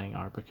they're playing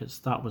are, because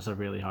that was a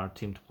really hard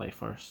team to play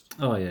first.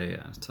 Oh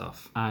yeah, it's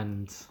tough.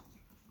 And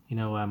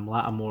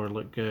Lattimore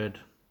looked good.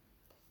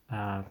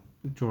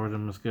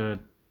 Jordan was good.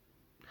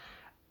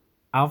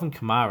 Alvin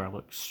Kamara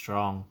looked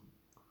strong.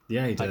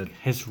 Yeah, he did.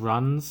 His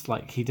runs,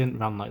 he didn't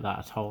run like that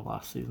at all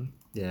last season.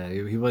 Yeah,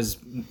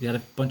 he had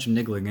a bunch of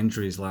niggling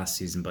injuries last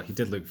season, but he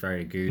did look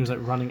very good. He was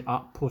running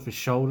up with his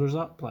shoulders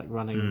up,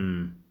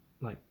 running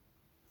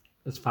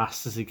as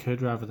fast as he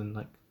could, rather than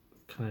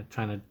kind of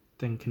trying to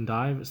dink and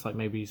dive. It's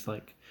maybe he's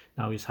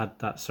now he's had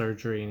that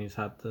surgery and he's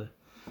had the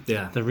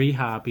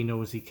rehab. He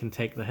knows he can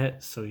take the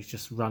hits, so he's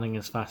just running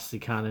as fast as he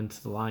can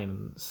into the line.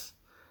 And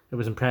it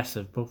was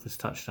impressive. Both his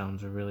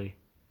touchdowns are really,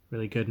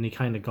 really good, and he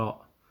kind of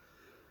got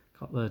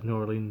the New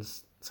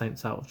Orleans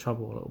Saints out of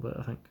trouble a little bit,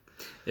 I think.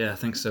 Yeah, I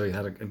think so. He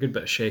had a good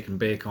bit of shake and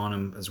bake on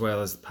him, as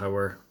well as the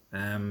power.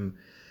 To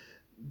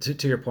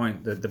your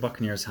point, the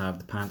Buccaneers have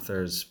the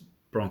Panthers,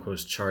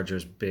 Broncos,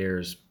 Chargers,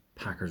 Bears,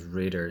 Packers,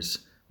 Raiders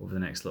over the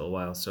next little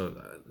while. So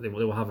they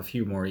will have a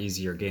few more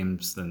easier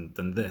games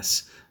than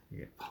this.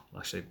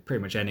 Actually,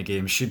 pretty much any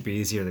game should be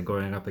easier than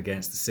going up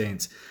against the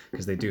Saints,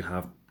 because they do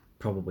have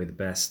probably the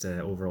best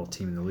overall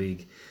team in the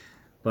league.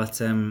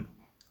 But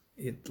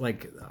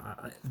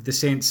the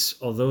Saints,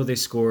 although they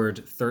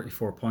scored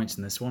 34 points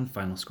in this one,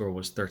 final score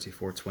was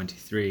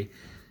 34-23.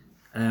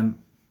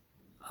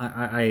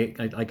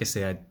 Like I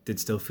say, I did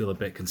still feel a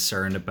bit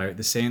concerned about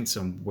the Saints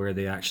and where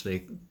they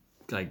actually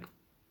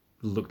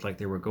looked like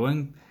they were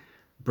going.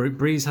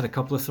 Breeze had a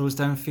couple of throws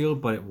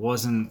downfield, but it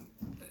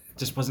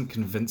just wasn't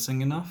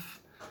convincing enough.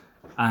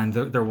 And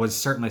there was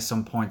certainly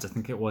some points. I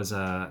think it was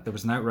there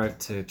was an out route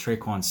to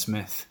Traquan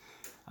Smith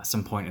at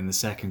some point in the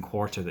second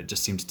quarter that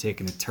just seemed to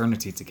take an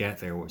eternity to get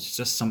there, which is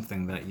just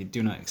something that you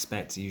do not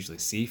expect to usually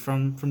see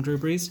from Drew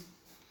Brees.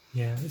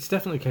 Yeah, it's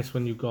definitely the case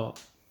when you've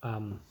got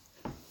a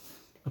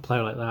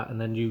player like that, and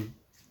then you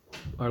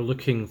are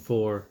looking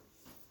for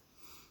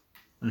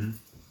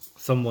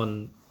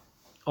someone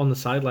on the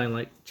sideline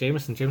like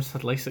Jameson. Jameson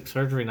had LASIK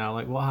surgery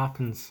now. What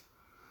happens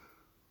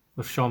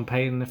with Sean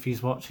Payton if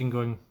he's watching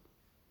going,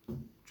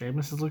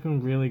 Jameis is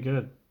looking really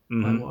good?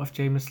 What if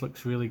Jameis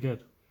looks really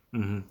good?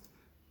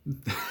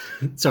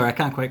 Sorry, I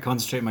can't quite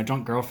concentrate. My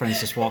drunk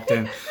girlfriend's just walked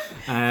in.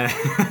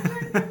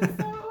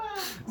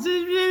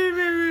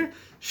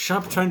 Shut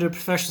up, trying to do a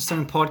professional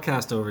sounding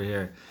podcast over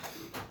here.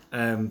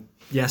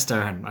 Yes,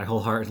 Darren, I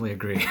wholeheartedly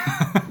agree.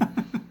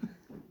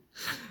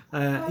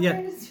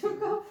 Yeah.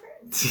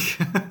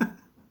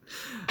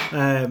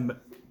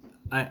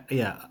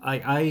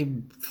 I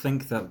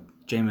think that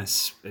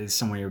Jameis is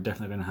someone you're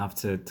definitely going to have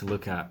to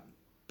look at,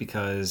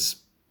 because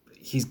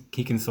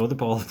he can throw the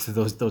ball to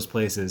those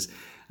places,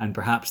 and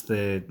perhaps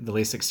the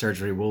LASIK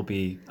surgery will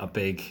be a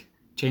big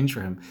change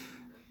for him.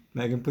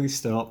 Megan, please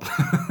stop.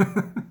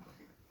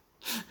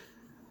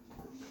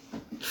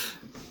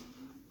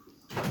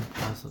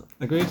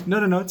 Agreed?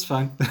 No, it's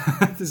fine.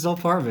 This is all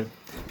part of it.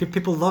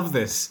 People love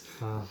this.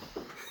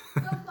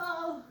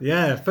 Football.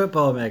 Yeah,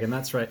 football, Megan,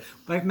 that's right.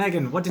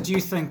 Megan, what did you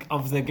think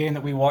of the game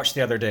that we watched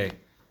the other day?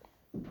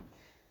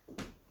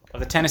 Of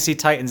the Tennessee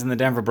Titans and the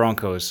Denver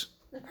Broncos?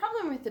 The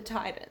problem with the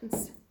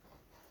Titans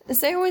is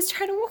they always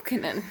try to walk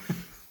it in.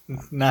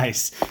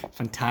 Nice.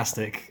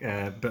 Fantastic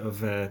bit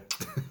of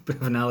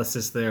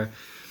analysis there.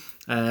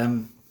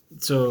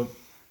 So,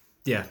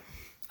 yeah,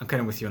 I'm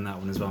kind of with you on that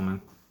one as well,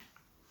 man.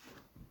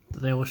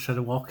 They always try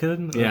to walk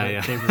in? Yeah.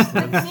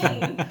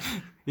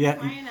 Yeah.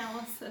 My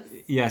analysis.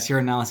 Yes, your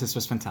analysis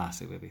was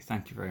fantastic, baby.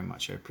 Thank you very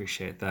much. I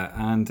appreciate that.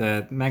 And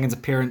Megan's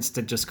appearance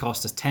did just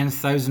cost us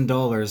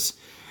 $10,000.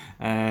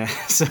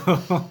 So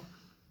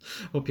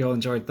hope you all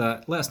enjoyed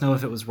that. Let us know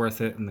if it was worth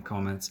it in the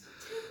comments.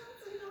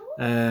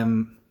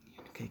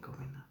 Okay, go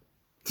in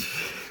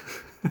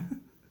now.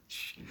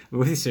 We'll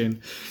with you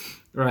soon.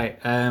 Right.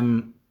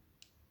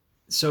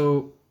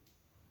 So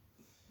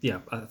yeah,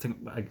 I think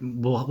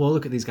we'll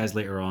look at these guys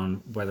later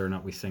on, whether or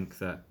not we think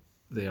that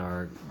they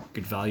are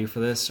good value for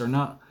this or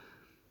not.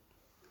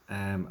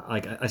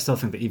 I still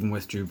think that even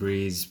with Drew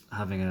Brees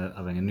having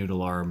a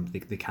noodle arm, they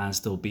can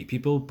still beat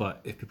people.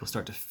 But if people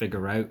start to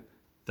figure out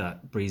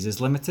that Brees is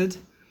limited,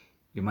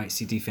 you might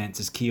see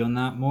defenses key on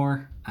that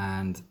more,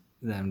 and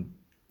then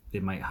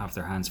they might have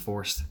their hands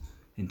forced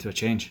into a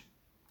change.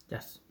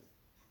 Yes.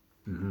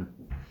 Mm-hmm.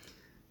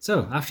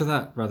 So after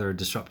that rather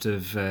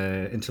disruptive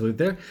interlude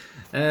there,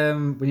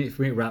 we need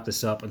to wrap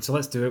this up. And so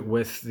let's do it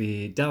with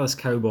the Dallas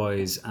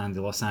Cowboys and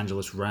the Los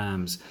Angeles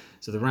Rams.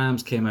 So the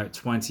Rams came out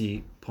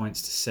 20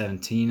 points to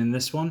 17 in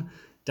this one.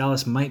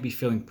 Dallas might be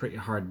feeling pretty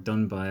hard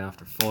done by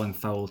after falling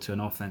foul to an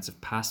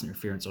offensive pass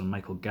interference on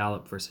Michael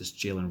Gallup versus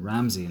Jalen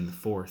Ramsey in the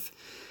fourth.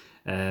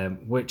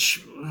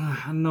 which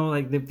I don't know,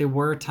 like they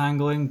were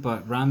tangling,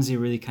 but Ramsey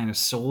really kind of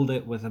sold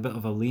it with a bit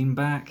of a lean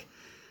back.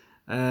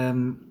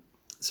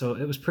 So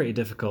it was pretty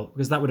difficult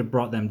because that would have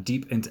brought them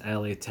deep into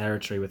LA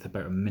territory with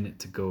about a minute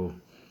to go.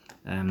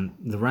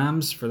 The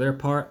Rams, for their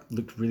part,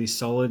 looked really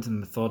solid and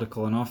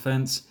methodical on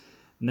offense,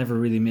 never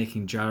really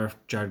making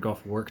Jared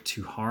Goff work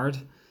too hard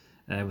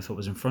with what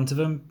was in front of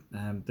him.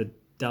 The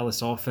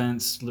Dallas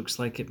offense looks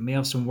like it may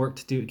have some work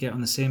to do to get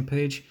on the same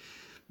page,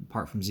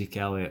 apart from Zeke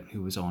Elliott,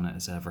 who was on it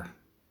as ever.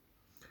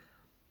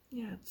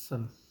 Yeah, it's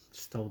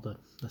still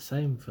the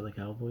same for the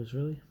Cowboys,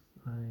 really.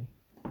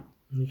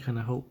 You kind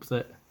of hope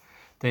that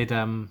they'd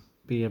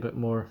be a bit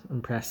more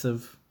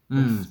impressive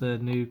with the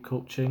new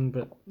coaching,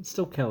 but it's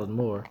still Kellen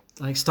Moore.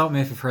 Like, stop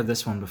me if you've heard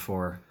this one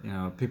before. You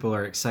know, people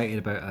are excited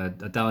about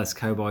a Dallas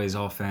Cowboys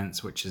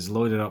offense, which is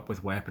loaded up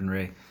with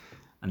weaponry,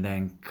 and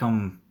then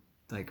come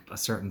like a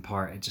certain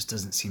part, it just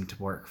doesn't seem to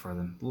work for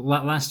them.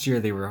 Last year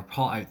they were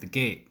hot out the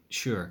gate,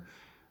 sure,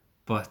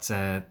 but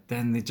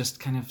then they just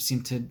kind of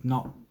seemed to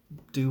not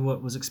do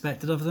what was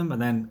expected of them.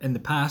 And then in the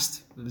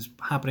past, it was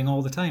happening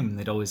all the time, and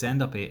they'd always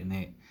end up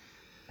 8-8.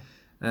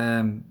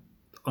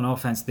 On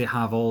offense, they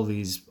have all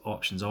these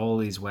options, all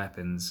these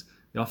weapons.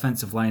 The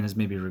offensive line has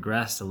maybe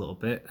regressed a little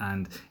bit,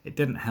 and it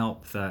didn't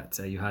help that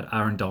you had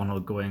Aaron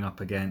Donald going up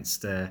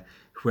against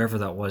whoever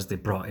that was they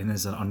brought in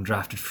as an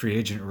undrafted free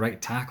agent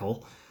right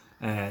tackle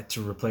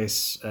to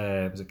replace,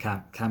 was it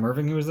Cam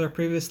Irving who was there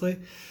previously?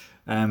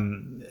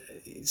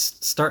 It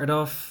started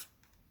off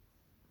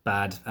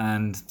bad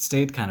and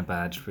stayed kind of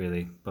bad,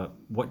 really. But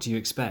what do you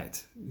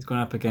expect? He's going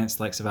up against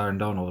the likes of Aaron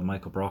Donald and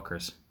Michael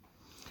Brockers.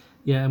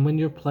 Yeah, and when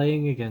you're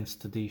playing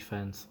against a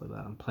defense like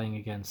that and playing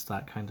against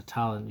that kind of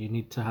talent, you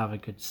need to have a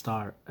good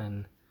start.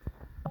 And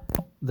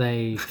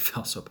I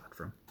felt so bad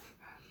for him.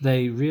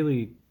 They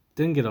really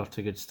didn't get off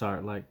to a good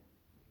start. Like,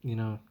 I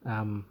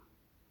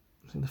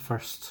think the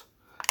first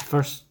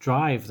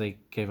drive they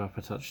gave up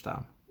a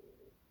touchdown,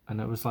 and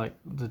it was like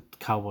the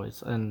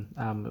Cowboys, and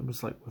it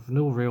was like with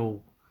no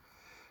real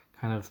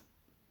kind of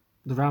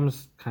the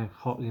Rams kind of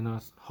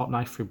hot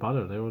knife through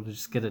butter. They would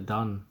just get it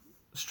done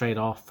straight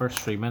off, first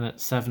 3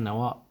 minutes,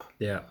 7-0 up.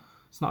 Yeah.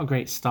 It's not a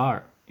great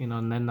start,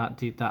 and then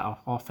that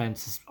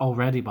offense is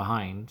already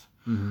behind,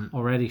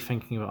 already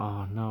thinking about,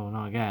 oh no,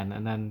 not again,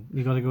 and then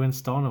you got to go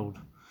into Donald.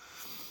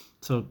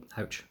 So,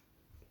 ouch.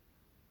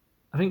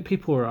 I think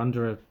people are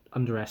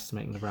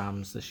underestimating the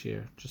Rams this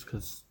year just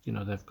because they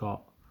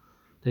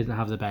didn't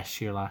have the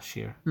best year last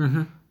year.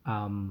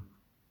 And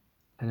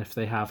if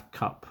they have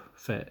Cup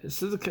fit, it's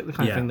the kind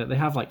of thing that they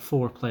have like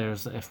 4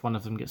 players that if one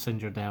of them gets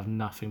injured, they have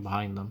nothing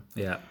behind them.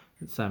 Yeah.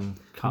 It's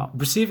Cup.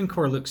 Receiving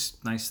core looks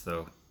nice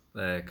though,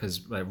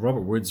 because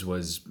Robert Woods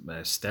was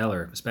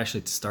stellar,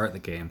 especially to start the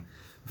game.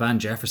 Van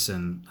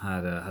Jefferson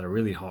had a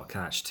really hot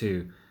catch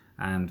too,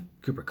 and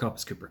Cooper Kupp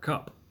is Cooper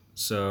Kupp.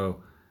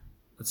 So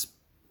it's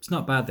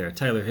not bad there.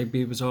 Tyler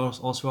Higbee was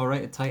also all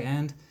right at tight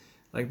end.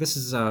 Like, this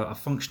is a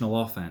functional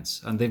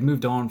offense, and they've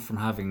moved on from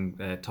having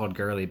Todd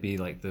Gurley be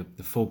like the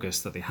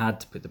focus that they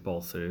had to put the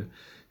ball through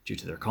due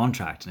to their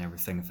contract and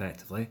everything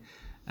effectively.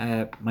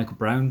 Michael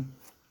Brown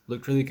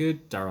looked really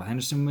good. Darrell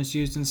Henderson was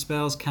used in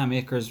spells. Cam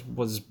Akers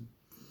was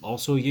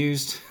also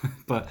used,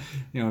 but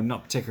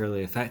not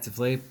particularly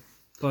effectively.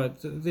 But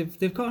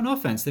they've got an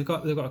offense. They've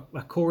got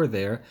a core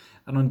there,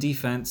 and on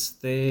defense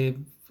they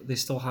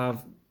still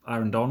have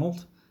Aaron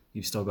Donald.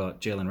 You've still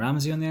got Jalen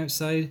Ramsey on the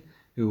outside,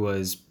 who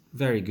was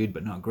very good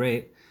but not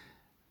great.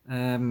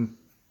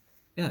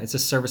 It's a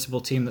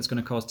serviceable team that's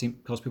going to cause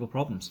people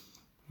problems.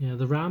 Yeah,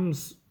 the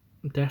Rams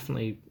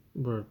definitely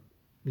were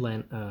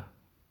lent a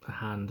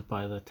hand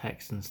by the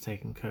Texans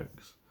taking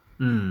Cooks.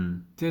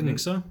 Didn't think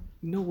so?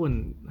 No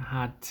one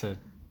had to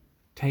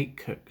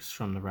take Cooks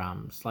from the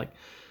Rams. Like,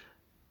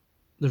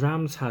 the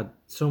Rams had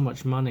so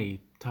much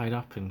money tied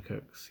up in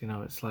Cooks.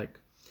 It's like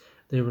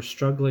they were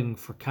struggling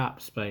for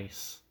cap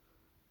space,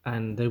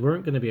 and they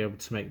weren't going to be able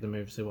to make the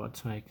moves they wanted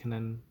to make. And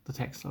then the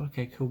Texans,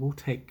 okay, cool, we'll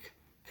take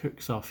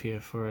Cooks off here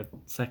for a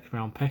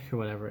second-round pick or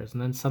whatever it is.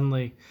 And then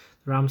suddenly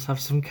the Rams have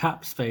some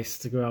cap space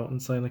to go out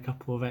and sign a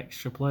couple of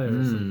extra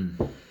players. And,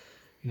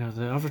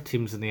 the other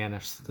teams in the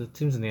NFC,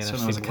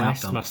 NFC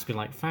West must be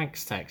like,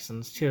 thanks,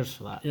 Texans. Cheers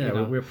for that.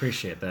 Yeah, we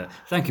appreciate that.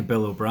 Thank you,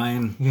 Bill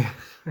O'Brien. Yeah,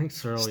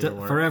 thanks for all your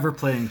work. Forever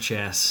playing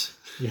chess.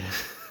 Yeah.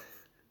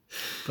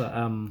 But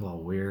well,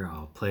 we're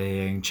all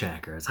playing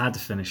checkers. Had to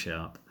finish it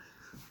up.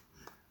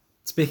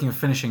 Speaking of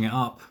finishing it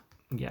up,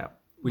 yeah,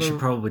 we should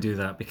probably do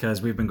that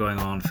because we've been going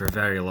on for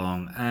very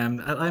long.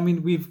 I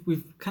mean,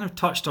 we've kind of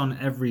touched on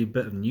every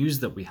bit of news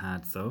that we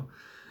had, though,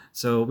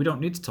 so we don't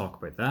need to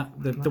talk about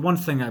that. The one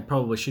thing I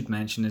probably should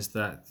mention is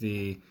that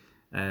the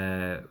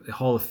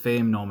Hall of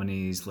Fame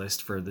nominees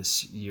list for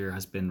this year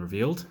has been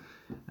revealed.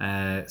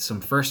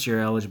 Some first-year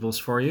eligibles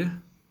for you: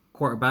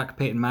 quarterback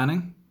Peyton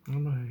Manning. I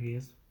don't know who he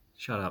is.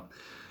 Shut up.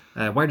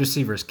 Wide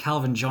receivers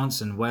Calvin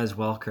Johnson, Wes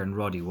Welker, and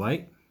Roddy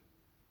White.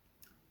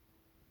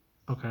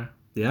 Okay.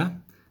 Yeah.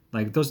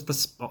 Like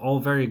that's all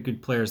very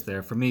good players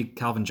there. For me,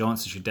 Calvin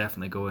Johnson should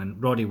definitely go in.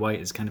 Roddy White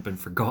has kind of been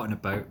forgotten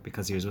about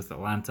because he was with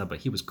Atlanta, but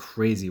he was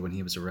crazy when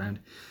he was around.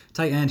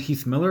 Tight end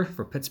Heath Miller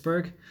for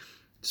Pittsburgh.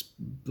 Just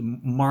the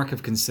mark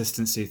of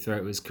consistency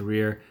throughout his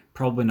career.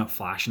 Probably not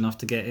flash enough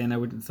to get in, I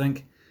wouldn't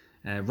think.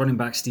 Running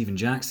back Steven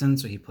Jackson,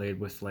 so he played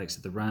with the likes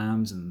of the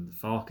Rams and the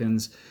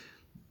Falcons.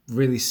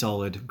 Really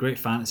solid, great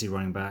fantasy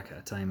running back at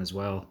a time as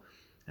well.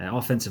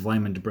 Offensive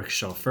lineman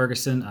DeBrickashaw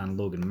Ferguson and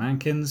Logan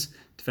Mankins.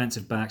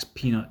 Defensive backs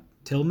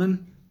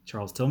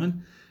Charles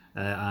Tillman,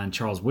 and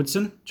Charles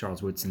Woodson.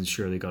 Charles Woodson's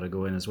surely got to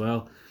go in as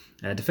well.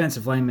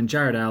 Defensive lineman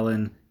Jared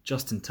Allen,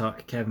 Justin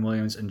Tuck, Kevin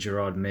Williams, and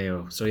Gerard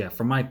Mayo. So yeah,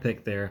 for my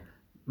pick there,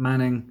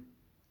 Manning,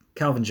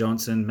 Calvin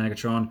Johnson,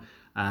 Megatron,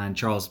 and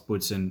Charles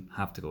Woodson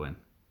have to go in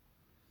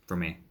for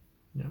me.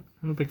 Yeah,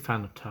 I'm a big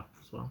fan of Tuck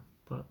as well.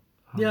 But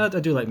yeah, I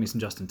do like me some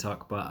Justin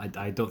Tuck, but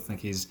I don't think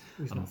he's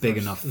a big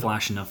enough,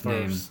 flash enough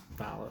name.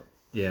 Ballot.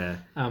 Yeah.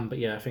 But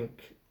yeah, I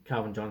think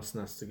Calvin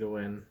Johnson has to go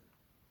in.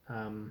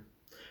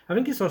 I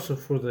think it's also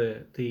for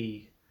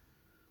the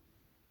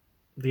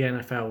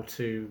NFL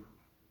to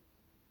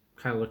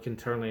kind of look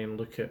internally and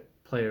look at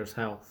players'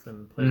 health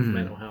and players'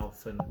 mental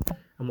health and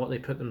what they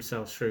put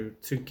themselves through,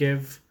 to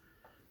give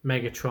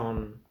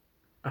Megatron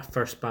a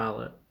first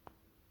ballot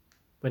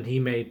when he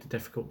made the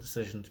difficult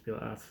decision to be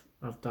like,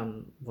 I've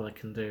done what I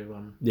can do,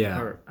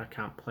 or I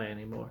can't play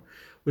anymore,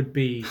 would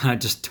be I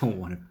just don't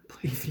want to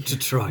play for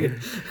Detroit.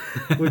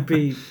 would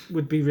be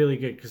really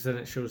good, because then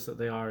it shows that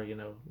they are,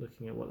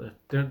 looking at what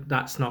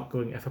that's not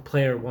going. If a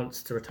player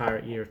wants to retire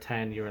at year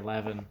 10, year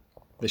 11,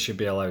 They should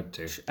be allowed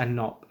to. and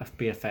not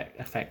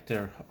affect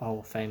their Hall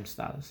of Fame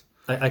status.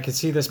 I could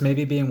see this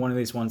maybe being one of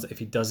these ones that if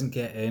he doesn't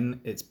get in,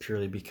 it's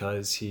purely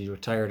because he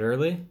retired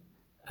early.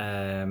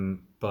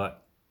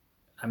 But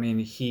I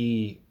mean,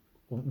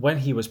 when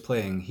he was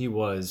playing, he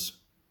was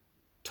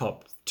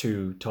top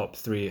 2, top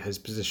 3 at his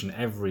position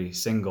every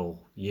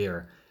single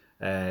year.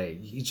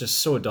 He's just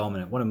so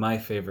dominant. One of my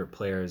favorite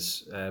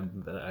players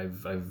that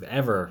I've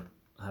ever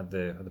had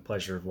the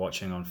pleasure of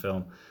watching on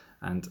film.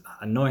 And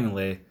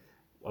annoyingly,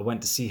 I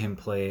went to see him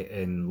play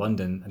in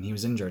London, and he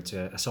was injured,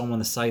 so I saw him on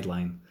the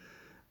sideline.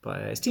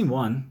 But his team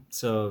won,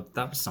 so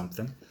that was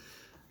something.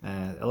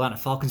 Atlanta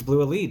Falcons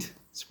blew a lead,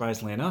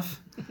 surprisingly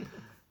enough.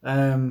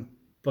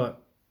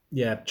 But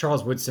yeah,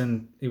 Charles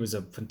Woodson, he was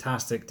a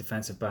fantastic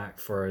defensive back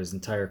for his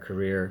entire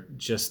career.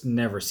 Just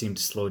never seemed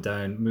to slow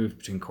down, moved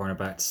between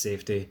cornerback to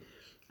safety.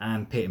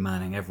 And Peyton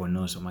Manning, everyone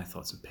knows what my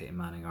thoughts on Peyton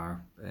Manning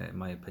are. In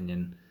my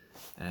opinion,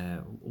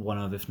 one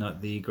of, if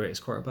not the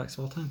greatest quarterbacks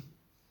of all time.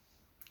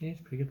 Yeah,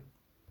 it's pretty good.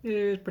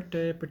 Yeah, it's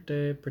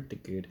pretty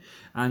good.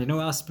 And you know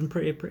what else has been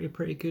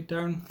pretty good,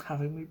 Darren?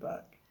 Having me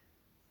back.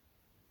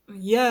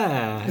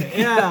 Yeah,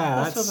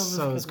 that's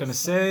what I was going to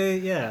say.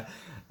 Yeah,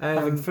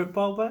 Having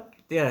football back.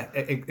 Yeah,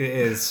 it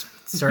is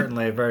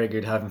certainly very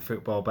good having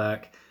football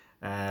back.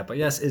 But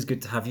yes, it is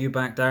good to have you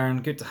back,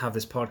 Darren. Good to have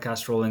this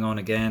podcast rolling on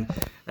again.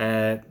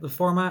 The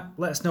format,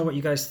 let us know what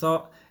you guys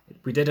thought.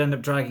 We did end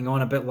up dragging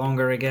on a bit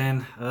longer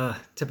again.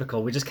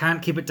 Typical. We just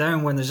can't keep it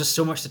down when there's just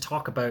so much to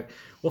talk about.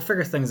 We'll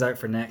figure things out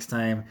for next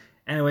time.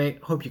 Anyway,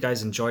 hope you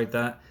guys enjoyed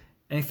that.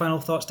 Any final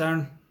thoughts,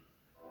 Darren?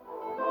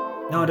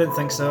 No, I didn't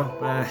think so.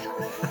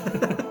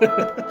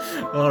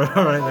 All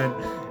right then.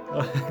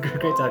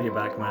 Great to have you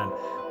back, man.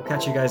 We'll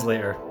catch you guys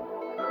later.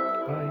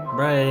 Bye.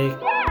 Bye.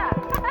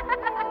 Yeah!